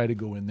willing to try to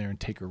go in there and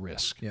take a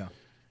risk. Yeah.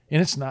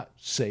 And it's not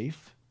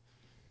safe,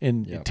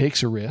 and Yep. it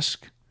takes a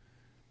risk,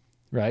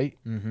 right?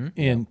 Mm-hmm.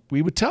 And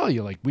we would tell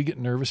you, like, we get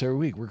nervous every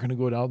week. We're going to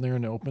go down there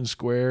in the open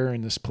square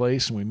in this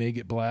place, and we may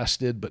get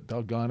blasted, but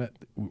doggone it,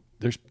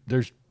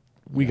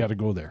 we got to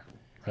go there,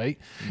 right?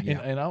 Yeah.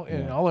 And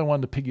all I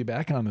wanted to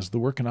piggyback on is the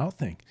working out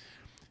thing.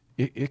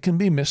 It can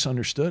be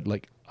misunderstood.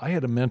 Like, I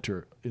had a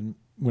mentor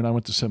when I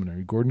went to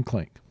seminary, Gordon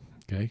Clink,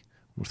 okay?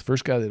 Was the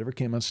first guy that ever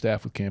came on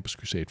staff with Campus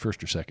Crusade,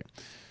 first or second.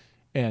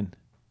 And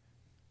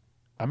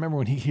I remember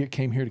when he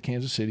came here to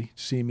Kansas City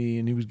to see me,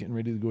 and he was getting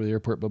ready to go to the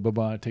airport, blah, blah,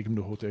 blah. I'd take him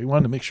to a hotel. He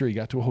wanted to make sure he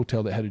got to a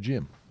hotel that had a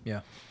gym.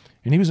 Yeah.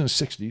 And he was in his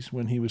 60s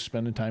when he was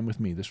spending time with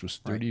me. This was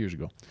 30 Right. years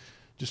ago.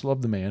 Just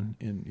loved the man.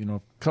 And,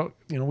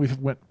 we've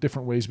went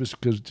different ways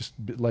because just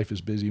life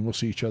is busy, and we'll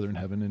see each other in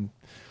heaven. And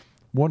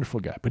wonderful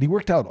guy. But he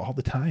worked out all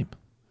the time.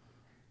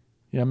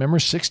 I remember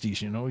his 60s,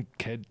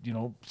 he had,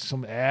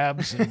 some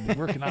abs and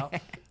working out.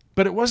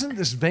 But it wasn't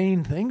this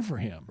vain thing for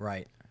him.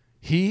 Right.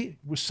 He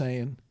was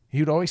saying, he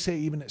would always say,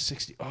 even at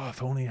 60, oh,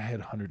 if only I had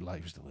 100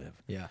 lives to live.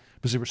 Yeah.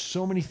 Because there were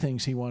so many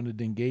things he wanted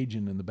to engage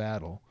in the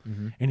battle.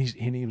 And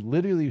he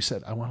literally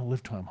said, I want to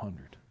live till I'm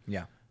 100.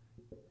 Yeah.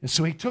 And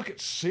so he took it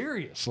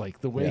serious, like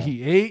the way Yeah.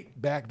 he ate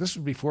back. This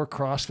was before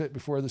CrossFit,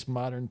 before this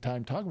modern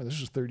time talking about. This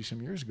was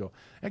 30-some years ago.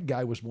 That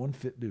guy was one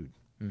fit dude.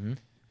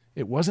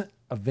 It wasn't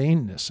a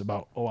vainness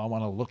about, I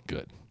want to look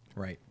good.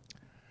 Right.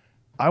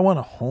 I want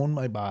to hone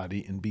my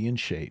body and be in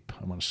shape.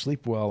 I want to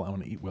sleep well. I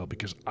want to eat well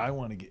because I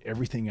want to get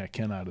everything I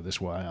can out of this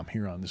while I'm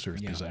here on this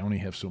earth because I only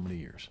have so many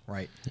years.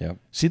 Right. Yep.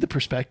 See the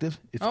perspective?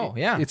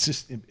 Yeah. It's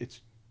just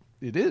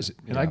it is.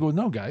 And I go,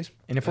 no, guys.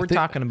 And if we're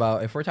talking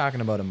about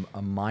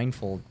a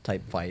mindful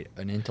type fight,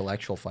 an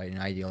intellectual fight,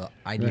 an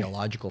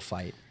ideological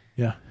fight,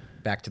 yeah,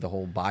 back to the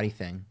whole body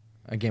thing.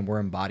 Again, we're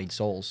embodied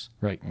souls.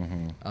 right.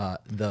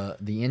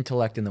 The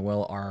intellect and the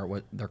will are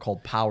what they're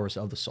called powers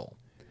of the soul.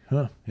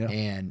 Huh, yeah.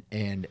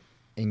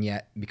 And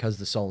yet, because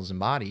the soul is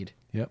embodied,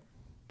 Yep.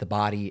 the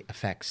body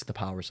affects the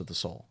powers of the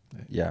soul.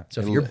 Yeah.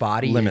 So if your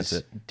body limits is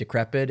it.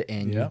 decrepit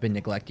and Yeah. you've been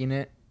neglecting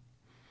it,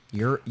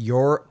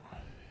 your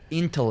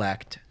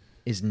intellect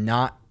is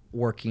not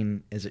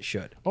working as it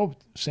should. Oh,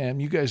 Sam,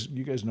 you guys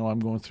know I'm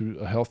going through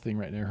a health thing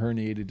right now,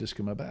 herniated disc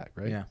in my back,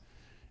 right? Yeah.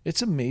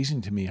 It's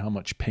amazing to me how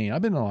much pain.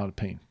 I've been in a lot of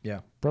pain.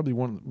 Yeah. Probably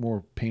one of the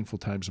more painful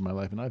times in my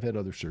life, and I've had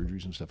other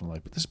surgeries and stuff in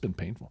life, but this has been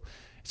painful.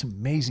 It's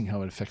amazing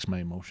how it affects my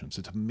emotions.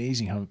 It's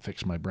amazing how it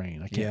affects my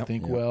brain. I can't Yeah.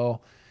 think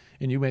well.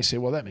 And you may say,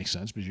 well, that makes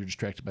sense because you're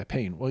distracted by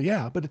pain. Well,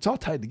 yeah, but it's all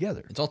tied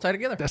together. It's all tied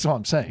together. That's all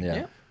I'm saying.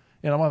 Yeah.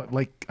 And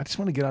I just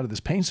want to get out of this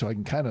pain so I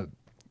can kind of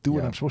do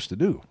what I'm supposed to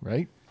do,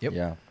 right? Yep.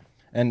 Yeah.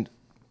 And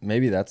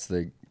maybe that's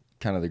the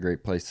kind of the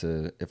great place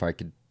to, if I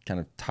could kind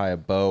of tie a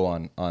bow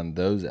on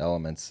those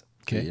elements,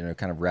 Okay. to,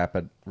 kind of wrap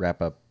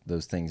up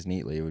those things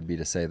neatly, it would be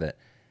to say that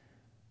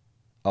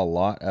a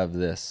lot of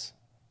this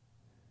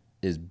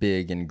is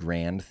big and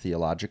grand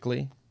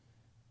theologically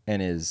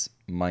and is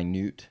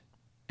minute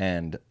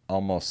and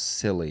almost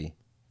silly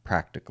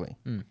practically.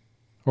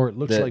 Or it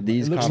looks like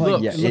these it looks common-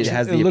 like yeah, it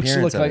has the looks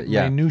appearance of like it,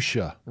 yeah.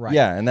 minutia. Right.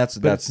 Yeah, and that's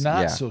But it's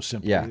not yeah, so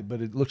simple. Yeah.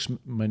 But it looks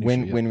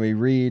minutia. When we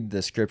read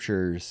the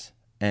scriptures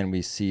and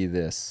we see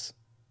this,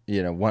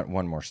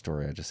 one more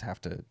story I just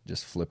have to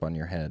just flip on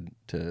your head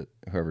to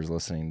whoever's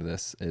listening to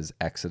this is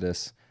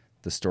Exodus,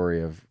 the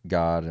story of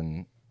God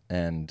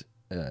and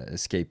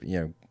escape,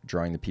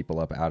 drawing the people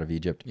up out of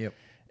Egypt. Yep.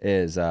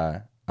 Is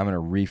I'm going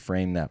to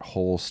reframe that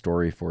whole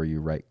story for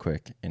you right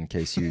quick in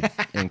case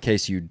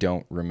you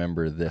don't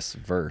remember this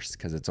verse,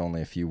 because it's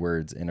only a few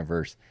words in a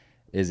verse.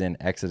 Is in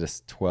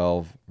Exodus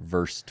 12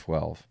 verse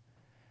 12.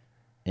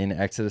 In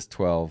Exodus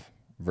 12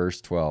 verse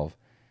 12,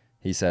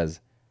 he says,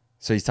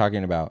 so he's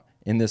talking about,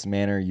 in this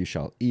manner you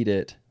shall eat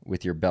it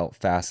with your belt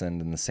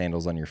fastened and the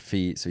sandals on your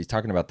feet. So he's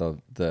talking about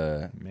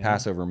the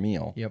Passover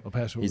meal. Yep. A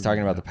Passover He's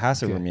talking meal, about the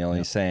Passover Okay, meal, and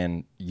yep. he's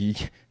saying, you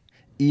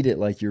eat it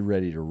like you're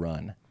ready to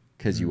run,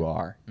 because you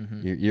are.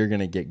 You're going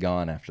to get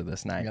gone after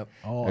this night. Yep.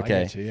 Oh, I okay.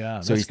 get you,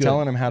 yeah. So That's he's good.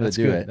 telling him how That's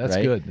to do good. it. That's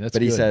right? good. That's but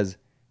good.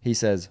 he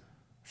says,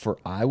 for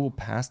I will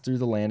pass through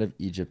the land of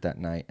Egypt that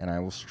night, and I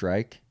will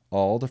strike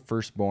all the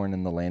firstborn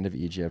in the land of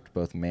Egypt,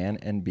 both man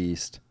and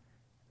beast,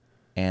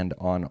 and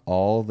on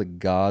all the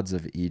gods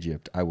of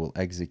Egypt I will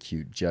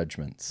execute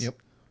judgments. Yep.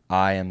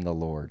 I am the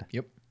Lord.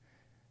 Yep.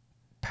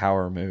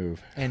 Power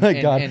move. And,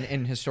 God.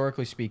 and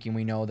historically speaking,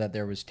 we know that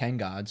there was 10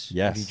 gods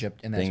Yes. of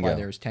Egypt, and that's Bingo. why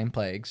there was 10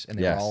 plagues, and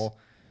they Yes. were all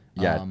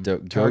Yeah, go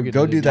targeted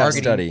do that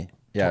targeting- study.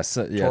 Yeah,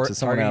 so, to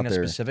someone targeting out a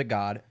there. specific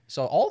god.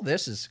 So all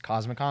this is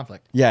cosmic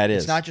conflict. Yeah, it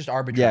is. It's not just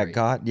arbitrary. Yeah,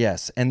 God,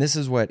 yes. And this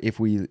is what if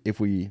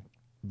we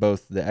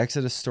both the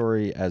Exodus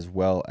story as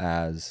well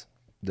as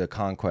the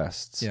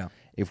conquests. Yeah.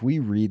 If we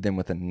read them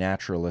with a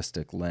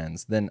naturalistic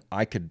lens, then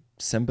I could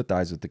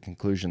sympathize with the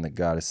conclusion that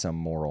God is some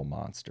moral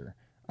monster.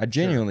 I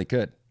genuinely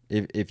could.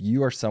 If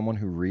you are someone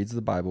who reads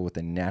the Bible with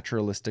a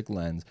naturalistic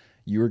lens,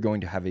 you are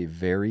going to have a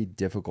very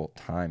difficult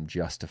time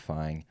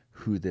justifying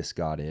who this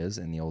God is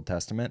in the Old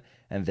Testament,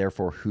 and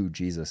therefore who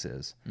Jesus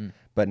is.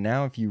 But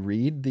now if you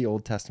read the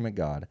Old Testament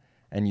God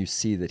and you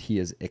see that he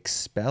is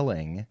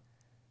expelling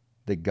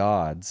the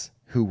gods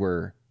who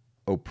were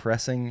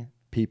oppressing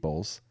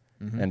peoples,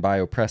 and by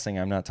oppressing,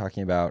 I'm not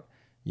talking about,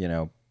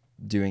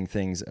 doing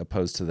things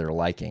opposed to their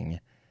liking,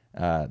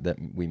 that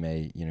we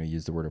may,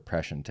 use the word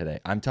oppression today.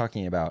 I'm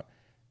talking about,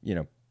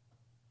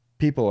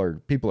 people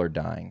are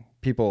dying.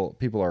 People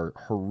are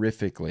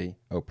horrifically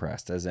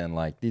oppressed, as in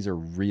like these are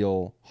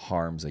real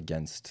harms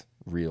against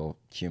real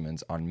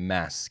humans on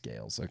mass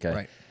scales. Okay.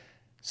 Right.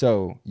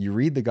 So you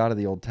read the God of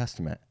the Old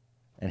Testament,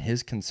 and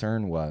his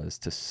concern was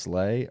to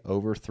slay,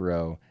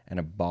 overthrow, and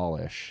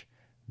abolish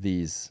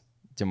these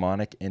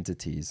demonic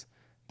entities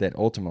that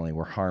ultimately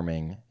were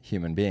harming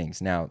human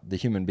beings. Now, the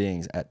human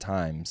beings at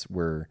times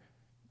were,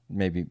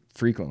 maybe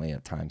frequently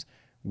at times,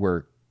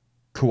 were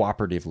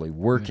cooperatively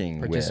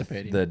working with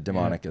Participating. the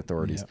demonic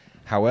authorities.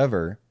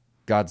 However,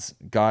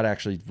 God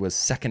actually was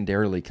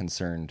secondarily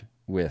concerned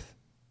with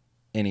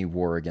any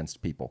war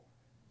against people.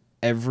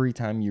 Every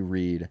time you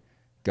read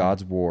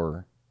God's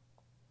war,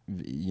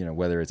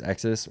 whether it's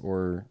Exodus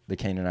or the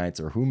Canaanites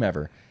or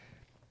whomever,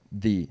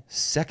 the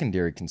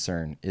secondary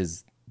concern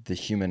is the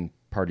human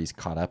parties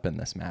caught up in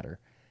this matter.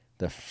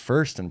 The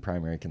first and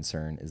primary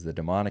concern is the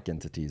demonic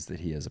entities that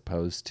he is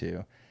opposed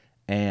to.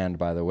 And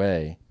by the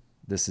way,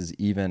 this is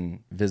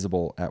even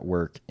visible at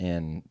work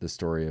in the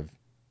story of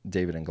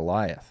David and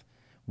Goliath.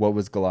 What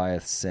was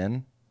Goliath's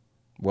sin?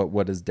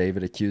 What does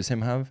David accuse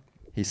him of?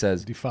 He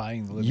says,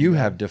 Defying the living you God.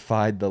 have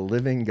defied the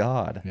living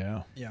God.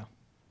 Yeah. Yeah.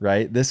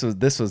 right? This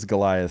was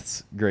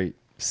Goliath's great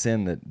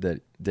sin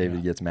that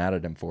David gets mad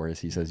at him for. Is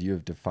he says, "You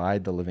have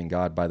defied the living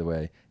God." By the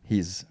way,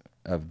 he's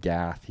of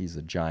Gath. He's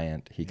a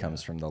giant. He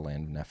comes from the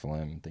land of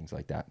Nephilim, things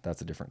like that.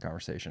 That's a different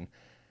conversation.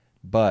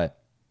 But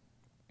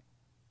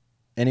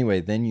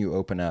anyway, then you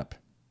open up.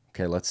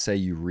 Okay, let's say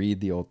you read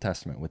the Old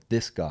Testament with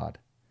this God,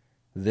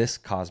 this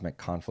cosmic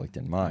conflict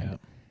in mind. Yeah.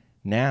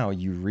 Now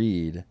you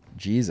read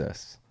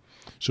Jesus.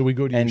 So we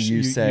go to And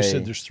you say-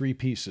 said there's 3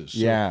 pieces. So,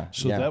 Yeah,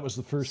 So yeah. that was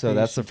the first So piece.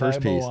 that's the You tie a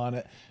first bow piece. on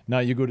it. Now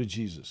you go to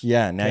Jesus.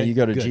 Yeah, now Okay, you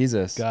go to good.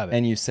 Jesus. Got it.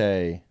 And you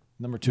say,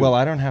 Number 2. well,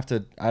 I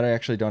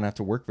actually don't have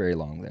to work very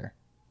long there.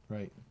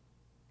 Right.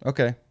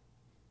 Okay.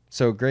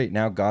 So great.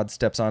 Now God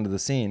steps onto the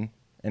scene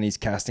and he's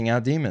casting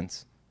out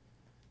demons.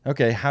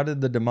 Okay. How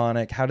did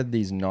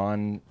these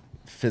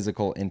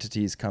non-physical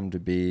entities come to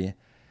be?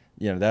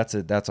 You know,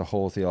 that's a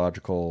whole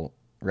theological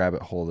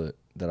rabbit hole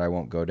that I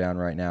won't go down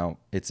right now.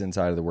 It's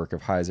inside of the work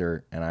of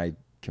Heiser, and I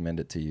commend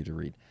it to you to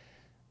read.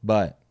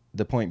 But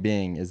the point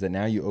being is that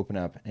now you open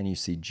up and you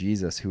see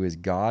Jesus, who is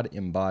God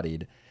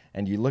embodied,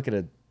 and you look at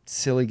a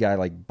silly guy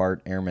like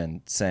Bart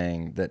Ehrman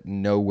saying that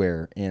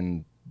nowhere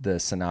in the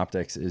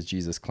synoptics is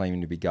Jesus claiming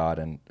to be God,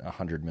 and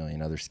 100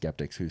 million other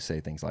skeptics who say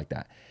things like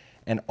that.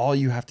 And all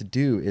you have to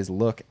do is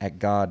look at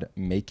God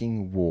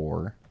making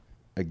war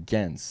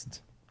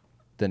against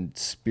the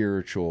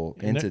spiritual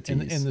entities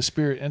And the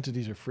spirit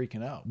entities are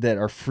freaking out. that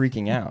are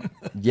freaking out.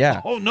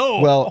 Yeah. Oh, no.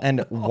 Well,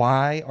 and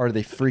why are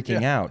they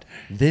freaking out?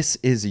 This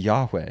is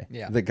Yahweh,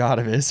 Yeah. the God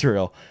of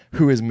Israel,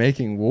 who is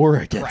making war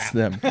against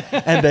them.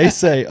 And they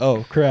say,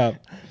 "Oh,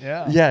 crap."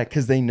 Yeah. Yeah,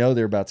 because they know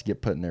they're about to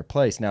get put in their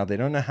place. Now, they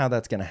don't know how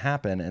that's going to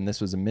happen, and this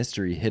was a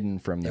mystery hidden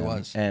from them.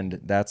 was. And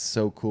that's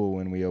so cool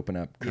when we open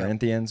up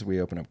Corinthians, we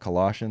open up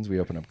Colossians, we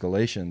open up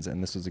Galatians,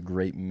 and this was a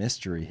great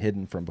mystery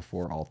hidden from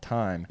before all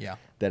time. Yeah.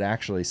 That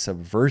actually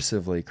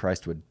subversively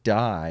Christ would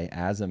die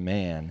as a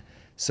man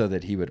so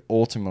that he would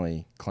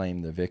ultimately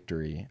claim the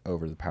victory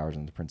over the powers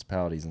and the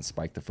principalities and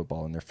spike the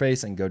football in their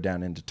face and go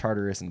down into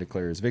Tartarus and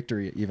declare his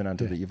victory even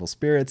unto the evil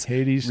spirits.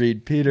 Hades.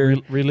 Read Peter.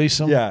 Release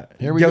them. Yeah.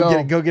 Here we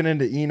go. Go get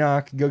into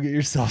Enoch. Go get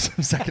yourself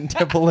some Second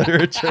Temple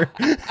literature.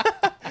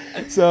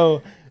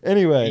 So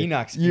anyway.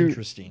 Enoch's you-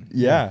 interesting.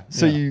 Yeah.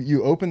 So Yeah.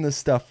 you open this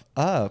stuff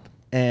up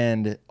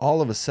and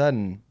all of a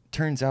sudden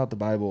turns out the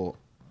Bible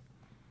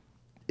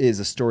is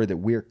a story that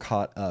we're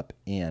caught up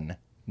in,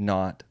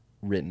 not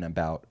written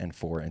about and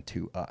for and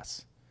to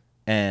us.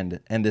 And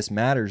this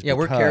matters Yeah,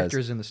 we're because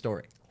characters in the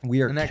story.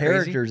 we are Isn't that crazy?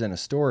 characters in a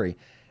story.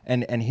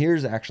 And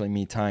here's actually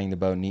me tying the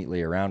bow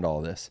neatly around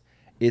all this.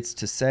 It's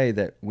to say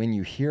that when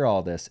you hear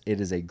all this, it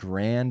is a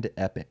grand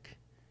epic.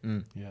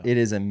 Yeah. It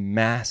is a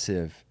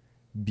massive,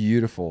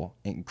 beautiful,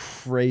 and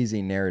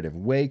crazy narrative.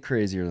 Way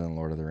crazier than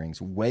Lord of the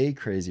Rings. Way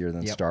crazier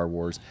than Yep. Star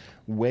Wars.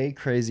 Way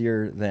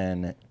crazier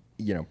than,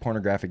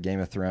 pornographic Game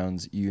of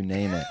Thrones. You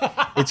name it.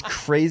 It's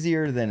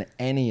crazier than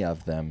any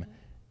of them.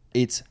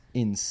 It's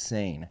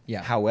insane.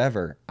 Yeah.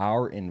 However,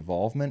 our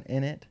involvement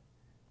in it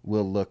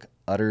will look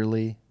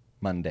utterly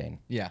mundane.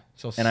 Yeah.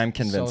 So And I'm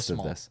so convinced of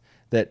small. this.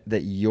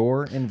 That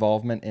your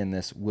involvement in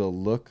this will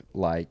look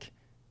like,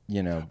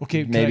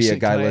 Okay, can maybe I a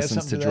guy add listens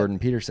something to to that? Jordan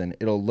Peterson.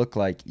 It'll look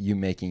like you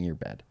making your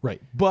bed.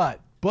 Right. But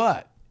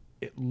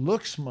it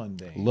looks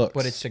mundane. Looks.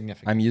 But it's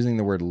significant. I'm using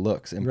the word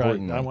looks Right.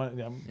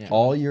 importantly. Yeah.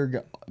 All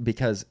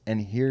because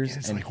here's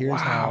It's and like, here's wow,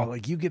 how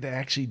like you get to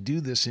actually do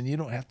this, and you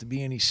don't have to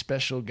be any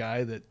special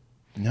guy that.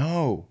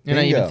 no. And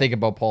I even bingo. think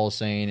about Paul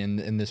saying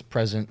in this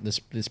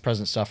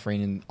present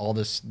suffering and all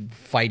this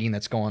fighting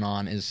that's going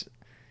on is,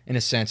 in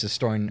a sense, is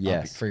storing up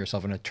Yes. for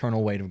yourself an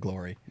eternal weight of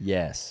glory.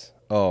 Yes.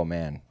 Oh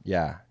man.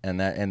 Yeah. And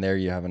there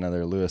you have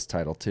another Lewis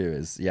title too.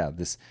 Is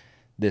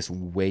this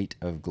weight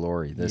of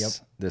glory.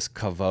 This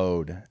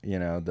kavod.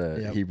 The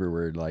Yep. Hebrew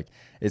word. Like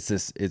it's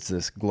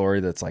this glory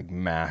that's like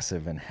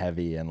massive and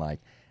heavy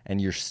and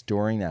you're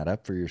storing that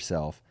up for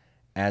yourself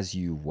as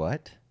you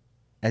what?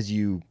 As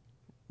you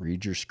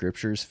read your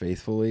scriptures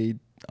faithfully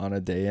on a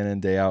day in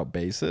and day out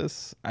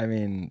basis. I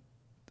mean,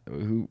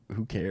 who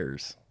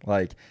cares?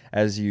 Like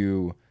as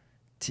you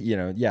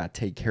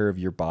take care of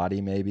your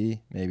body,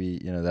 maybe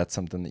that's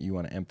something that you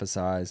want to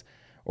emphasize,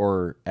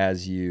 or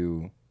as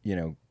you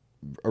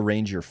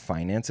arrange your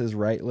finances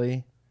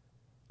rightly.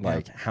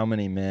 Like how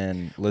many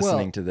men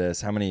listening to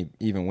this, how many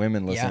even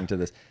women listening to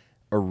this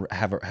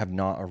have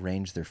not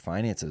arranged their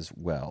finances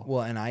well.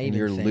 Well, and I even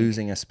you're think-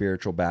 losing a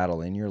spiritual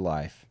battle in your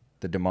life.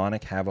 The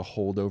demonic have a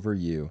hold over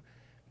you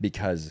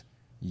because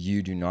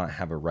you do not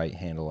have a right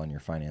handle on your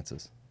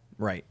finances.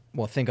 Right.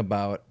 Well, think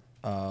about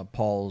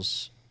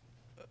Paul's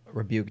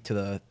rebuke to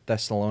the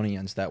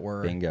Thessalonians that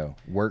were Bingo.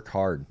 Work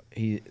hard.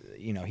 he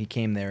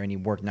came there and he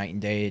worked night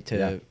and day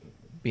to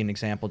be an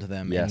example to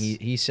them. Yes.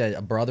 And he said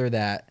a brother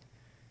that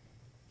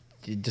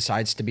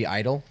decides to be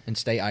idle and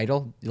stay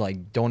idle,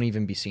 like don't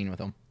even be seen with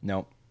him.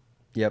 Nope.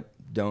 Yep.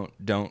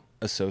 Don't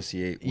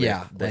associate with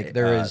Yeah, the, like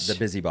there is- the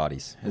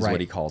busybodies is Right.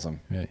 what he calls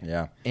them. Right.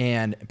 Yeah.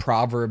 And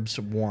Proverbs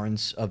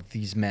warns of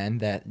these men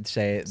that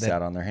say that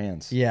Sat on their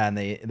hands. yeah, and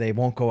they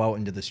won't go out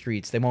into the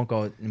streets. They won't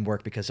go out and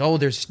work because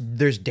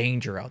there's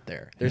danger out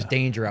there. There's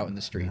danger out in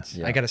the streets.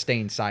 Yeah. I got to stay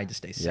inside to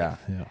stay safe. Yeah.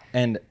 Yeah.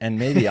 And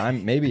maybe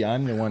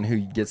I'm the one who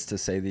gets to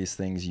say these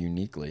things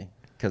uniquely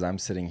because I'm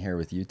sitting here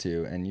with you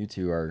two, and you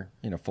two are,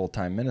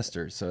 full-time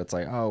ministers. So it's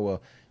like, oh,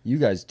 well, you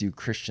guys do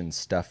Christian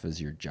stuff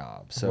as your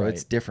job. So Right.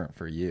 it's different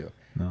for you.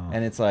 No.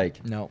 And it's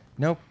like, No.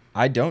 nope,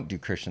 I don't do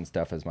Christian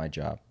stuff as my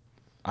job.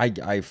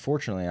 I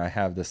fortunately, I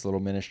have this little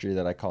ministry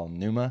that I call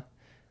Pneuma.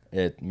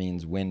 It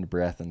means wind,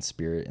 breath, and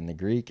spirit in the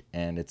Greek.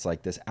 And it's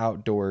like this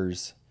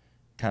outdoors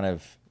kind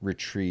of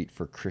retreat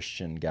for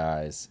Christian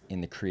guys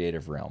in the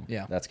creative realm.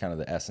 Yeah. That's kind of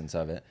the essence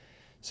of it.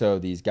 So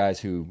these guys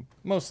who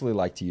mostly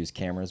like to use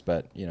cameras,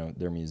 but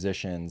they're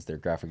musicians, they're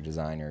graphic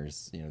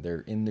designers,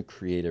 they're in the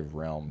creative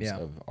realms Yeah.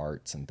 of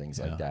arts and things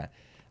Yeah. like that.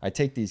 I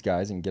take these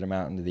guys and get them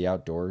out into the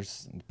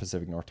outdoors in the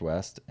Pacific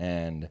Northwest,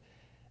 and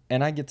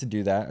I get to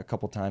do that a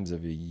couple times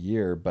of a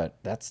year, but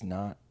that's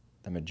not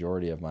the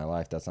majority of my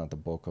life. That's not the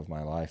bulk of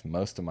my life.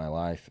 Most of my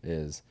life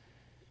is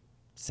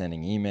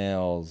sending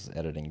emails,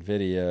 editing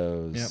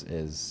videos, Yep.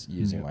 is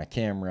using my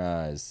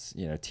camera, is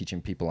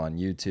teaching people on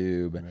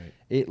YouTube. Right.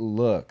 It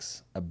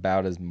looks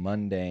about as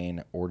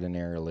mundane,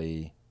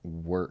 ordinarily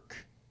work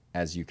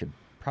as you could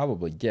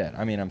probably get.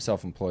 I mean, I'm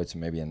self-employed, so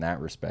maybe in that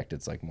respect,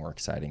 it's like more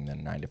exciting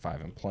than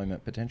 9-to-5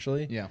 employment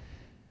potentially. Yeah.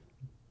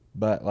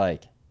 But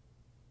like,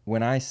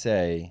 when I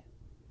say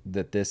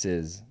that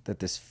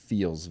this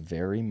feels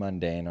very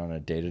mundane on a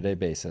day-to-day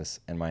basis,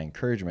 and my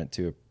encouragement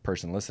to a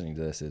person listening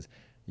to this is,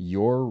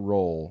 your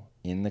role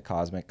in the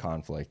cosmic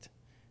conflict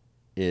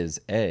is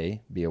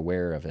be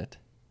aware of it.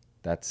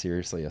 That's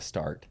seriously a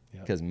start,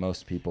 Yep. because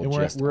most people And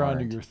just we're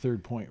aren't. onto your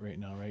third point right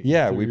now, right?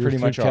 Yeah, Your we third- pretty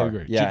your much third are.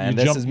 category. Yeah, You and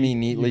this jump- is me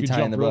neatly you could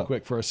tying jump the real bow.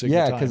 quick for a sake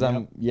Yeah, of time. because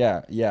I'm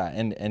Yep.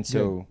 and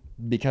so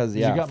because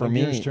You got for my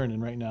me gears turning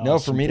right now. No, on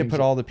for some me to things put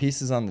that- all the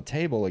pieces on the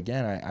table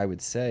again, I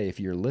would say, if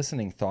you're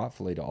listening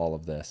thoughtfully to all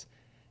of this,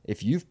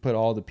 if you've put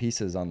all the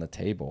pieces on the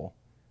table,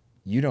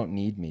 you don't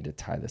need me to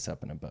tie this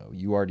up in a bow.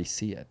 You already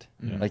see it.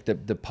 Like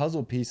the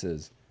puzzle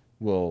pieces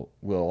will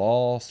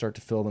all start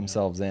to fill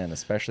themselves in,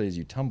 especially as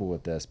you tumble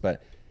with this.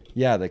 But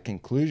yeah, the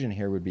conclusion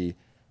here would be,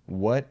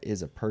 what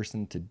is a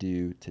person to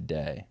do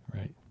today?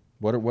 Right.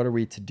 What are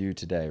we to do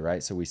today,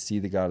 right? So we see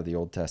the God of the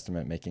Old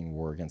Testament making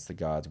war against the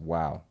gods.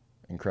 Wow,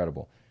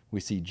 incredible.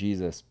 We see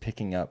Jesus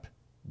picking up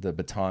the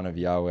baton of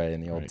Yahweh in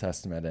the Old Right.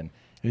 Testament and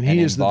And he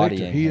is the victor.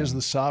 embodying He him. is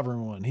the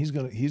sovereign one. He's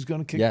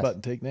gonna kick Yes. butt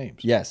and take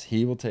names. Yes,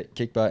 he will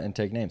kick butt and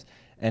take names.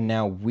 And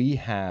now we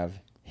have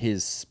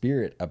his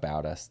spirit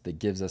about us that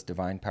gives us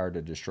divine power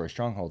to destroy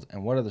strongholds.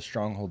 And what are the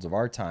strongholds of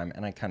our time?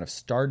 And I kind of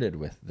started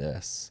with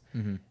this.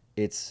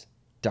 It's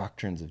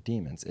doctrines of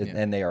demons.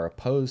 And they are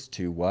opposed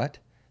to what?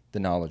 The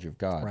knowledge of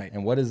God. Right.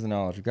 And what is the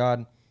knowledge of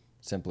God?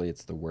 Simply,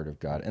 it's the word of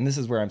God. And this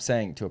is where I'm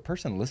saying to a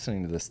person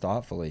listening to this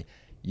thoughtfully,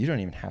 you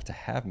don't even have to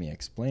have me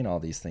explain all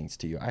these things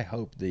to you. I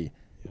hope the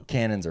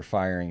cannons are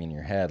firing in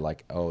your head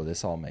like, oh,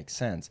 this all makes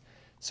sense.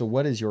 So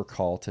what is your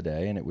call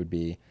today? And it would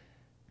be,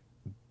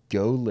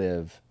 go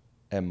live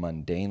a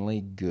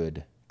mundanely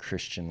good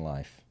Christian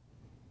life.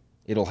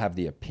 It'll have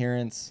the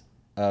appearance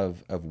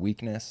of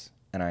weakness,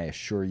 and I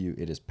assure you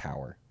it is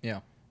power. Yeah.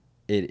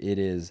 It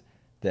is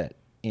that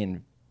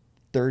in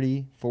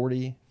 30,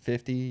 40,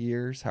 50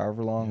 years,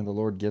 however long the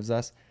Lord gives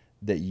us,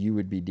 that you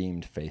would be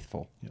deemed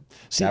faithful. Yep.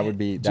 See, That would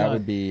be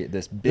John,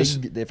 this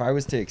big. If I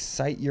was to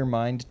excite your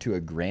mind to a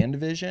grand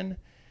vision,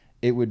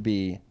 it would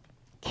be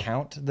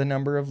count the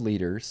number of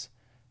leaders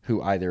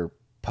who either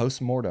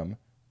post-mortem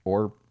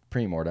or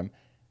pre-mortem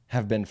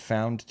have been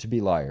found to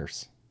be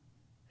liars,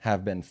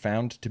 have been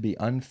found to be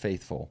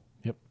unfaithful,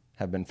 Yep.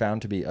 have been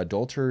found to be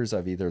adulterers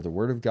of either the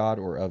word of God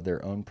or of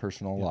their own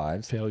personal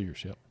lives,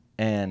 Failures. Yep.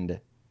 and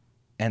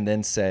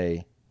then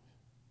say,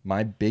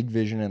 my big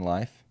vision in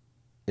life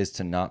is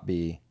to not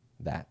be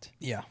that.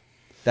 Yeah.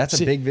 That's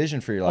See- a big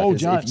vision for your life. Oh,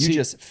 is John, if you see-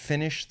 just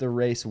finish the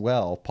race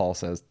well, Paul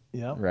says,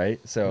 Yep. right?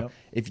 So Yep.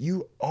 if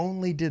you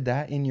only did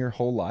that in your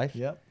whole life,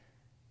 Yep.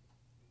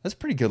 that's a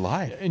pretty good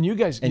life. And you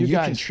guys, And you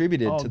guys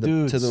contributed oh, to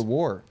dudes, the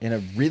war in a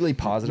really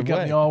positive You got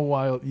way. me all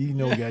wild. You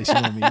know, guys, you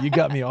know me. You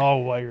got me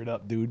all wired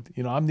up, dude.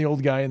 You know, I'm the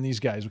old guy and these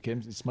guys. Okay,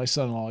 it's my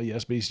son-in-law,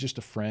 yes, but he's just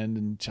a friend,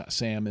 and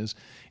Sam is.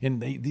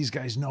 And these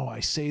guys know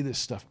I say this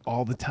stuff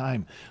all the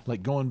time.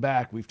 Like going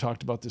back, we've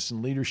talked about this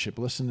in leadership.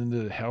 Listening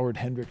to Howard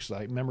Hendricks,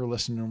 I remember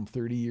listening to him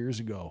 30 years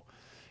ago.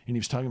 And he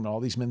was talking about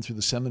all these men through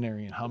the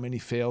seminary and how many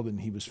failed,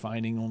 and he was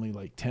finding only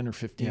like 10 or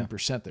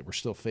 15% that were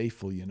still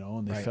faithful, you know,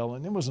 and they Right. fell.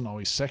 And it wasn't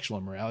always sexual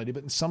immorality,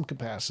 but in some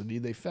capacity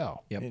they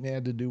fell. Yep. It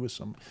had to do with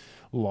some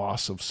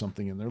loss of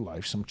something in their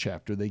life, some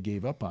chapter they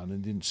gave up on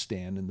and didn't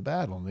stand in the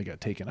battle, and they got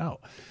taken out.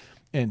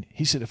 And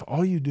he said, if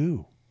all you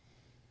do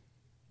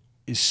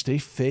is stay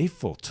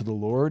faithful to the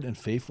Lord and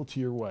faithful to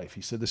your wife,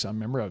 he said this, I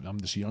remember I'm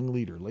this young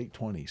leader, late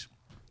 20s.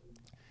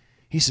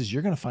 He says,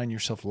 you're going to find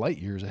yourself light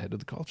years ahead of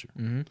the culture.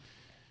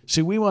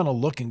 See, we want to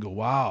look and go,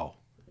 wow,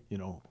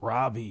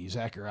 Ravi,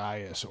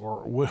 Zacharias,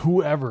 or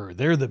whoever.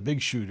 They're the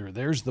big shooter.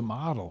 There's the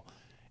model.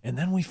 And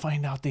then we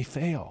find out they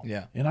fail.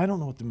 Yeah. And I don't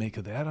know what to make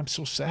of that. I'm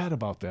so sad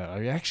about that.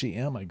 I actually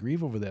am. I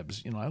grieve over that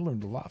because, I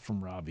learned a lot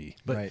from Ravi.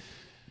 But right.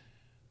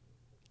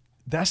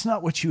 that's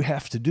not what you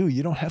have to do.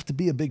 You don't have to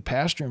be a big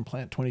pastor and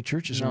plant 20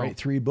 churches and write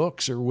 3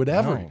 books or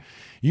whatever. No.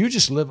 You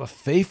just live a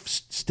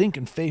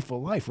stinking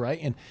faithful life, right?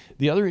 And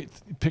the other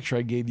picture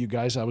I gave you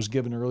guys, I was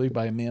given early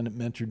by a man that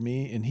mentored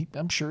me, and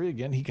I'm sure,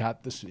 again, he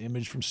got this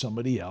image from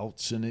somebody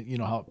else, and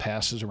how it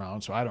passes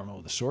around, so I don't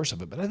know the source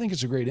of it, but I think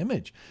it's a great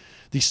image.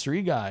 These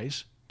 3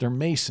 guys, they're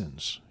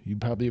masons. You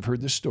probably have heard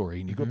this story.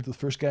 And you go up to the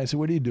first guy and say,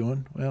 "What are you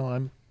doing?" "Well,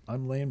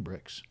 I'm laying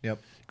bricks." Yep.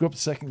 Go up to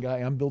the second guy,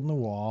 "I'm building a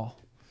wall."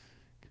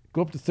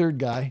 Go up to the third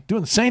guy, doing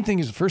the same thing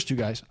as the first 2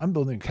 guys. "I'm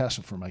building a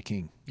castle for my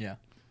king." Yeah.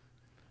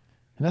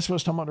 And that's what I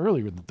was talking about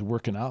earlier, with the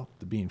working out,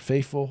 the being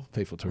faithful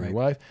to your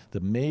wife, the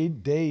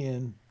made day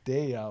in,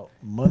 day out,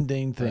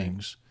 mundane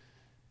things.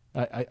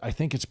 I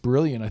think it's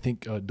brilliant. I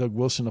think Doug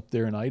Wilson up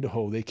there in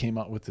Idaho, they came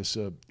out with this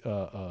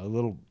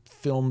little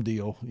film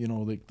deal,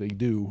 they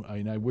do.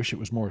 I wish it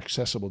was more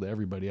accessible to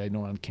everybody. I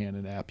know on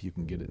Canon app you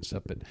can get it and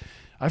stuff, but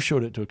I've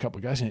showed it to a couple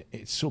of guys, and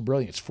it's so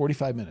brilliant. It's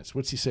 45 minutes.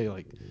 What's he say,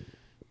 like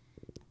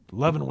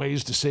 11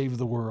 Ways to Save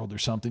the World or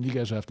something? You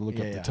guys will have to look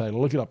up the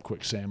title. Look it up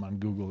quick, Sam, on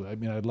Google. I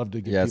mean, I'd love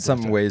to get it's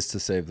some ways to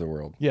save the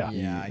world. Yeah.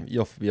 Yeah.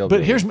 You'll be able But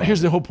to here's find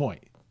the it. whole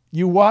point.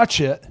 You watch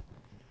it,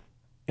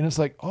 and it's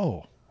like,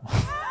 oh,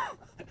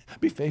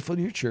 be faithful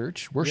to your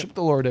church, worship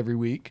the Lord every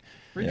week.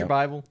 Read your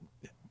Bible.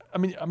 I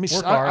mean,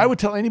 Work hard. I would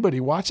tell anybody,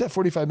 watch that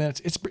 45 minutes.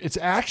 It's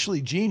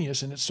actually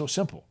genius, and it's so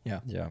simple.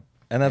 Yeah. Yeah.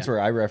 And that's where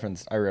I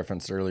referenced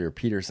earlier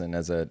Peterson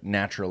as a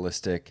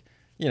naturalistic,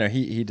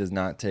 he does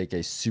not take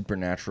a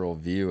supernatural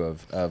view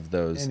of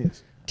those And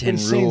it's 10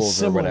 saying rules or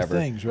similar whatever.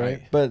 things,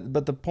 right?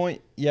 But the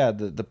point,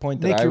 the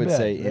point Make that I your would bed,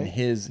 say right? in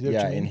his Is that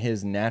what you in mean?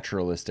 his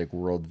naturalistic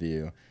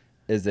worldview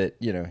is that,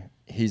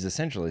 he's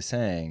essentially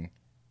saying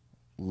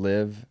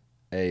live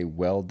a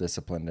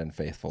well-disciplined and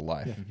faithful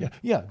life.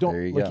 Yeah. Don't,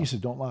 There you like go. you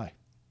said, don't lie.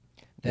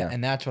 Yeah.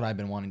 And that's what I've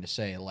been wanting to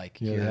say. Like,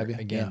 Yeah, here, have you?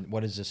 again, Yeah.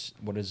 what is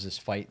this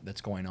fight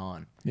that's going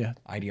on? Yeah.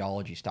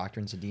 Ideologies,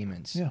 doctrines of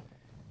demons. Yeah.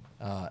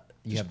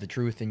 You have the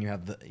truth, and you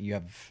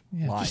have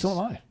lies. Just don't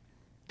lie.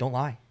 Don't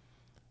lie,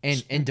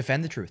 and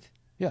defend the truth.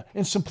 Yeah.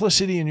 And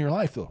simplicity in your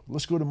life, though.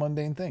 Let's go to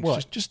mundane things. Well-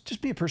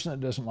 Just be a person that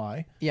doesn't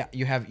lie. Yeah,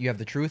 you have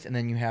the truth, and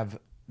then you have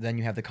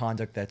the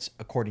conduct that's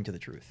according to the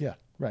truth. Yeah.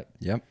 Right.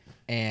 Yep.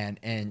 And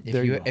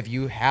There you go. if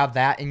you have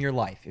that in your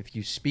life, if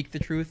you speak the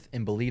truth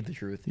and believe the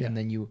truth, Yeah. and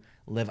then you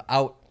live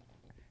out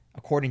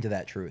according to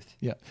that truth.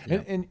 Yeah.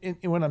 And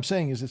what I'm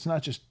saying is, it's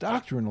not just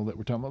doctrinal that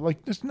we're talking about.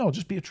 Like,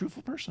 just be a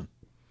truthful person.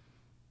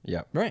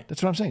 Yep. Right.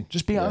 That's what I'm saying.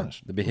 Just be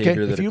honest. The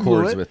behavior that If you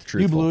accords blew it, with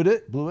you truthful.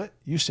 blew it,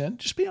 you sinned,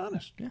 just be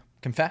honest. Yeah.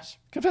 Confess.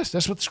 Confess.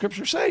 That's what the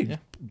scriptures say. Yeah.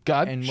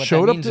 God And what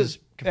showed that up means to is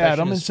confession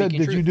Adam is and said,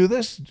 speaking "Did you truth." do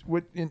this?"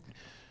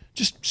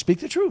 Just speak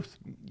the truth.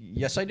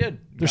 Yes, I did.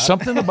 There's God.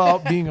 something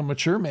about being a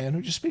mature man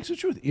who just speaks the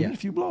truth, even Yeah.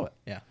 if you blow it.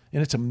 Yeah.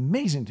 And it's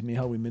amazing to me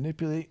how we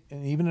manipulate,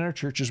 and even in our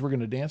churches, we're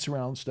going to dance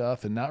around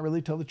stuff and not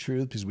really tell the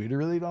truth because we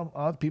really don't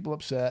want people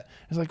upset.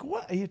 It's like,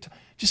 what? Are you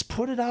just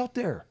put it out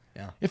there.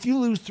 Yeah. If you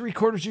lose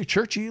 3/4 of your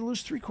church, you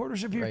lose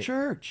 3/4 of your Right.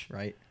 church.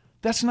 Right.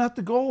 That's not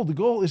the goal. The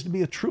goal is to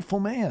be a truthful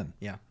man.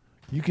 Yeah.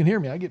 You can hear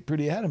me. I get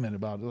pretty adamant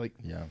about it. Like,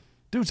 Yeah.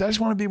 dudes, I just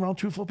want to be around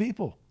truthful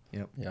people.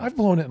 Yep. Yeah. I've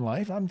blown it in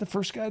life. I'm the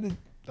first guy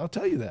I'll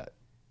tell you that.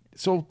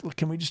 So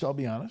can we just all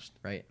be honest?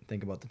 Right.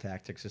 Think about the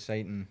tactics of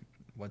Satan.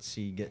 What's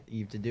he get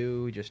Eve to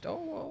do? Just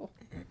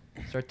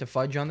start to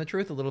fudge on the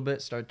truth a little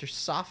bit. Start to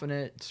soften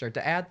it. Start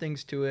to add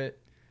things to it.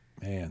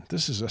 Man,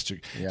 this is us.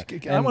 Yeah.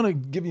 I want to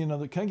give you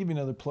another. Can I give you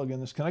another plug in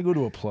this? Can I go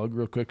to a plug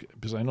real quick?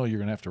 Because I know you're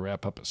going to have to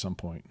wrap up at some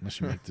point unless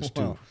you make this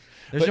two. Well,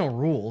 there's no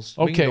rules.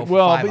 We can Okay, go for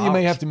well, 5 but you may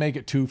hours. have to make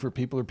it 2 for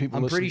people or people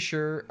I'm listening. pretty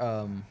sure.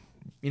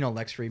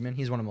 Lex Friedman.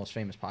 He's one of the most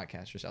famous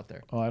podcasters out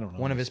there. Oh, I don't know.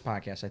 One of his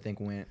podcasts, I think,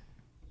 went.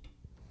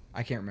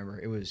 I can't remember.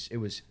 It was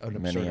an Many absurd.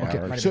 hours. It might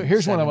Okay, have so been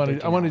here's what I 7, want to.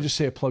 13 I want to hours. just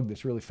say a plug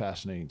that's really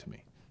fascinating to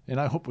me, and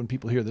I hope when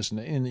people hear this,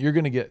 and you're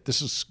going to get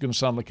this is going to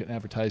sound like an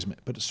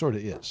advertisement, but it sort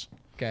of is.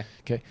 Okay.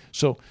 Okay,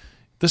 so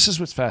this is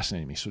what's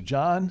fascinating me. So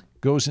John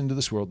goes into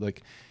this world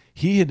like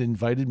he had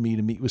invited me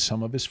to meet with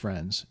some of his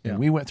friends, and Yeah.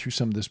 we went through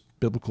some of this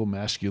biblical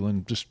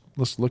masculine. Just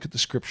let's look at the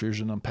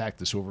scriptures and unpack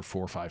this over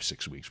 4, 5,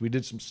 6 weeks. We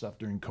did some stuff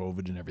during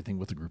COVID and everything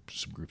with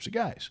some groups of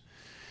guys.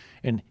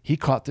 And he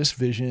caught this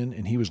vision,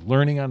 and he was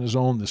learning on his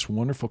own this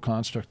wonderful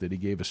construct that he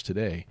gave us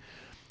today.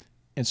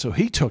 And so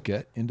he took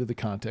it into the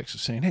context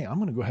of saying, hey, I'm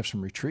going to go have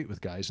some retreat with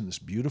guys in this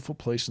beautiful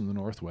place in the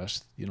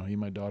Northwest. He and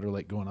my daughter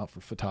like going out for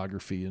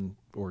photography in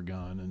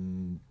Oregon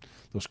and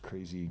those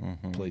crazy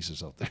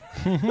places out there,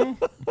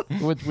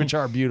 which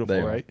are beautiful,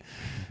 They are. right?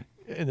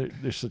 And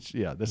there's such,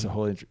 that's a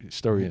whole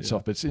story in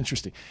itself, but it's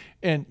interesting.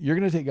 And you're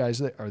going to take guys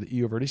that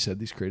you've already said,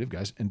 these creative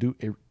guys, and do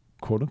a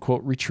quote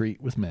unquote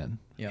retreat with men,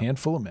 Yeah.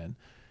 handful of men.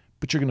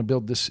 But you're going to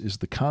build this is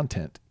the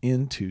content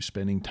into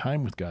spending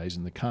time with guys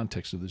in the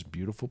context of this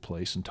beautiful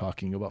place and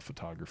talking about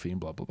photography and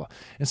blah, blah, blah.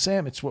 And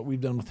Sam, it's what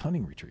we've done with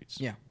hunting retreats.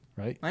 Yeah.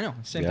 right? I know.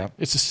 Same Yeah. thing.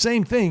 It's the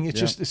same thing. It's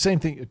Yeah. just the same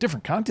thing, a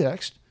different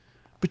context.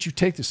 But you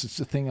take this, it's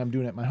the thing I'm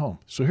doing at my home.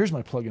 So here's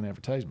my plug-in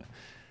advertisement.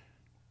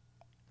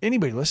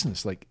 Anybody listening to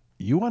this, like,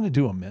 you want to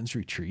do a men's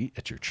retreat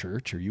at your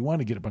church, or you want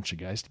to get a bunch of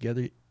guys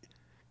together,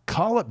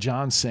 call up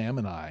John, Sam,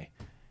 and I.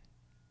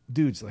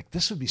 Dudes, like,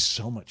 this would be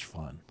so much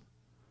fun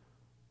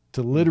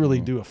to literally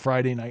do a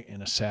Friday night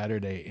and a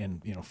Saturday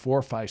and, 4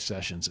 or 5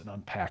 sessions and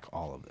unpack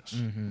all of this.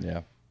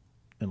 Yeah.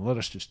 And let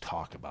us just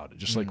talk about it,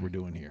 just like we're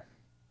doing here,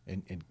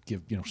 and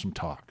give, some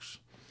talks.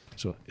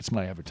 So it's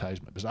my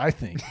advertisement, because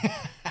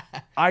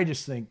I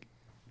just think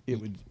it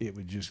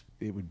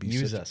would be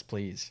Use such- us,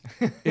 please.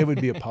 it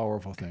would be a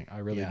powerful thing. I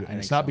really Yeah, do. I And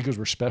it's think not so. because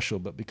we're special,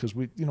 but because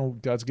we,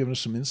 God's given us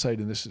some insight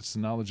in this. It's the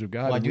knowledge of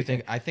God. Well, I And do we-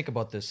 think I think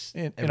about this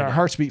in every our day.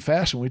 hearts beat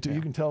fast, and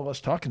you can tell us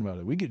talking about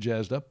it. We get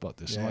jazzed up about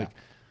this. Yeah. Like,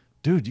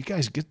 dude, you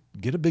guys get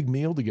a big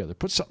meal together,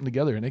 put something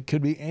together, and it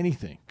could be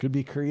anything. It could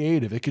be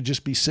creative. It could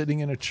just be sitting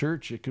in a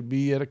church. It could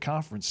be at a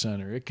conference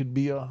center. It could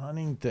be a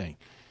hunting thing.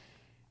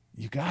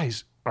 You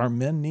guys, our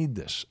men need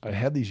this. I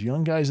have these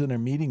young guys that are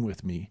meeting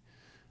with me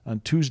on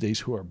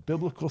Tuesdays who are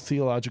biblical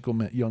theological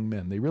young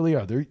men. They really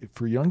are. They're,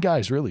 for young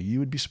guys, really, you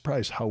would be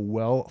surprised how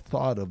well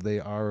thought of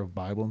they are of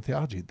Bible and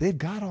theology. They've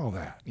got all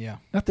that. Yeah.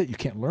 Not that you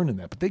can't learn in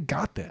that, but they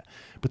got that.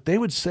 But they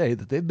would say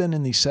that they've been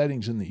in these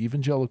settings in the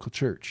evangelical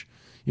church,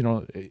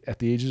 at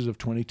the ages of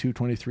 22,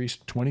 23,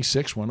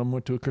 26. One of them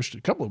went to a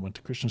couple of them went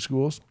to Christian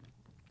schools.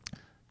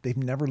 They've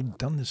never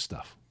done this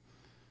stuff.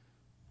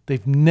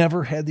 They've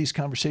never had these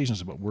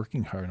conversations about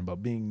working hard and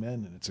about being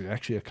men, and it's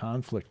actually a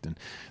conflict. And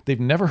they've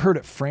never heard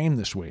it framed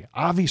this way.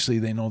 Obviously,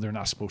 they know they're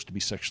not supposed to be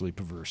sexually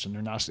perverse, and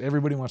they're not.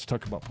 Everybody wants to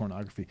talk about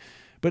pornography,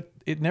 but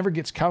it never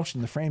gets couched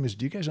in the frame as,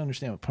 do you guys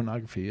understand what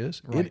pornography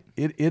is? Right.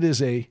 It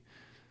is a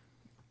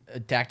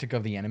tactic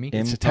of the enemy. it's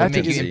a Impotency.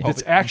 tactic Make you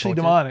that's actually impotent.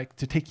 demonic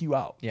to take you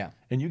out. Yeah.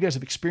 And you guys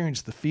have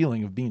experienced the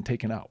feeling of being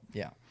taken out.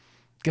 Yeah.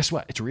 Guess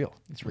what? It's real.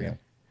 It's real.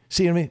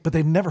 See what I mean? But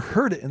they've never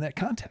heard it in that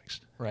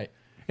context. Right.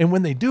 And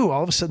when they do,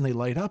 all of a sudden they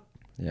light up.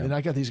 Yeah. And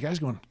I got these guys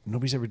going,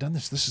 nobody's ever done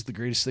this. This is the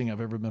greatest thing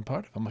I've ever been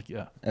part of. I'm like,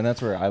 yeah. And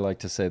that's where I like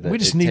to say that We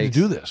just it need takes-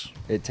 to do this.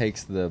 It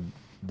takes the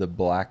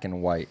black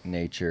and white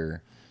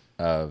nature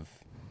of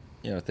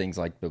things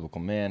like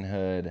biblical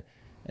manhood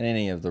and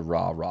any of the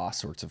raw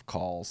sorts of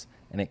calls,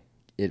 and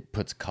it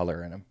puts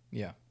color in them.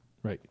 Yeah.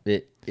 Right.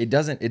 It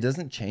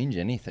doesn't change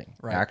anything,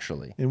 Right.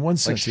 actually. In one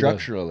sense, like it does.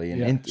 structurally and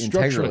Yeah.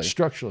 integrally,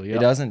 Structurally, yeah. it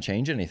doesn't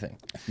change anything.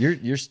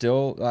 You're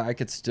still. I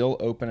could still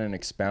open and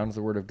expound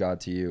the Word of God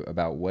to you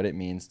about what it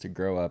means to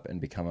grow up and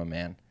become a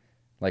man.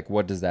 Like,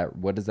 what does that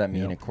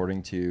mean Yep.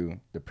 according to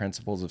the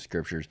principles of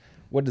Scriptures?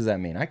 What does that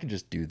mean? I could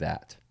just do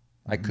that.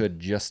 I could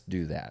just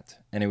do that,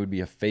 and it would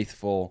be a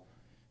faithful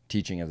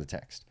teaching of the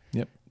text.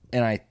 Yep.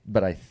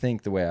 But I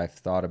think the way I've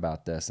thought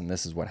about this, and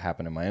this is what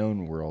happened in my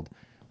own world,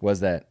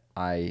 was that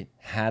I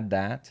had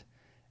that,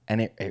 and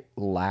it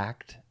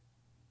lacked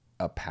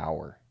a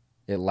power.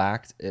 It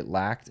lacked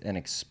an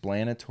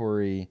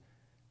explanatory,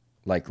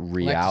 like,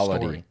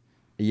 reality. story.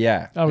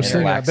 Yeah, I was and it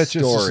thinking, I lacked bet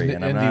you this is story, the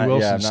and I'm Andy not,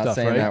 Wilson I'm not stuff,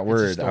 saying right? that It's a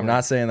word. story. I'm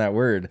not saying that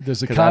word.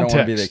 There's a because I don't want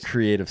to be the context.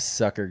 creative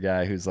sucker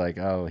guy who's like,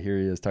 oh, here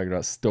he is talking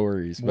about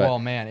stories. But, Well,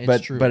 man, it's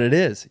but, true. But it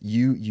is.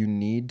 You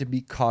need to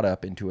be caught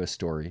up into a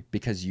story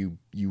because you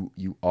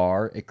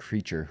are a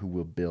creature who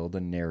will build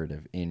a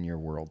narrative in your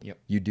world. Yep.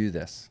 You do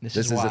this. This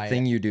This is is why a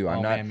thing you do. oh,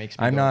 I'm man, not. it makes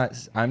me I'm go-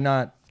 not. I'm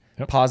not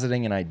Yep.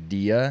 positing an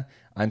idea.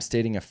 I'm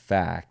stating a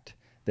fact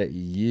that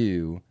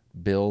you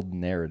build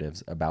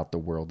narratives about the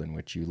world in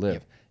which you live.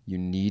 Yep. You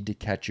need to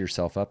catch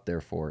yourself up,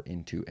 therefore,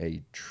 into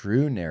a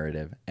true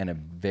narrative and a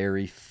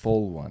very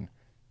full one.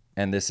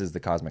 And this is the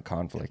cosmic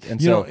conflict. And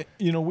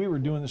We were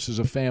doing this as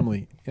a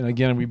family, and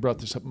again, we brought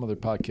this up in other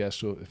podcasts.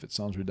 So if it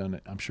sounds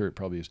redundant, I'm sure it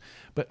probably is.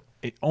 But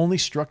it only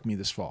struck me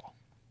this fall,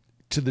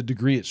 to the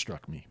degree it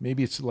struck me.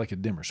 Maybe it's like a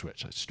dimmer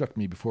switch. It struck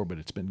me before, but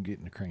it's been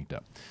getting cranked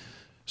up.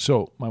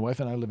 So my wife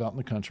and I live out in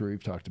the country.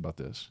 We've talked about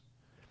this,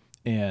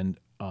 and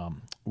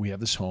we have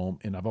this home.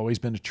 And I've always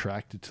been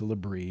attracted to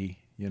L'Abri,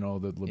 the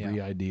L'Abri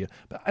Yeah. idea.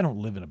 But I don't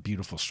live in a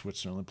beautiful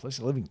Switzerland place.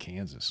 I live in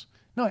Kansas.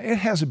 No, it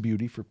has a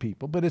beauty for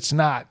people, but it's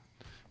not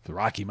the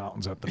Rocky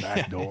Mountains at the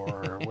back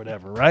door or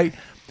whatever, right?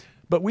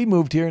 But we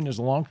moved here, and there's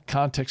a long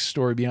context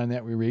story behind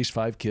that. We raised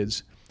 5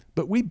 kids,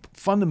 but we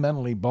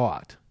fundamentally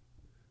bought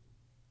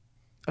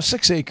a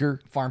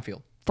 6-acre Farm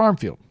field. farm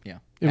field. Yeah.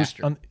 It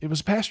Pasture.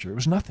 was pasture. It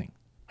was nothing,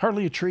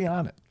 hardly a tree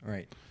on it.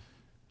 Right.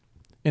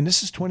 And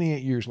this is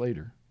 28 years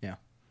later, Yeah.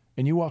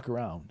 and you walk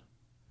around,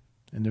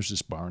 and there's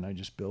this barn I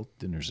just built,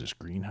 and there's this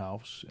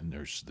greenhouse, and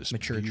there's this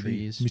Mature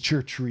trees.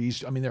 Mature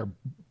trees. I mean, they're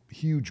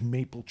huge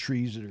maple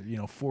trees that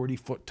are 40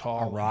 foot tall,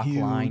 A and rock huge.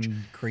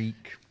 line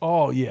creek.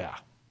 Oh yeah,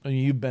 I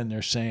mean, you've been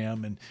there,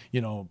 Sam, and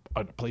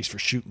a place for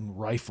shooting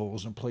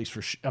rifles and a place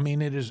for.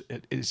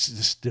 It's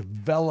this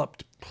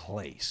developed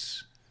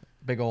place,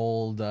 big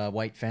old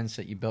white fence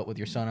that you built with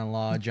your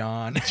son-in-law,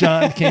 John.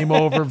 John came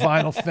over,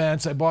 vinyl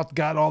fence. I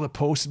got all the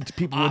posts, and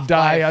people would Off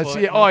die. by a I'd foot.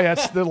 see,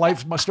 it's the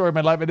life, my story of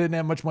my life. I didn't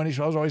have much money,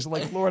 so I was always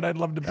like, Lord, I'd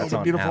love to build That's a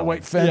on beautiful Alan.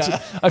 white fence.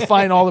 Yeah. I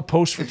find all the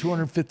posts for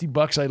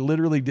 $250. I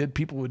literally did.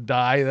 People would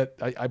die. That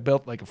I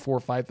built like a $4,000 or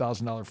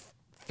 $5,000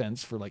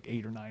 fence for like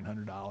 $800 or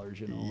 $900.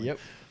 You know, Yep.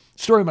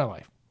 story of my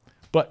life.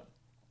 But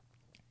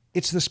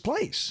it's this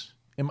place.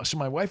 And so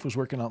my wife was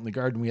working out in the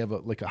garden. We have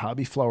a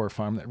hobby flower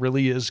farm that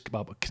really is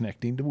about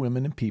connecting to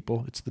women and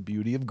people. It's the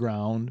beauty of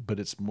ground, but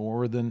it's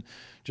more than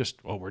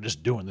just, we're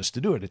just doing this to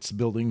do it. It's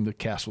building the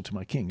castle to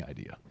my king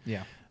idea.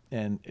 Yeah.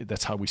 And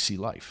that's how we see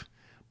life.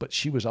 But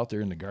she was out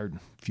there in the garden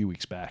a few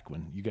weeks back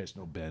when you guys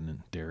know Ben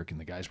and Derek and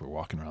the guys were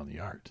walking around the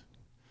yard.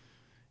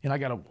 And I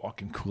got a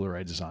walk-in cooler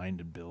I designed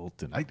and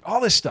built and all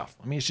this stuff.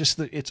 I mean, it's just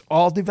it's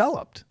all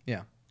developed.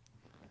 Yeah.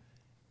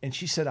 And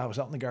she said, I was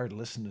out in the garden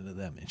listening to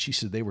them. And she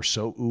said they were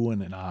so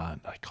oohing and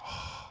ahhing, like,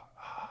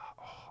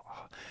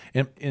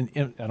 And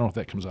I don't know if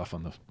that comes off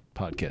on the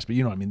podcast, but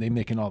you know what I mean? They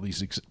making all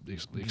these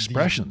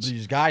expressions.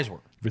 These guys were.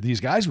 But these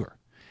guys were.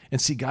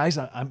 And see, guys,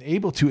 I'm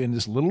able to, in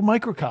this little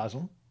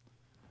microcosm,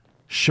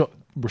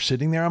 we're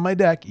sitting there on my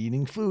deck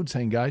eating food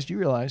saying, guys, do you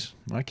realize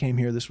when I came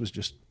here, this was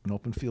just an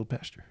open field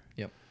pasture?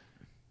 Yep.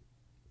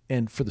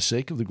 And for the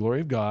sake of the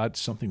glory of God,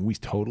 something we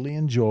totally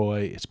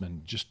enjoy. It's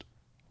been just,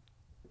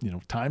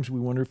 times we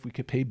wonder if we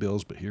could pay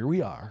bills, but here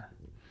we are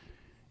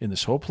in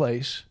this whole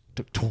place.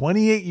 Took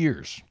 28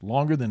 years,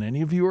 longer than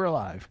any of you are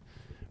alive,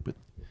 but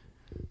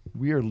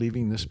we are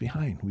leaving this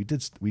behind. We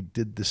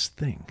did this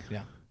thing.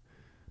 Yeah.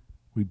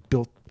 We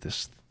built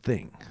this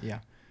thing Yeah.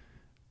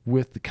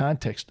 with the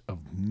context of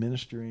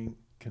ministering,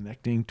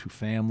 connecting to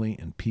family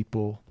and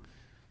people.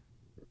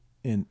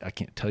 And I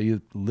can't tell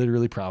you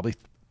literally probably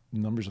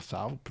numbers of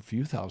a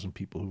few thousand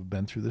people who've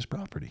been through this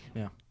property.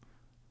 Yeah.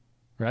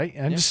 Right?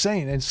 And I'm just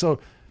saying. And so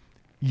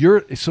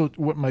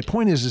what my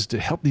point is to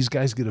help these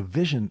guys get a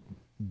vision.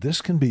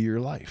 This can be your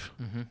life.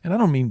 Mm-hmm. And I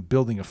don't mean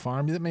building a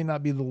farm. That may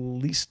not be the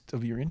least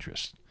of your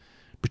interest.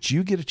 But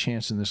you get a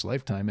chance in this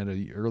lifetime at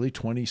an early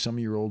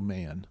 20-some-year-old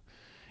man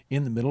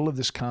in the middle of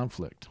this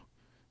conflict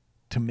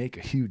to make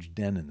a huge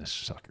dent in this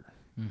sucker.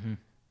 Mm-hmm.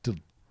 To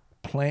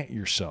plant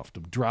yourself, to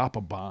drop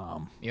a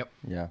bomb. Yep.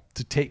 Yeah.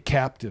 To take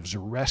captives or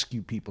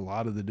rescue people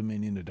out of the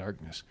dominion of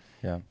darkness.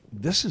 Yeah.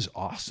 This is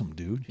awesome,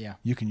 dude. Yeah.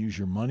 You can use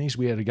your monies.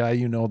 We had a guy,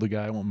 the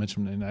guy, I won't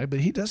mention him tonight, but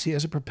he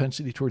has a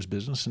propensity towards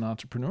business and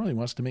entrepreneurial. He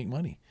wants to make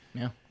money.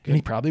 Yeah. And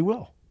he probably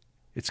will.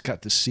 It's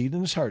got the seed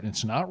in his heart, and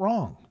it's not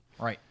wrong.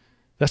 Right.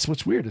 That's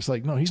what's weird. It's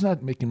like, no, he's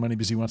not making money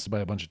because he wants to buy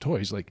a bunch of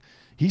toys. Like,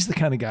 he's the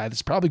kind of guy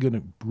that's probably going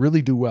to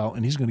really do well,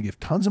 and he's going to give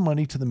tons of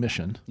money to the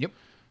mission. Yep.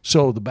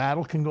 So the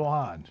battle can go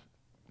on.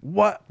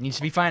 What? Needs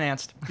to be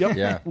financed. Yep.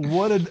 Yeah.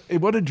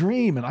 What a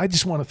dream. And I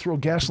just want to throw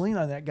gasoline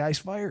on that guy's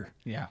fire.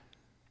 Yeah.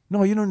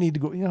 No, you don't need to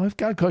go. If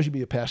God calls you to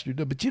be a pastor,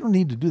 but you don't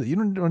need to do that. You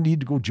don't need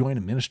to go join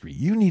a ministry.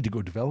 You need to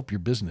go develop your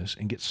business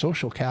and get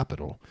social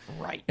capital.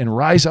 Right. And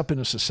rise up in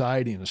a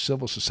society, in a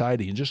civil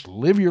society, and just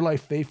live your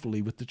life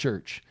faithfully with the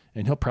church.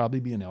 And he'll probably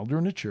be an elder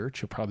in the church.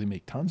 He'll probably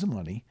make tons of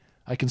money.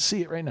 I can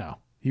see it right now.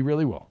 He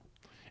really will.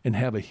 And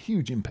have a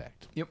huge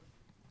impact. Yep.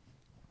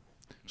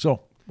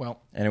 So.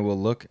 Well. And it will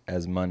look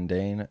as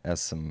mundane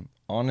as some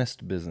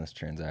honest business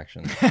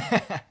transactions.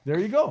 There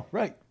you go.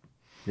 Right.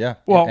 Yeah.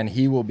 Well, and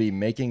he will be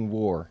making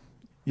war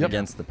Yep.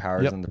 against the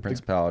powers Yep. and the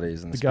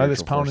principalities and the guy that's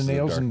spiritual pounding forces of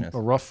nails and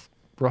darkness.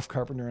 a rough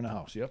carpenter in a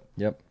house. Yep.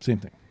 Yep. Same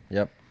thing.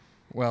 Yep.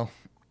 Well,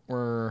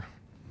 we're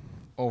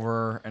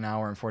over an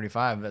hour and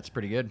 45. That's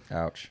pretty good.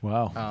 Ouch.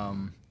 Wow.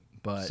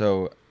 But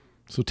So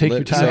take your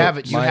Let- you time. have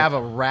it. You my- have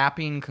a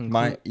wrapping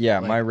conclusion.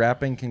 my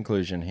wrapping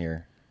conclusion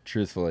here,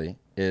 truthfully,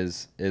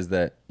 is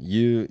that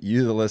you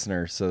the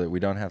listener, so that we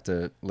don't have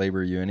to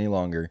labor you any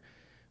longer,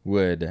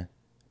 would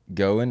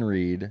go and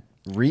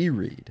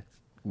reread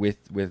with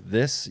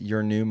this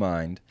your new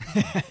mind,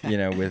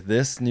 with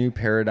this new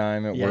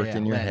paradigm at work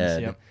in your lens,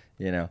 head,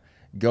 yep.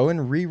 Go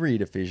and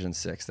reread Ephesians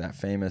 6, that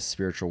famous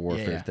spiritual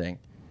warfare Yeah. thing.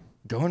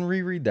 Go and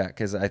reread that,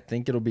 because I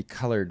think it'll be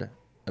colored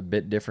a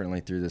bit differently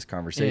through this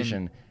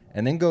conversation.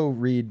 And then go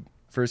read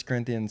 1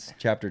 Corinthians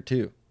chapter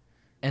 2.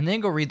 And then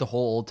go read the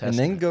whole Old And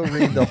Testament. then go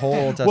read the whole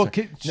Old Well,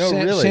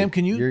 Testament. Sam,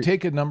 can you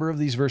take a number of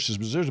these verses?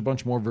 Because there's a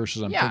bunch more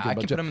verses I'm Yeah, thinking I about.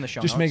 can put them in the show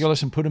Just make a notes.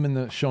 list and put them in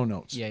the show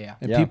notes. Yeah.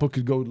 And Yeah. people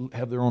could go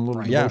have their own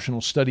little Yeah. devotional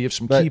study of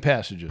some But key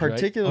passages. right?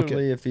 particularly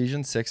Okay.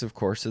 Ephesians 6, of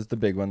course, is the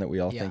big one that we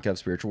all Yeah. think of,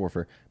 spiritual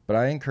warfare. But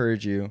I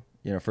encourage you,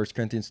 1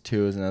 Corinthians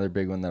 2 is another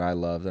big one that I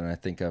love and I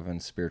think of in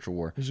spiritual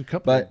war. There's a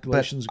couple of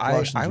Galatians. I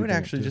Colossians would we bring up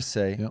actually too. just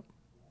say, Yep.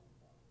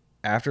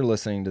 after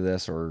listening to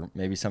this, or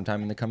maybe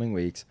sometime in the coming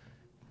weeks,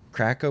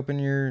 crack open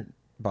your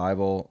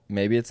Bible.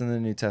 Maybe it's in the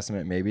New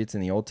Testament, maybe it's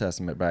in the Old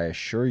Testament, but I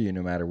assure you,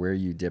 no matter where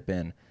you dip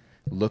in,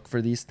 look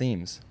for these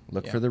themes.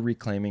 Look for the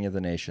reclaiming of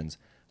the nations.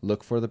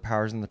 Look for the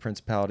powers and the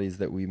principalities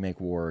that we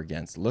make war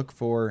against. Look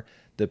for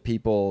the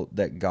people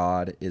that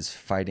God is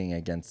fighting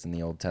against in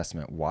the Old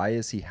Testament. Why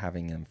is he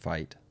having them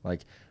fight?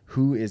 Like,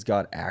 who is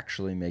God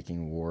actually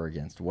making war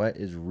against? What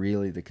is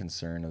really the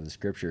concern of the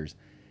scriptures?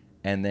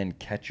 And then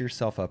catch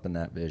yourself up in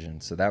that vision.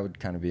 So that would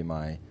kind of be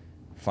my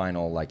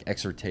final like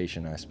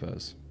exhortation, I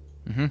suppose.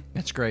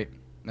 That's great.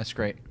 That's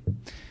great.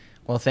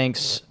 Well,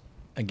 thanks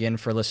again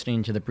for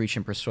listening to the Preach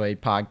and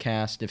Persuade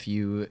podcast. If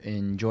you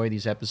enjoy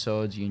these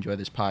episodes, you enjoy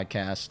this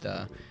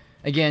podcast,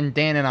 again,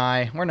 Dan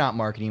and we're not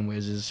marketing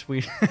whizzes.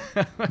 We're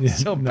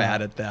so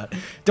bad at that.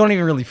 Don't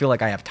even really feel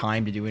like I have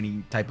time to do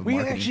any type of We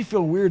marketing. actually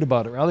feel weird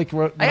about it. Like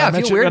what I feel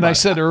mentioned, weird and about I it.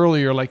 said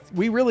earlier, like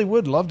we really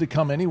would love to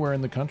come anywhere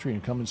in the country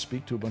and come and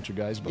speak to a bunch of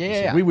guys about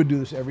this. Yeah. We would do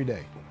this every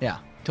day, Yeah,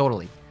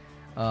 totally.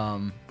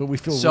 but we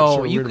feel So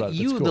sort of weird about it.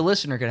 you That's cool. the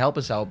listener, could help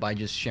us out by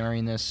just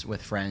sharing this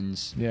with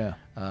friends. Yeah.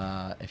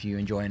 If you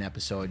enjoy an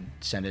episode,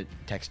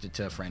 text it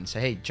to a friend. Say,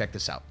 hey, check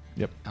this out.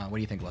 Yep. What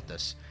do you think about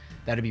this?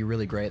 That'd be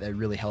really great. That'd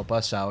really help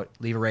us out.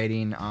 Leave a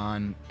rating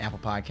on Apple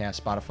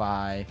Podcasts,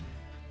 Spotify.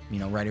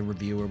 Write a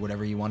review or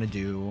whatever you want to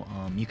do.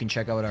 You can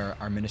check out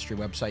our ministry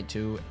website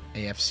too,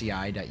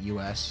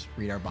 afci.us.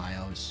 Read our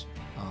bios.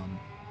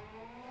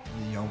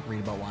 Read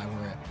about why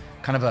we're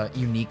kind of a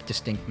unique,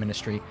 distinct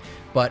ministry.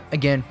 But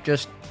again,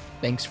 just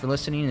thanks for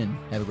listening and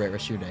have a great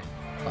rest of your day.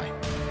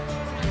 Bye.